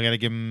 So I got to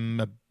give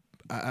him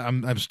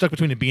I'm stuck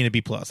between a B and a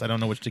B+. I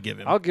don't know which to give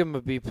him. I'll give him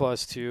a B+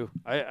 too.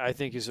 I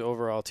think his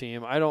overall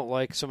team. I don't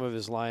like some of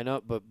his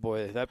lineup, but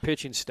boy, that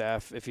pitching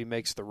staff, if he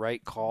makes the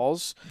right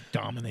calls,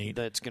 dominate.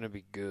 That's going to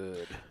be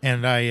good.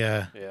 And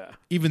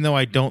even though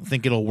I don't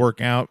think it'll work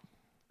out,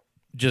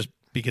 just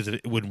because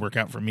it wouldn't work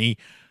out for me,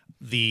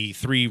 the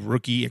 3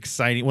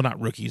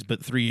 not rookies,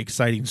 but 3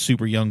 exciting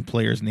super young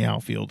players in the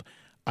outfield,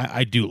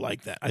 I do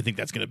like that. I think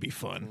that's going to be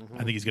fun. Mm-hmm. I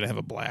think he's going to have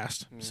a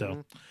blast. Mm-hmm.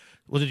 So,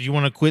 well, did you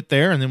want to quit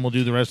there, and then we'll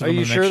do the rest of them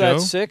in the next show? Are you sure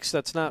that's 6?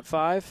 That's not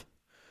 5?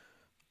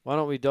 Why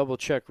don't we double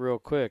check real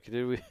quick?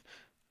 Did we?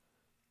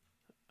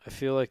 I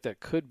feel like that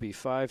could be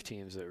 5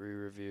 teams that we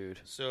reviewed.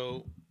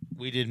 So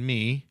we did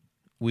me,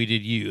 we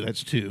did you.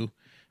 That's 2.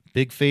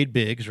 Big Fade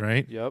Bigs,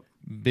 right? Yep.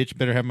 Bitch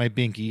Better Have My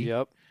Binky.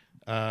 Yep.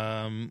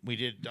 We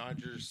did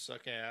Dodgers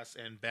Suck Ass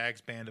and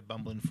Bags Band of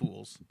Bumbling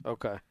Fools.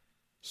 Okay.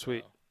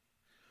 Sweet.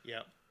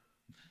 Yep.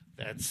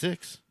 That's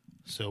 6.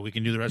 So we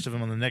can do the rest of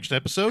them on the next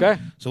episode.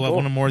 Okay. So we'll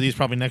have one more of these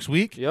probably next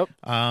week. Yep.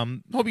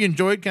 Hope you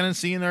enjoyed kind of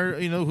seeing our,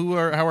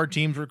 how our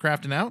teams were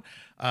crafting out.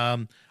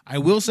 I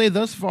will say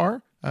thus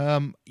far,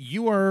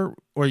 you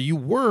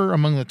were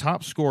among the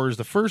top scorers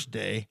the first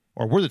day,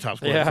 or were the top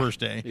scorer the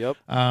first day. Yep.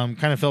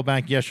 Kind of fell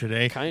back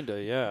yesterday.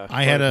 Kinda, yeah.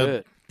 I had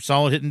a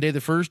solid hitting day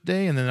the first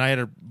day, and then I had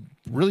a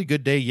really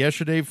good day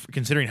yesterday,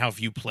 considering how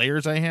few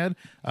players I had.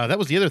 That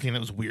was the other thing that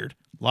was weird.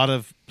 A lot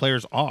of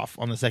players off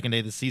on the second day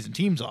of the season.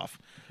 Teams off.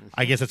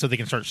 I guess that's so they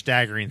can start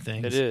staggering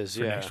things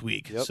for next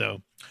week. Yep.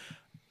 So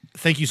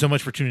thank you so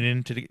much for tuning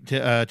in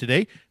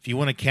today. If you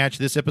want to catch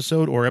this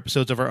episode or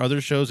episodes of our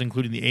other shows,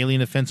 including The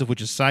Alien Offensive,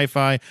 which is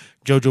sci-fi,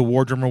 JoJo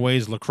Wardrummer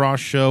Way's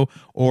lacrosse show,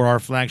 or our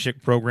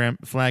flagship program,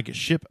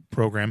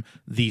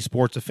 The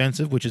Sports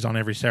Offensive, which is on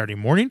every Saturday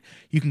morning,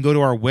 you can go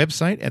to our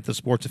website at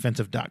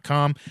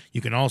thesportsoffensive.com. You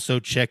can also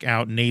check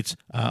out Nate's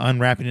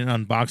unwrapping and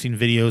unboxing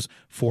videos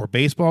for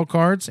baseball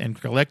cards and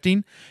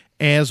collecting,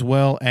 as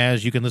well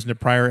as you can listen to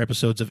prior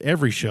episodes of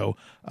every show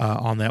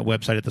on that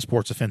website at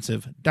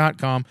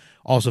thesportsoffensive.com.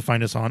 Also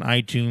find us on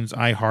iTunes,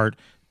 iHeart,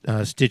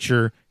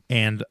 Stitcher,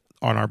 and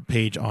on our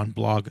page on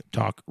Blog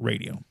Talk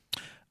Radio.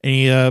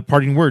 Any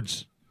parting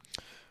words?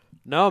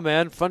 No,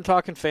 man. Fun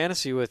talking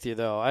fantasy with you,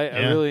 though. I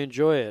really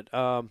enjoy it.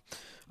 I'm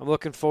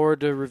looking forward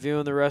to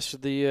reviewing the rest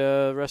of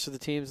the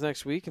teams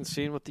next week and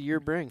seeing what the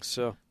year brings.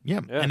 So yeah.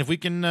 And if we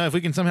can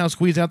somehow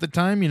squeeze out the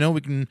time,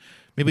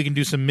 we can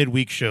do some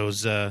midweek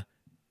shows.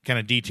 Kind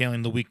of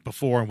detailing the week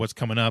before and what's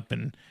coming up,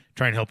 and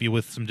try and help you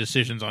with some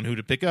decisions on who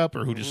to pick up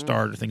or who to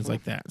start or things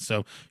like that.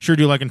 So sure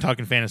do like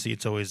talking fantasy.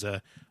 It's always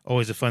a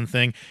fun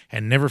thing.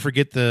 And never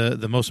forget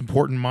the most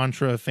important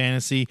mantra of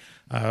fantasy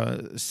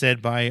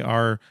said by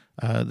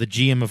the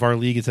GM of our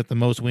league is that the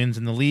most wins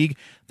in the league.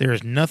 There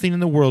is nothing in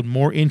the world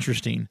more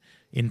interesting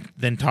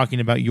than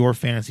talking about your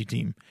fantasy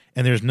team.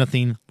 And there's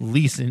nothing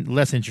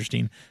less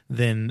interesting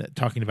than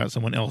talking about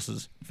someone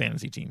else's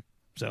fantasy team.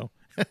 So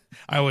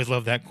I always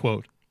love that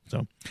quote.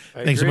 So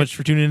thanks so much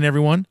for tuning in,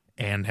 everyone,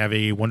 and have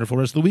a wonderful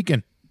rest of the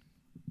weekend.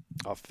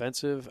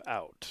 Offensive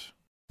out.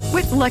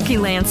 With Lucky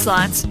Land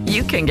Slots,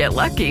 you can get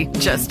lucky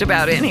just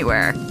about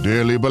anywhere.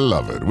 Dearly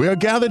beloved, we are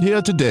gathered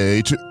here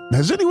today to...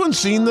 Has anyone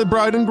seen the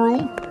bride and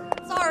groom?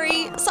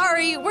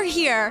 Sorry, we're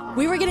here.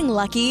 We were getting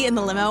lucky in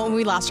the limo and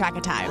we lost track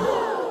of time.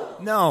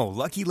 No,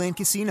 Lucky Land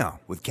Casino,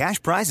 with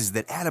cash prizes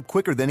that add up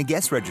quicker than a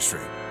guest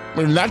registry.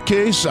 In that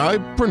case, I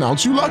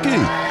pronounce you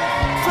lucky.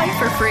 Play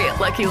for free at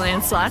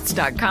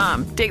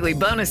LuckyLandSlots.com. Daily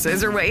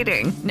bonuses are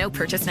waiting. No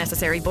purchase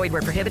necessary. Void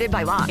where prohibited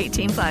by law.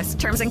 18+.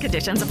 Terms and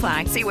conditions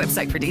apply. See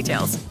website for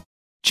details.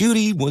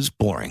 Judy was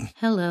boring.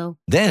 Hello.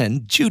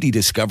 Then Judy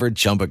discovered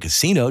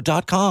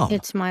ChumbaCasino.com.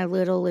 It's my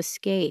little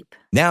escape.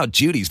 Now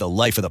Judy's the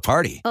life of the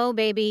party. Oh,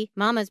 baby,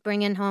 mama's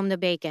bringing home the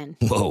bacon.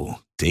 Whoa,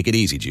 take it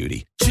easy,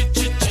 Judy.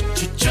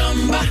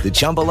 The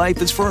Chumba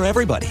life is for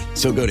everybody.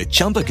 So go to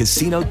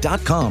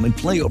ChumbaCasino.com and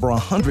play over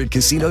 100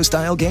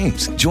 casino-style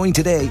games. Join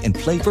today and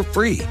play for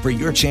free for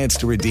your chance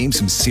to redeem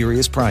some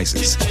serious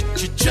prizes.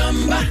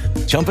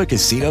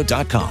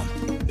 ChumbaCasino.com.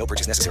 No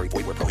purchase necessary.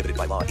 Void where prohibited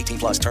by law.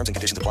 18+. Terms and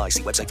conditions apply.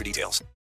 See website for details.